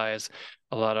exercise,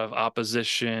 a lot of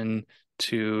opposition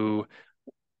to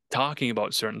talking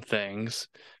about certain things.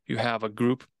 You have a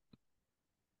group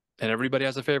and everybody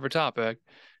has a favorite topic,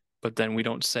 but then we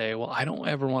don't say, well, I don't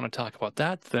ever want to talk about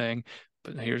that thing,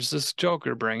 but here's this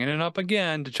joker bringing it up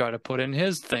again to try to put in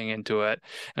his thing into it.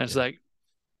 And it's like,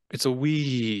 it's a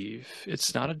weave.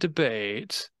 It's not a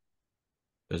debate.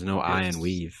 There's no I in It's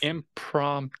weave.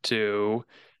 impromptu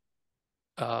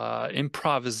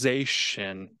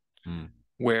improvisation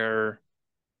where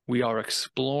we are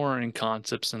exploring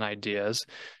concepts and ideas,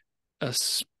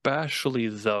 especially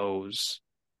those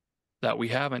that we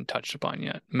haven't touched upon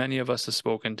yet. Many of us have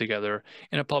spoken together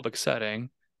in a public setting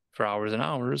for hours and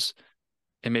hours,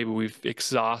 and maybe we've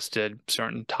exhausted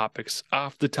certain topics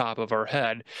off the top of our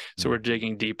head. So we're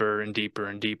digging deeper and deeper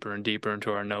and deeper and deeper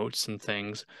into our notes and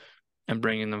things and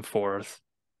bringing them forth.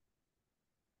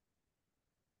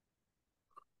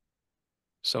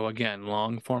 So again,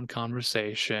 long form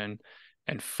conversation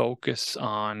and focus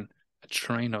on a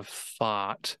train of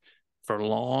thought for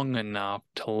long enough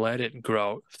to let it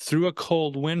grow through a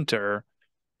cold winter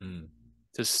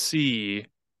to see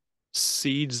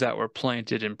seeds that were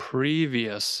planted in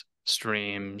previous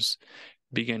streams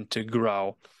begin to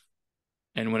grow.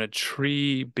 And when a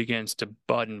tree begins to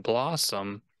bud and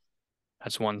blossom,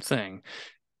 that's one thing.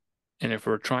 And if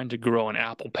we're trying to grow an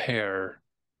apple pear,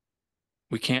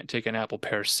 we can't take an apple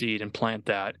pear seed and plant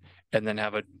that and then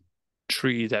have a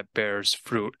tree that bears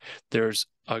fruit. There's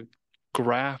a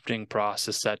grafting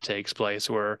process that takes place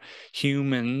where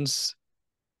humans,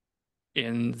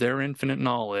 in their infinite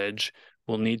knowledge,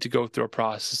 will need to go through a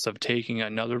process of taking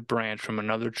another branch from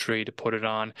another tree to put it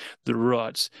on the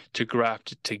roots to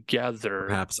graft it together.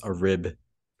 Perhaps a rib.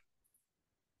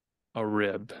 A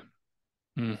rib.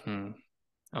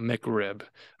 A McRib,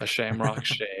 a Shamrock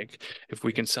Shake. If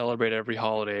we can celebrate every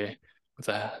holiday with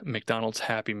a McDonald's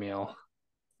Happy Meal.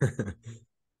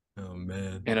 Oh,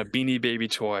 man. And a Beanie Baby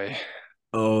toy.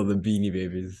 Oh, the Beanie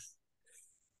Babies.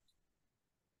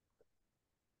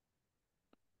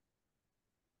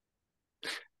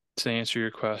 To answer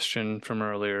your question from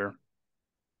earlier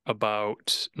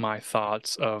about my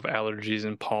thoughts of allergies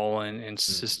and pollen and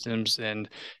systems and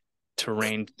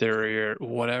terrain theory or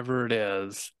whatever it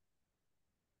is,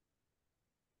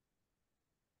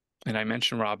 and I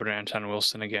mentioned Robert Anton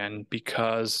Wilson again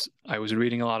because I was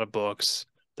reading a lot of books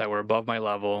that were above my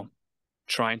level,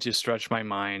 trying to stretch my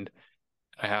mind.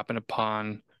 I happened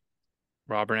upon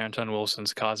Robert Anton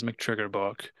Wilson's Cosmic Trigger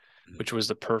book, which was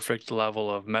the perfect level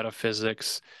of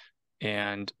metaphysics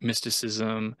and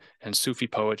mysticism and Sufi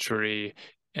poetry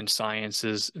and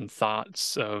sciences and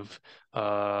thoughts of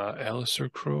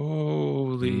Aleister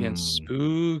Crowley and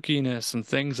spookiness and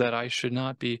things that I should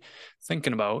not be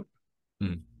thinking about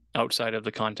outside of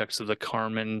the context of the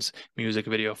Carmen's music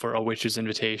video for A Witch's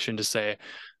Invitation to say,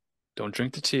 don't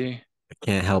drink the tea. I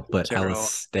can't help but Tarot.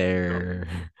 Alistair.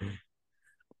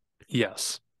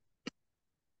 Yes.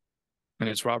 And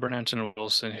it's Robert Anton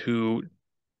Wilson who,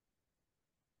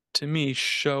 to me,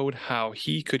 showed how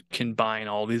he could combine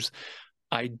all these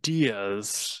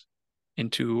ideas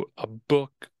into a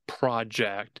book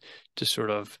project to sort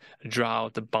of draw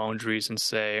out the boundaries and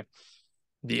say,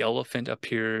 the elephant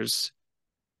appears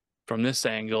from this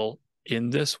angle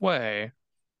in this way,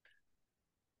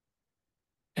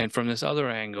 and from this other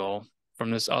angle,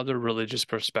 from this other religious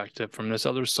perspective, from this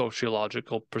other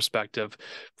sociological perspective,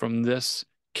 from this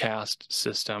caste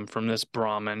system, from this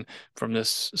Brahmin, from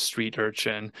this street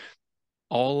urchin,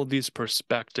 all of these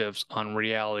perspectives on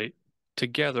reality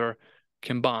together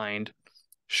combined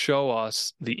show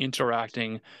us the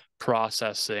interacting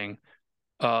processing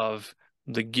of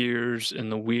the gears and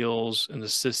the wheels and the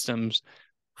systems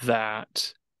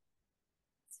that,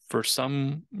 for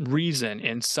some reason,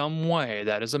 in some way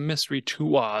that is a mystery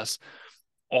to us,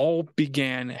 all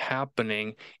began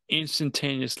happening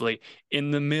instantaneously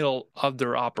in the middle of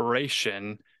their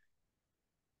operation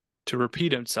to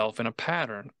repeat itself in a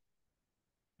pattern.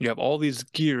 You have all these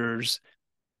gears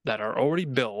that are already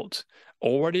built,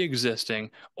 already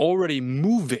existing, already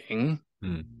moving.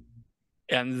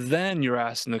 And then you're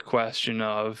asking the question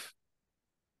of,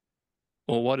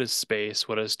 well, what is space?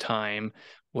 What is time?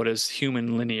 What is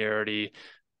human linearity,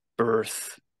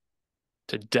 birth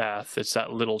to death? It's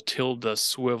that little tilde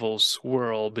swivel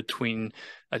swirl between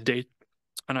a date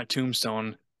on a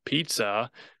tombstone,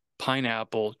 pizza,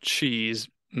 pineapple, cheese,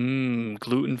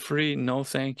 gluten-free, no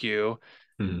thank you.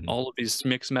 All of these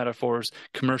mixed metaphors,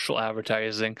 commercial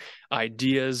advertising,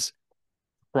 ideas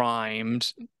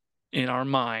primed in our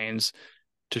minds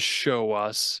to show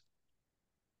us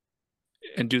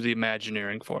and do the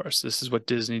Imagineering for us. This is what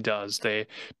Disney does. They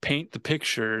paint the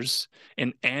pictures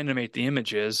and animate the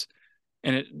images,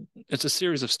 and it's a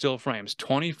series of still frames,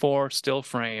 24 still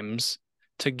frames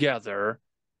together,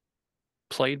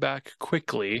 played back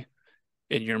quickly,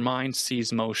 and your mind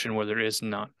sees motion where there is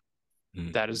none.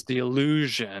 That is the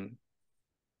illusion.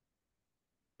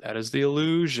 That is the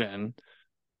illusion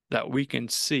that we can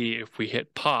see if we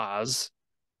hit pause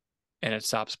and it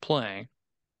stops playing.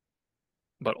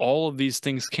 But all of these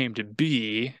things came to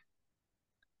be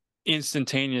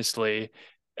instantaneously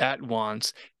at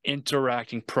once,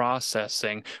 interacting,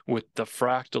 processing with the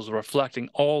fractals, reflecting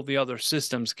all the other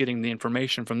systems, getting the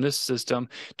information from this system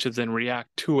to then react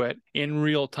to it in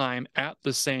real time at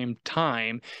the same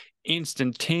time,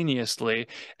 instantaneously.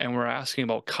 And we're asking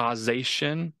about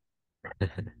causation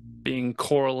being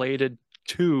correlated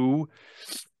to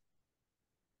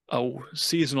a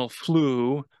seasonal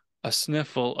flu, a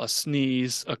sniffle, a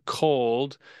sneeze, a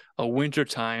cold, a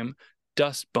wintertime,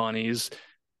 dust bunnies,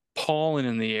 pollen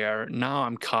in the air. Now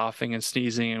I'm coughing and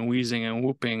sneezing and wheezing and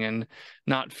whooping and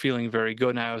not feeling very good.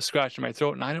 And I was scratching my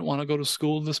throat, and I didn't want to go to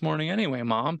school this morning anyway,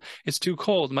 Mom. It's too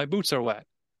cold. My boots are wet.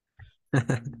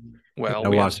 Well, I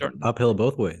walked uphill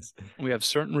both ways. We have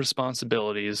certain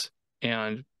responsibilities,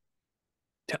 and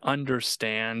to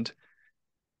understand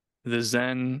the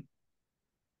Zen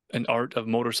and art of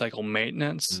motorcycle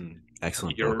maintenance.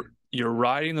 Excellent. You're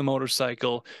riding the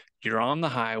motorcycle, you're on the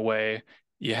highway,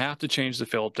 you have to change the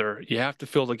filter, you have to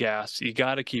fill the gas, you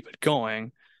got to keep it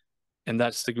going. And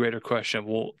that's the greater question of,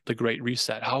 well, the great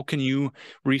reset. How can you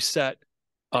reset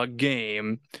a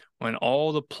game when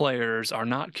all the players are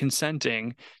not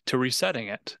consenting to resetting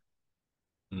it?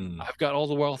 I've got all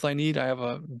the wealth I need. I have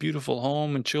a beautiful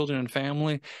home and children and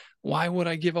family. Why would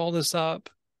I give all this up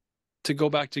to go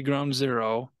back to ground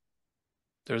zero?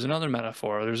 There's another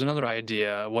metaphor. There's another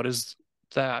idea. What is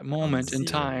that moment in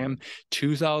time?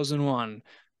 2001.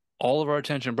 All of our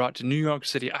attention brought to New York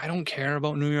City. I don't care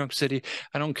about New York City.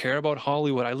 I don't care about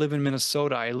Hollywood. I live in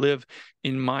Minnesota. I live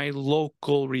in my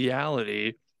local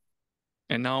reality.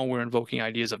 And now we're invoking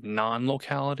ideas of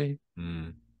non-locality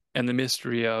and the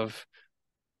mystery of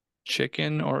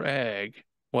chicken or egg.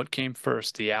 What came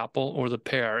first, the apple or the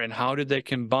pear? And how did they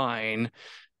combine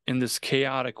in this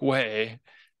chaotic way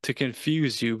to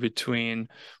confuse you between,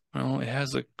 well, it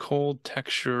has a cold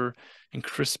texture and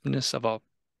crispness of a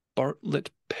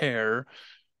Bartlett pear,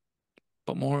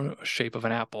 but more shape of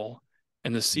an apple.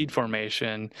 And the seed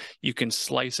formation, you can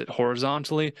slice it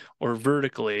horizontally or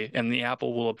vertically, and the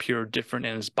apple will appear different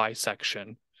in its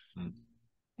bisection.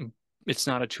 It's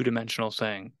not a two-dimensional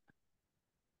thing.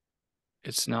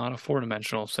 It's not a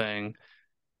four-dimensional thing.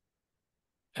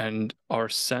 And our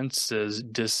senses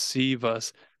deceive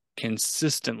us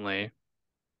consistently.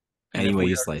 And any way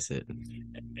you slice it.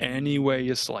 Any way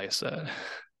you slice it.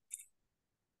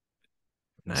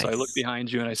 Nice. So I look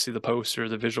behind you and I see the poster,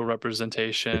 the visual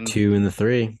representation. The 2 and the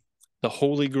 3. The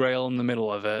Holy Grail in the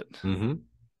middle of it.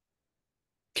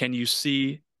 Can you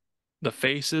see the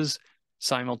faces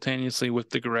simultaneously with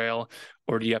the Grail,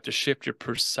 or do you have to shift your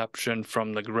perception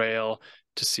from the Grail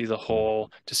to see the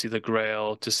whole, to see the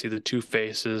Grail, to see the two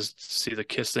faces, to see the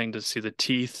kissing, to see the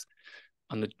teeth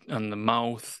on the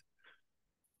mouth?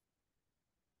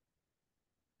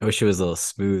 I wish it was a little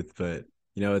smooth, but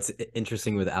you know, it's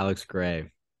interesting with Alex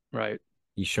Gray. Right.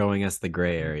 He's showing us the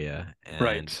gray area, and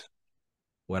right.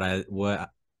 What I've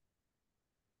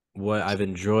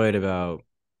enjoyed about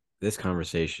this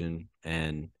conversation,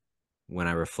 and when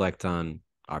I reflect on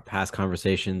our past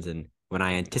conversations and when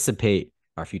I anticipate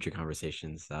our future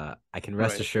conversations, I can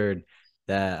rest assured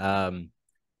that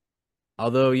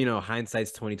although, you know,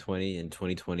 hindsight's 2020, and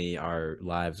 2020 our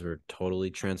lives were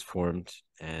totally transformed,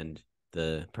 and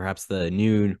perhaps the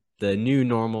new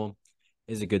normal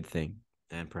is a good thing,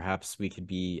 and perhaps we could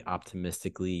be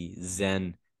optimistically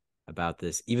Zen about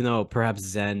this, even though perhaps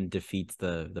Zen defeats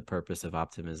the purpose of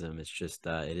optimism. It's just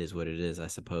it is what it is, I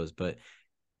suppose. But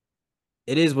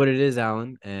it is what it is,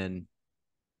 Alan, and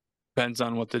depends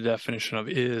on what the definition of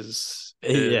is.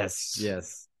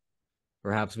 Yes.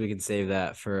 perhaps we can save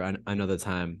that for another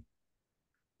time.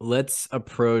 Let's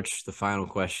approach the final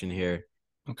question here.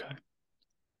 Okay.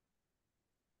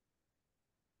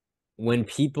 When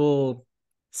people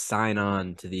sign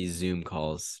on to these Zoom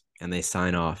calls and they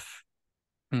sign off,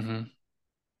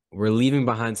 we're leaving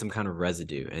behind some kind of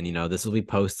residue. And this will be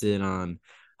posted on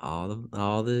all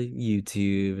the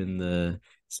YouTube and the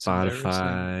It's embarrassing.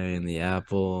 Spotify and the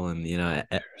Apple and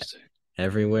Embarrassing.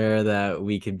 everywhere that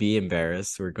we could be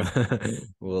embarrassed. We'll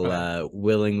Right.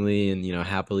 willingly and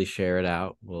happily share it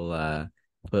out. We'll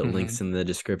put Mm-hmm. links in the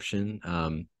description.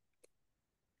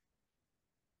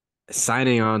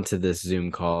 Signing on to this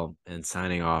Zoom call and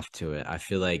signing off to it, I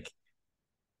feel like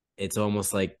it's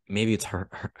almost like maybe it's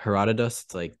Herodotus.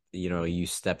 It's like you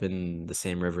step in the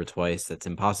same river twice. That's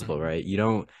impossible, Mm-hmm.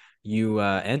 right? You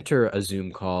enter a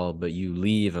Zoom call, but you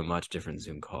leave a much different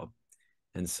Zoom call.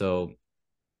 And so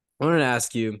I wanted to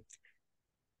ask you,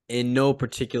 in no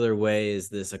particular way is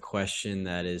this a question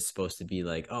that is supposed to be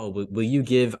like, oh, will you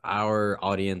give our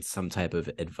audience some type of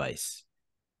advice?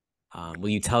 Will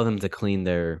you tell them to clean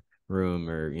their room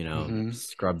or Mm-hmm.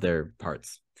 scrub their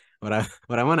parts? What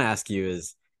I want to ask you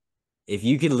is, if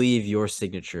you could leave your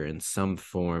signature in some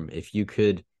form, if you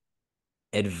could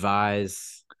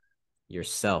advise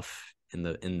yourself in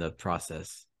the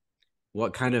process,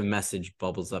 what kind of message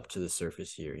bubbles up to the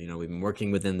surface here? We've been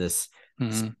working within this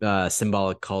Mm-hmm.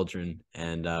 symbolic cauldron,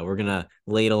 and we're gonna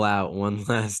ladle out one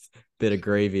last bit of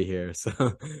gravy here. So,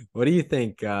 what do you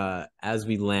think as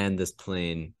we land this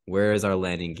plane? Where is our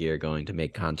landing gear going to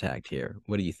make contact here?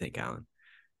 What do you think, Alan?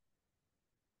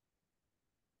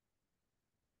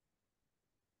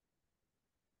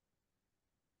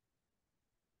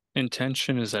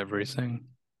 Intention is everything.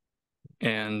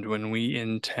 And when we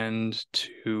intend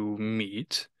to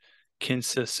meet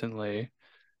consistently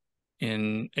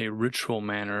in a ritual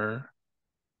manner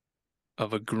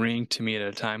of agreeing to meet at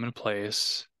a time and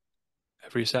place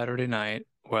every Saturday night,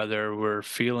 whether we're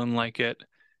feeling like it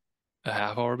a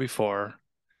half hour before,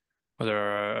 whether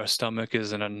our stomach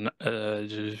is in and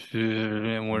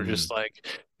we're just Mm,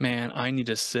 like, man, I need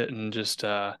to sit and just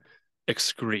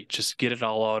excrete, just get it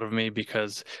all out of me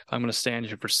because if I'm gonna stand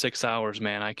here for 6 hours,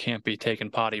 man, I can't be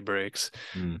taking potty breaks.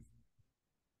 mm,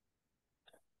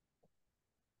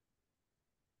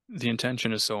 The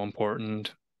intention is so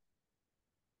important,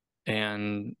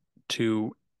 and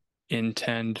to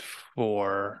intend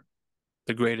for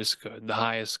the greatest good, the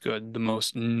highest good, the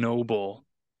most noble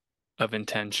of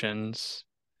intentions,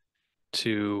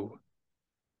 to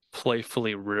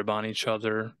playfully rib on each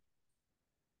other,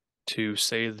 to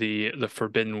say the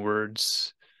forbidden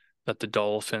words that the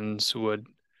dolphins would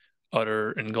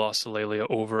utter in glossolalia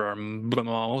over our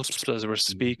mouths as we're mm,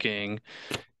 speaking,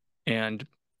 and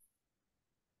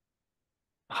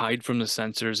hide from the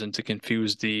sensors and to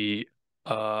confuse the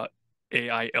uh,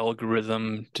 AI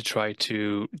algorithm to try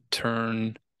to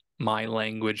turn my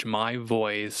language, my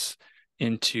voice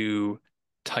into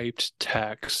typed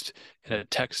text in a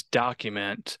text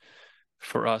document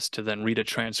for us to then read a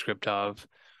transcript of.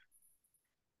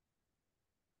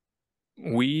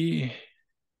 We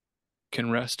can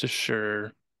rest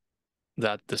assured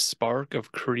that the spark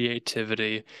of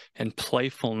creativity and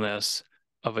playfulness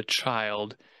of a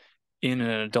child in an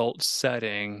adult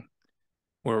setting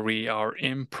where we are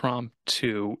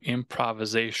impromptu,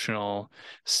 improvisational,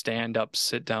 stand up,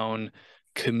 sit down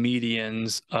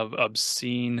comedians of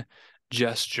obscene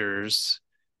gestures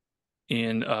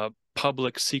in a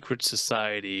public secret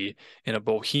society, in a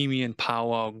bohemian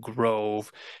powwow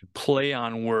grove, play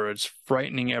on words,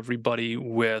 frightening everybody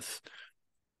with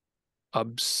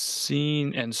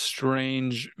obscene and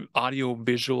strange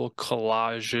audio-visual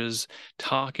collages,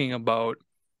 talking about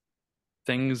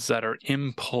things that are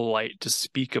impolite to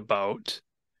speak about,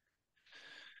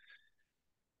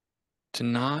 to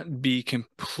not be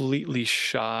completely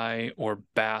shy or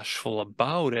bashful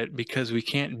about it because we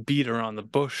can't beat around the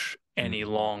bush any mm,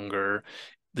 longer.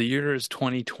 The year is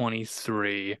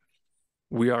 2023.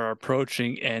 We are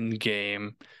approaching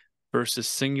Endgame versus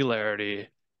Singularity,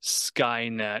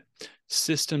 Skynet,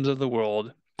 systems of the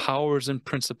world, powers and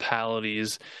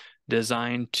principalities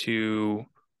designed to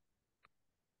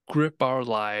grip our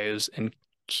lives and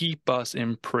keep us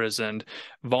imprisoned.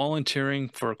 Volunteering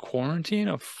for a quarantine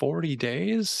of 40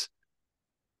 days?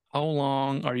 How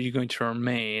long are you going to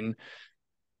remain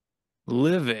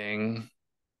living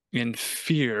in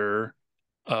fear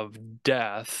of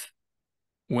death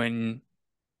when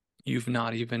you've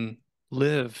not even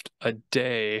lived a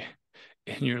day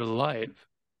in your life?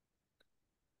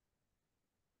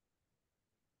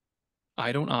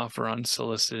 I don't offer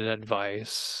unsolicited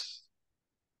advice.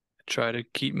 I try to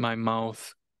keep my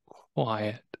mouth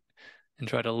quiet and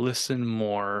try to listen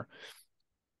more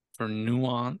for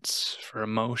nuance, for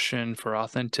emotion, for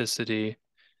authenticity,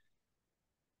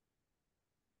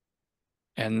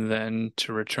 and then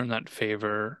to return that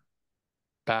favor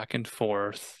back and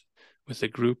forth with a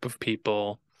group of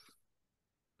people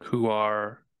who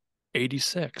are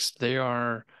 86. They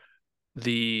are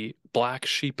the black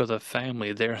sheep of the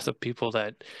family. They're the people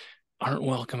that aren't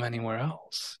welcome anywhere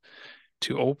else.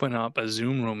 To open up a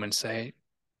Zoom room and say,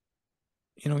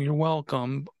 you're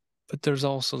welcome, but there's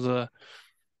also the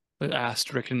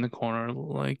asterisk in the corner.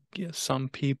 Like, yeah, some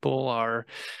people are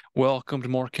welcomed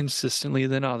more consistently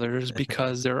than others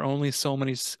because there are only so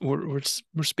many. We're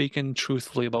speaking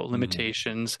truthfully about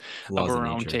limitations of a Laws of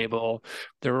round nature. table.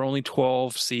 There are only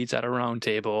 12 seats at a round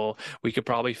table. We could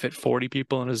probably fit 40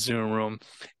 people in a Zoom room.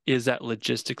 Is that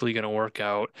logistically going to work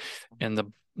out? And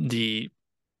the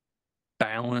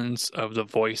balance of the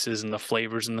voices and the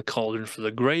flavors in the cauldron for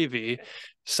the gravy.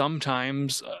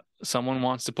 Sometimes someone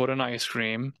wants to put in ice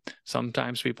cream.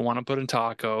 Sometimes people want to put in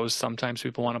tacos. Sometimes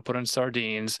people want to put in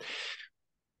sardines.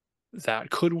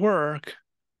 That could work.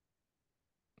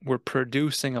 We're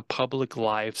producing a public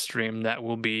live stream that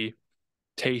will be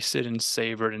tasted and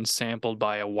savored and sampled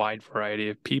by a wide variety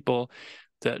of people.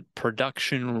 That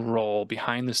production role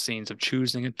behind the scenes of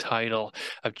choosing a title,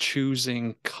 of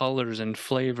choosing colors and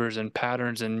flavors and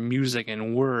patterns and music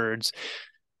and words,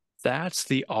 that's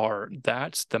the art.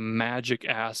 That's the magic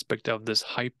aspect of this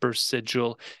hyper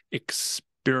sigil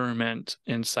experiment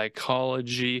in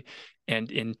psychology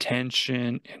and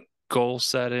intention and goal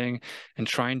setting and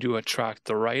trying to attract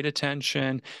the right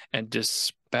attention and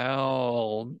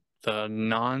dispel the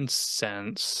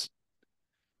nonsense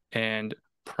and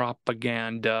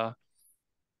propaganda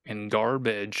and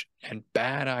garbage and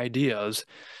bad ideas,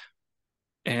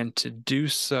 and to do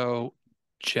so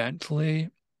gently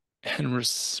and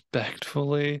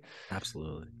respectfully.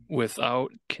 Absolutely.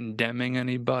 Without condemning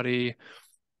anybody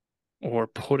or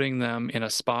putting them in a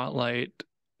spotlight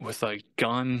with a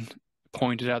gun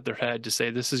pointed at their head to say,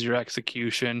 this is your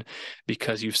execution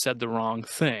because you've said the wrong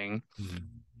thing.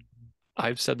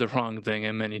 I've said the wrong thing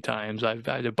and many times. I've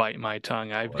had to bite my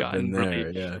tongue. I've I've been gotten there,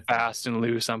 really yeah. fast and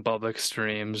loose on public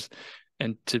streams.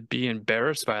 And to be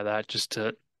embarrassed by that, just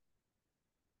to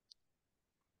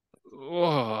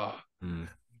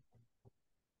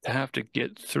have to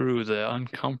get through the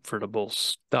uncomfortable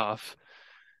stuff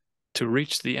to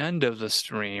reach the end of the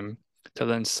stream, to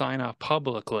then sign off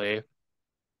publicly,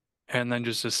 and then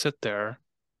just to sit there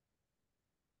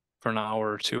for an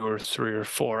hour or 2 or 3 or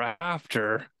 4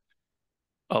 after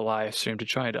a live stream to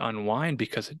try to unwind,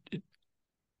 because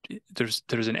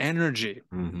there's an energy,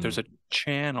 there's a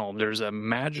channel, there's a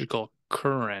magical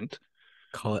current.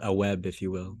 Call it a web, if you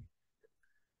will.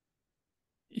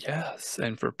 Yes,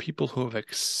 and for people who have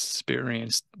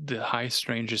experienced the high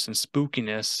strangeness and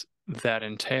spookiness that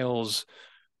entails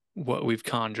what we've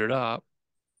conjured up,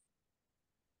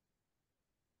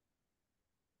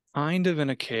 kind of in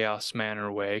a chaos manner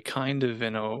way, kind of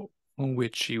in a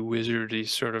witchy, wizardy,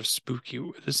 sort of spooky.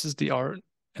 This is the art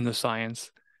and the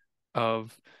science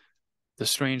of the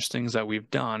strange things that we've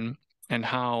done and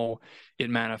how it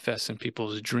manifests in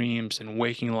people's dreams and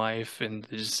waking life and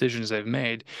the decisions they've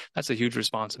made. That's a huge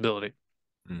responsibility.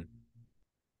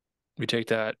 We take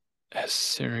that as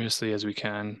seriously as we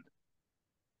can,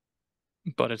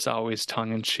 but it's always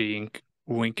tongue-in-cheek,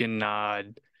 wink and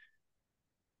nod,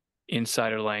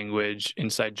 insider language,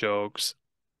 inside jokes.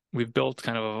 We've built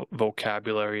kind of a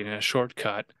vocabulary and a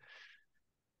shortcut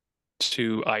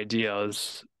to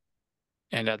ideas.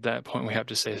 And at that point, we have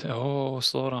to say, oh,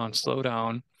 slow down, slow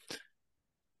down.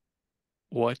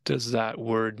 What does that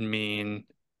word mean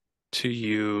to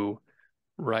you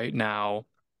right now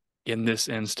in this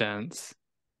instance?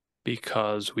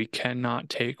 Because we cannot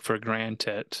take for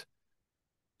granted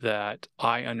that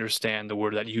I understand the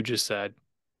word that you just said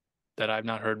that I've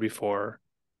not heard before,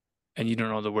 and you don't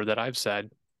know the word that I've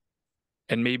said.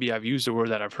 And maybe I've used a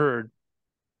word that I've heard,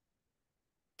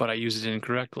 but I used it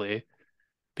incorrectly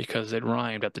because it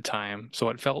rhymed at the time, so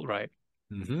it felt right.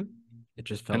 It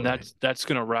just felt and right. That's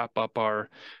going to wrap up our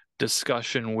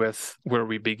discussion with where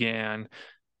we began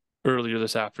earlier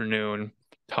this afternoon,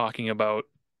 talking about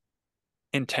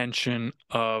intention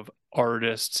of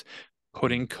artists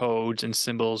putting codes and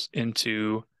symbols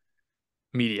into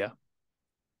media.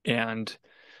 And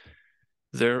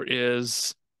there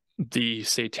is the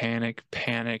satanic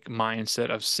panic mindset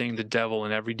of seeing the devil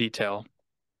in every detail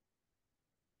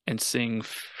and seeing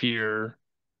fear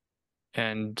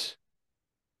and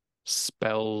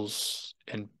spells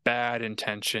and bad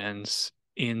intentions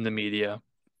in the media.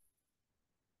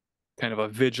 Kind of a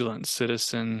vigilant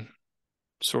citizen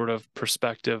sort of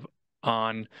perspective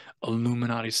on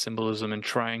Illuminati symbolism, and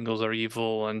triangles are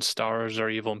evil, and stars are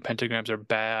evil, and pentagrams are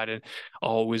bad, and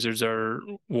all wizards are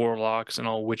warlocks, and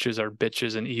all witches are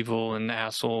bitches and evil and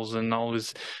assholes, and all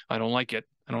this. I don't like it.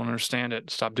 I don't understand it.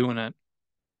 Stop doing it.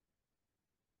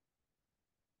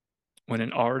 When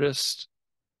an artist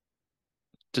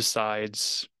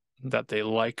decides that they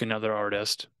like another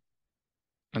artist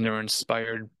and they're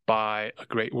inspired by a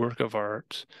great work of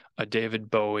art, a David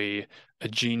Bowie, a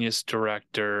genius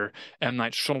director, M.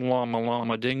 Night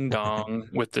Shyamalan Ding Dong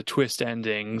with the twist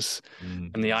endings,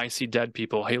 and the I See Dead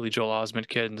People, Haley Joel Osment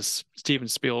Kid, and the Steven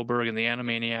Spielberg and the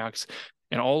Animaniacs,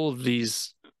 and all of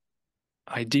these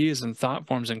ideas and thought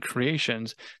forms and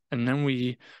creations, and then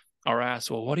we are asked,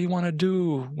 well, what do you want to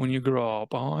do when you grow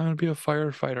up? Oh, I want to be a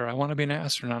firefighter. I want to be an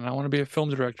astronaut. I want to be a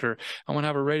film director. I want to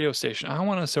have a radio station. I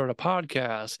want to start a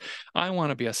podcast. I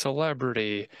want to be a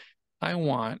celebrity. I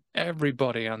want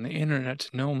everybody on the internet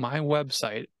to know my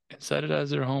website and set it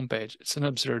as their homepage. It's an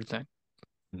absurd thing.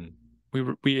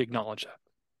 We acknowledge that.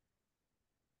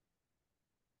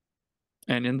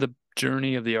 And in the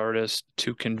journey of the artist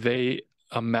to convey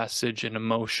a message, an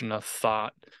emotion, a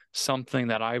thought, something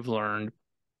that I've learned,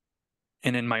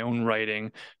 and in my own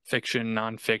writing, fiction,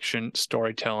 nonfiction,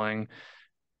 storytelling,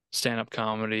 stand-up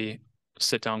comedy,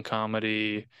 sit-down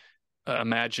comedy,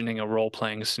 imagining a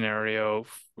role-playing scenario,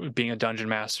 being a dungeon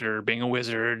master, being a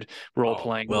wizard,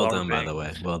 role-playing, well done, by the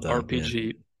way. Well done.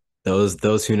 RPG. Yeah.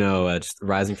 Those who know, just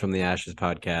Rising from the Ashes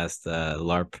podcast,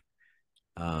 LARP,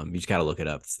 you just got to look it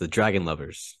up. It's the Dragon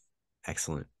Lovers.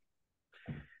 Excellent.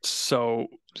 So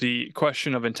the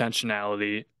question of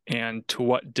intentionality and to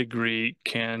what degree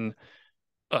can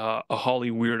a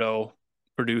Holly weirdo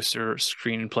producer,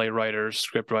 screenplay writer,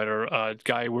 script writer, a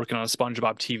guy working on a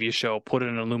SpongeBob TV show, put in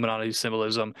an Illuminati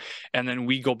symbolism, and then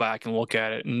we go back and look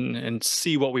at it and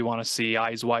see what we want to see,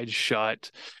 eyes wide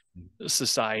shut,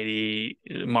 society,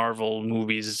 Marvel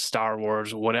movies, Star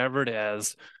Wars, whatever it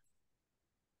is.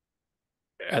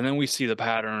 And then we see the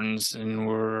patterns and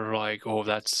we're like, oh,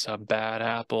 that's a bad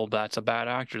apple. That's a bad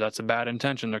actor. That's a bad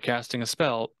intention. They're casting a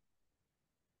spell.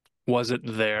 Was it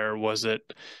there? Was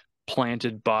it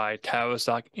planted by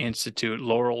Tavistock Institute,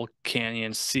 Laurel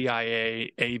Canyon,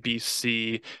 CIA,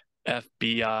 ABC,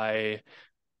 FBI,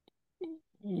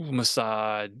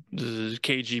 Mossad,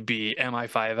 KGB,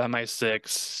 MI5,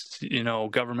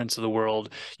 MI6, governments of the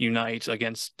world unite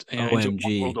against into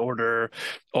one world order.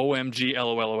 OMG,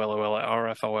 LOL,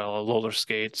 RFOL, roller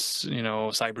skates,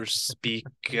 cyber speak,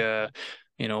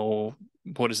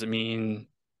 what does it mean?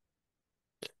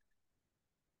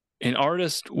 An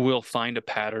artist will find a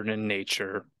pattern in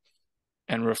nature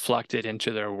and reflect it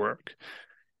into their work.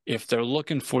 If they're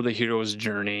looking for the hero's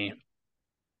journey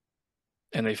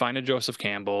and they find a Joseph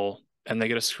Campbell and they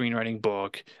get a screenwriting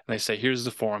book and they say, here's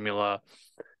the formula.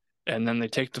 And then they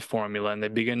take the formula and they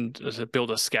begin to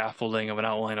build a scaffolding of an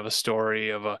outline of a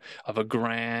story, of a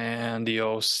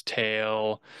grandiose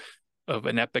tale, of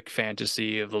an epic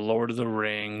fantasy, of the Lord of the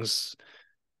Rings,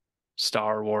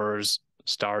 Star Wars,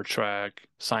 Star Trek,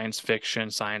 science fiction,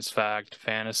 science fact,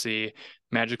 fantasy,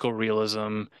 magical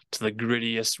realism, to the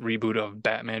grittiest reboot of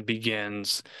Batman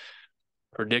Begins,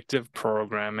 predictive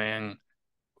programming,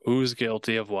 who's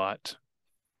guilty of what.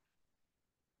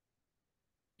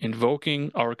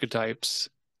 Invoking archetypes,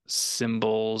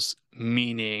 symbols,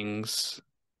 meanings,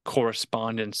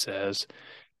 correspondences,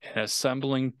 and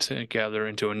assembling together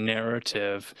into a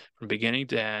narrative from beginning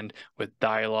to end with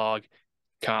dialogue,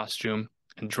 costume,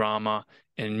 and drama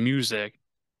and music.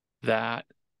 That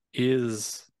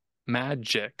is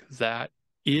magic. That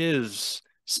is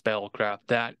spellcraft.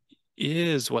 That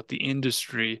is what the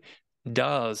industry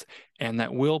does, and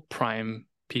that will prime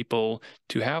people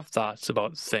to have thoughts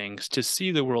about things, to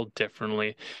see the world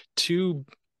differently, to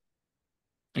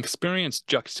experience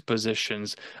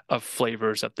juxtapositions of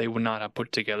flavors that they would not have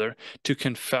put together, to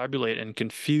confabulate and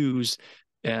confuse.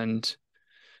 And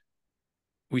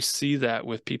we see that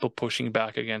with people pushing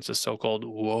back against a so-called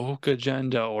woke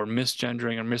agenda, or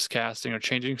misgendering or miscasting or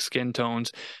changing skin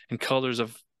tones and colors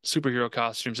of superhero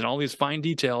costumes and all these fine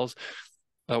details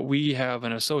that we have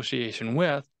an association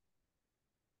with.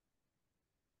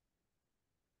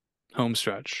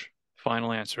 Homestretch,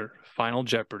 final answer, final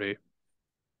Jeopardy.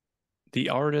 The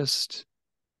artist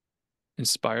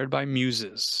inspired by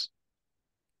muses,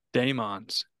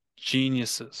 daemons,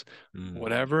 geniuses,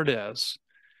 whatever it is,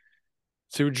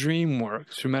 through dream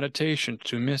work, through meditation,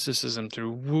 through mysticism,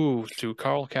 through woo, through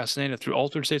Carl Castaneda, through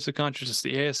altered states of consciousness,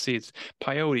 the ASCs,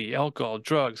 peyote, alcohol,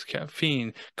 drugs,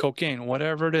 caffeine, cocaine,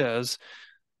 whatever it is,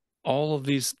 all of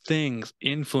these things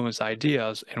influence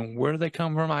ideas, and where they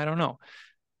come from, I don't know.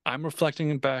 I'm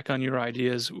reflecting back on your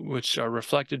ideas, which are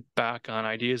reflected back on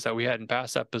ideas that we had in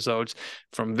past episodes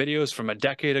from videos from a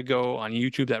decade ago on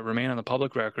YouTube that remain on the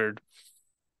public record.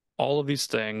 All of these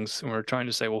things, and we're trying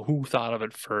to say, well, who thought of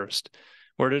it first?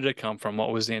 Where did it come from?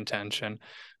 What was the intention?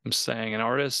 I'm saying an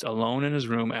artist alone in his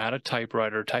room at a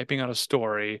typewriter, typing out a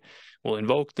story, will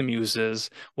invoke the muses,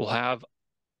 will have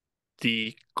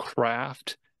the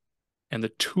craft and the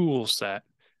tool set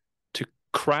to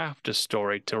craft a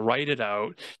story, to write it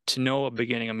out, to know a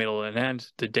beginning, a middle, and an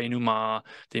end, the denouement,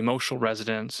 the emotional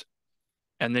resonance,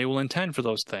 and they will intend for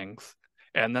those things.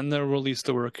 And then they'll release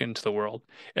the work into the world.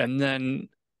 And then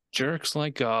jerks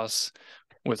like us,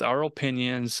 with our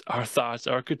opinions, our thoughts,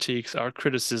 our critiques, our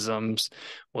criticisms,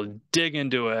 will dig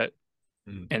into it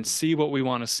and see what we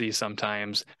want to see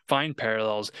sometimes, find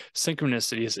parallels,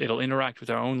 synchronicities. It'll interact with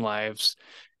our own lives.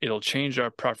 It'll change our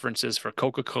preferences for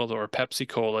Coca-Cola or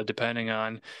Pepsi-Cola, depending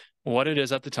on what it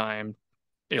is at the time.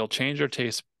 It'll change our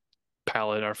taste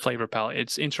palette, our flavor palette.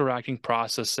 It's interacting,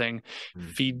 processing,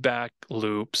 feedback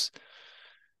loops.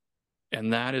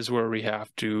 And that is where we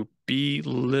have to be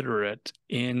literate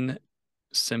in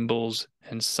symbols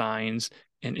and signs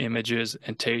and images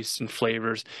and tastes and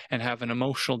flavors, and have an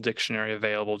emotional dictionary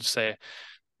available to say,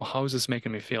 well, how is this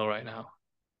making me feel right now?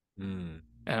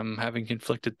 I'm having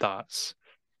conflicted thoughts.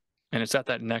 And it's at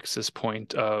that nexus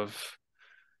point of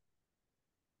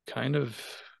kind of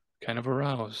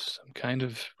aroused, I'm kind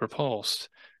of repulsed,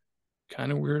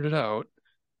 kind of weirded out,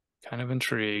 kind of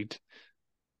intrigued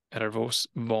at our most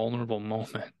vulnerable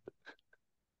moment.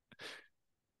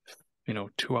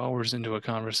 2 hours into a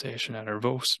conversation, at our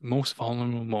most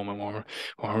vulnerable moment, when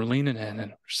we're leaning in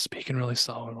and we're speaking really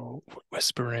slow, we're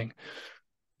whispering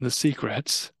the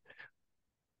secrets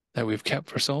that we've kept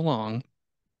for so long.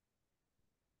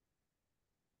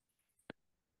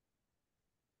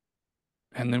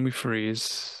 And then we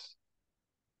freeze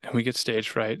and we get stage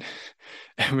fright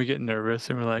and we get nervous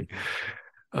and we're like,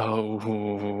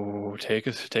 oh, take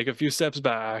a few steps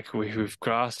back. We've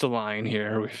crossed a line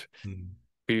here.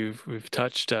 We've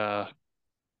touched a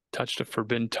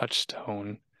forbidden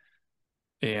touchstone,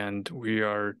 and we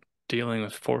are dealing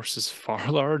with forces far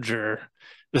larger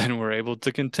than we're able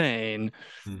to contain.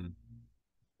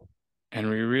 And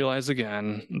we realize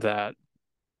again that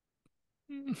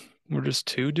we're just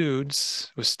two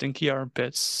dudes with stinky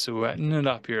armpits, sweating it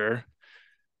up here,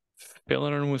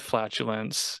 filling in with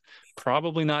flatulence,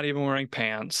 probably not even wearing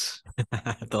pants.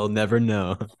 They'll never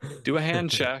know. Do a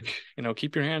hand check,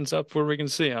 keep your hands up where we can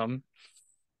see them.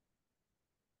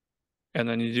 And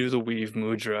then you do the weave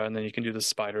mudra, and then you can do the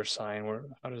spider sign. Where,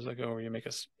 how does that go? Where you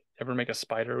ever make a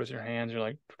spider with your hands? You're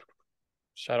like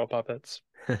shadow puppets.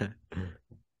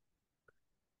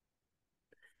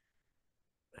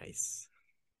 Nice.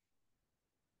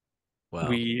 Well,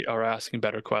 we are asking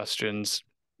better questions,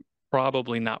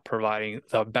 probably not providing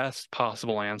the best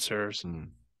possible answers.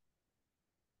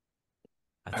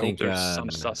 I think hope there's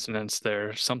some sustenance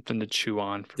there, something to chew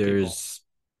on for there's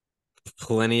people.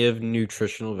 Plenty of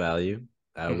nutritional value.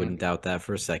 I wouldn't doubt that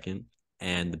for a second.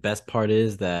 And the best part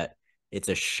is that it's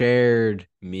a shared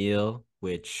meal,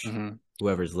 which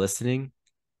whoever's listening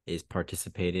is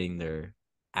participating. They're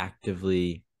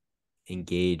actively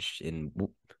engaged in.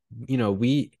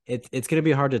 It's gonna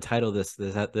be hard to title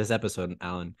this episode,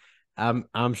 Alan.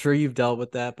 I'm sure you've dealt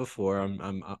with that before.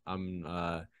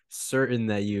 I'm certain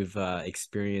that you've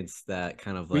experienced that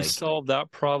kind of, like, we solved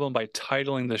that problem by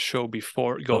titling the show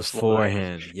before it goes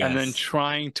beforehand, live, yes. And then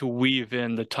trying to weave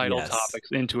in the title topics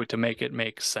into it to make it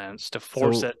make sense, to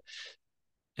force it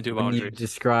into when boundaries. you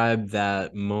describe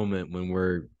that moment when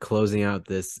we're closing out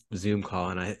this Zoom call,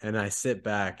 and I sit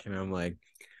back and I'm like,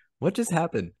 what just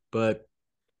happened? But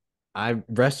I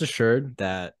rest assured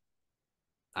that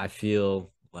I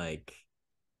feel like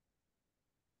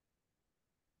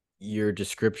your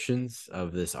descriptions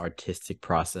of this artistic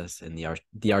process and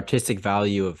the artistic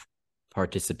value of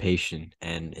participation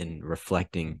and in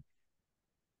reflecting,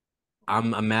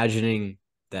 I'm imagining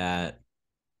that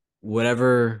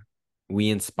whatever we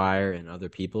inspire in other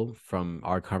people from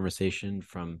our conversation,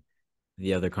 from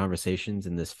the other conversations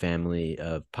in this family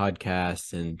of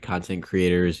podcasts and content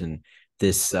creators, and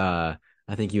this I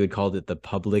think you had called it the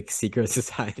Public Secret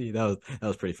Society. That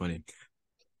was pretty funny.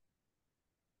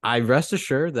 I rest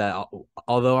assured that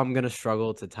although I'm going to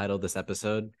struggle to title this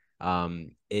episode,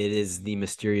 it is the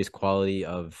mysterious quality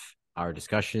of our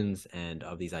discussions and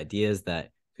of these ideas that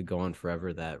could go on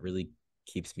forever that really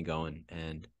keeps me going.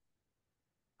 And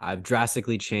I've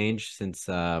drastically changed since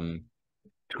I've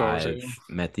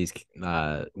met these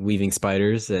weaving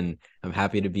spiders, and I'm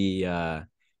happy to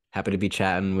be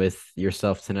chatting with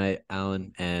yourself tonight,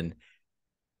 Alan. And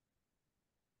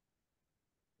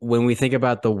when we think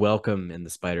about the welcome and the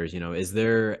spiders, is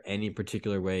there any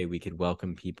particular way we could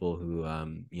welcome people who,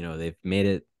 they've made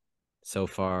it so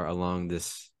far along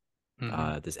this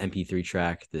MP3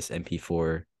 track, this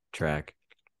MP4 track?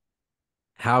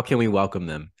 How can we welcome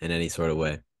them in any sort of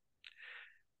way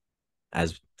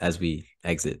as we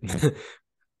exit?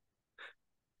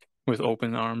 With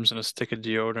open arms and a stick of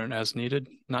deodorant as needed,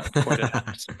 not quite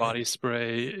a body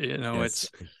spray. Yes.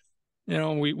 It's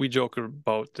we joke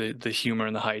about the humor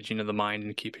and the hygiene of the mind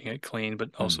and keeping it clean, but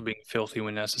also being filthy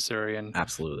when necessary, and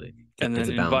Absolutely. then There's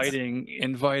a balance.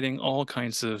 inviting all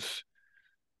kinds of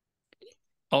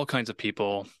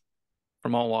people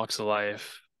from all walks of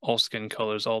life, all skin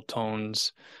colors, all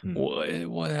tones,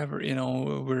 whatever.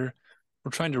 We're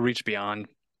trying to reach beyond,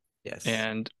 Yes.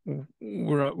 and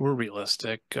we're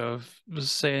realistic of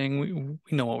saying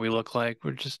we know what we look like.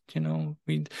 We're just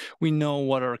we know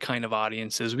what our kind of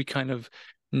audience is. We kind of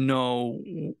know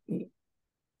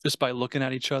just by looking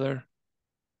at each other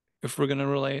if we're going to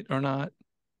relate or not.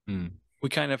 We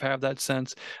kind of have that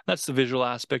sense. That's the visual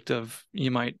aspect of,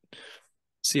 you might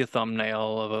see a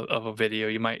thumbnail of a video,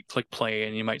 you might click play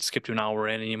and you might skip to an hour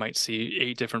in and you might see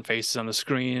 8 different faces on the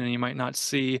screen, and you might not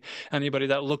see anybody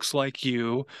that looks like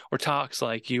you or talks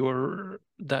like you or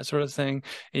that sort of thing.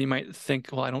 And you might think,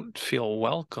 well, I don't feel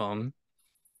welcome.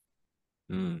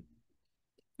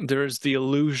 There's the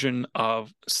illusion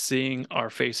of seeing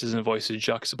our faces and voices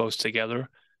juxtaposed together,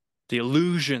 the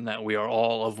illusion that we are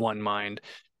all of one mind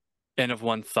and of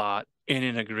one thought and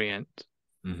in agreement.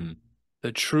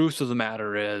 The truth of the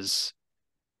matter is,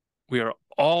 we are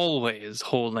always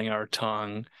holding our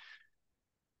tongue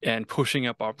and pushing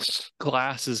up our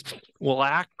glasses. Well,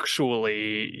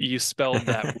 actually, you spelled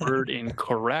that word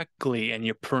incorrectly and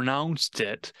you pronounced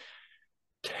it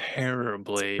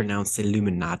terribly. It's pronounced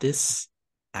Illuminatus,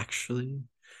 actually.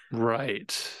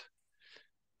 Right.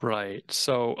 Right.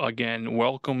 So again,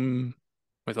 welcome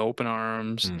with open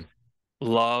arms,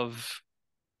 love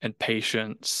and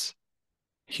patience,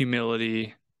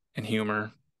 humility and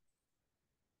humor,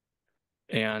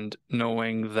 and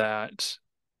knowing that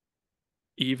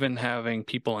even having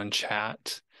people in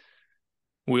chat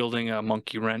wielding a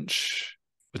monkey wrench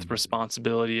with the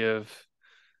responsibility of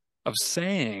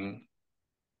saying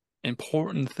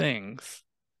important things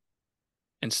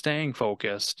and staying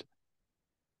focused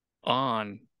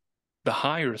on the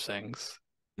higher things,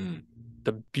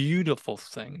 the beautiful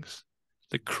things,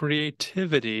 the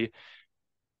creativity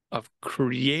of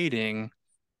creating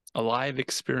a live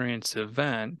experience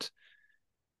event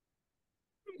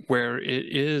where it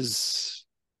is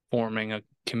forming a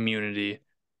community of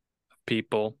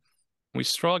people. We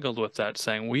struggled with that,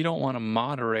 saying we don't want to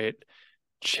moderate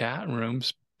chat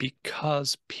rooms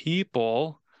because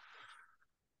people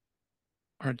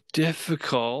are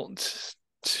difficult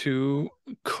to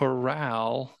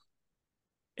corral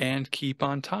and keep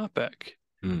on topic.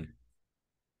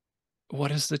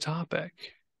 What is the topic?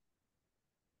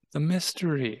 The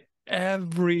mystery.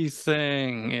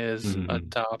 Everything is a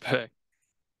topic.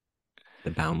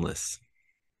 The boundless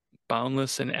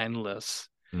and endless.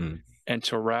 And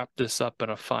to wrap this up in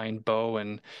a fine bow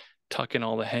and tuck in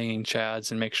all the hanging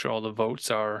chads and make sure all the votes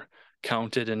are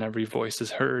counted and every voice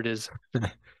is heard is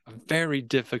a very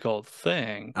difficult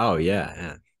thing. Oh,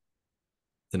 yeah.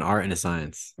 It's an art and a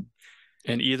science.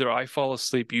 And either I fall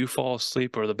asleep, you fall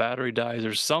asleep, or the battery dies,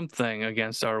 or something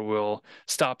against our will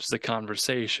stops the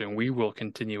conversation. We will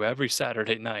continue every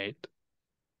Saturday night,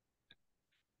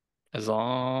 as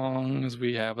long as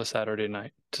we have a Saturday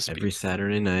night to speak. Every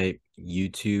Saturday night,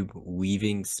 YouTube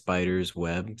weaving spiders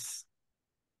webs.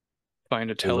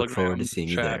 Find a We'll look forward Telegram to seeing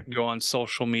you chat, there. go on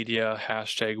social media,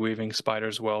 hashtag weaving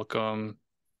spiders welcome.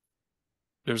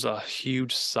 There's a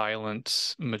huge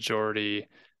silent majority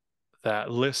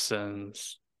that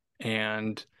listens,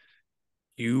 and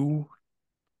you,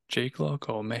 Jake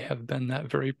Loco, may have been that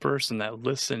very person that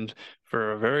listened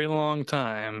for a very long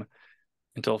time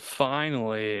until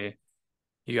finally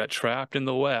you got trapped in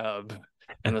the web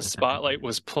and the spotlight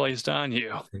was placed on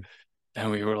you. And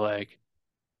we were like,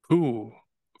 who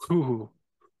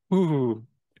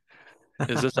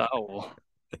is this owl?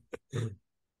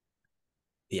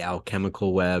 The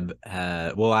alchemical web.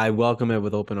 Well, I welcome it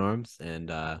with open arms,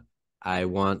 and I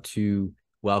want to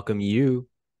welcome you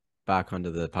back onto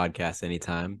the podcast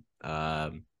anytime.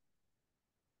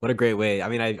 What a great way. I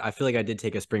mean, I feel like I did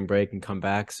take a spring break and come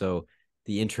back, so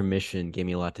the intermission gave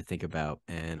me a lot to think about,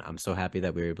 and I'm so happy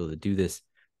that we were able to do this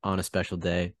on a special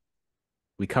day.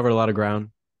 We covered a lot of ground.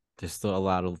 There's still a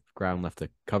lot of ground left to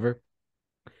cover.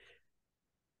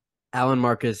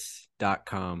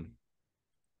 AlanMarcus.com.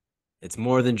 It's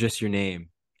more than just your name,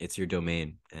 it's your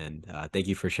domain. And thank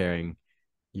you for sharing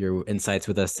your insights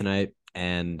with us tonight.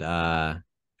 And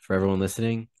for everyone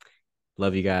listening,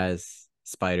 love you guys.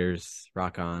 Spiders,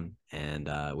 rock on, and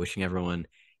wishing everyone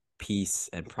peace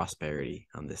and prosperity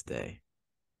on this day.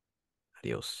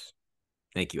 Adios.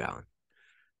 Thank you, Alan.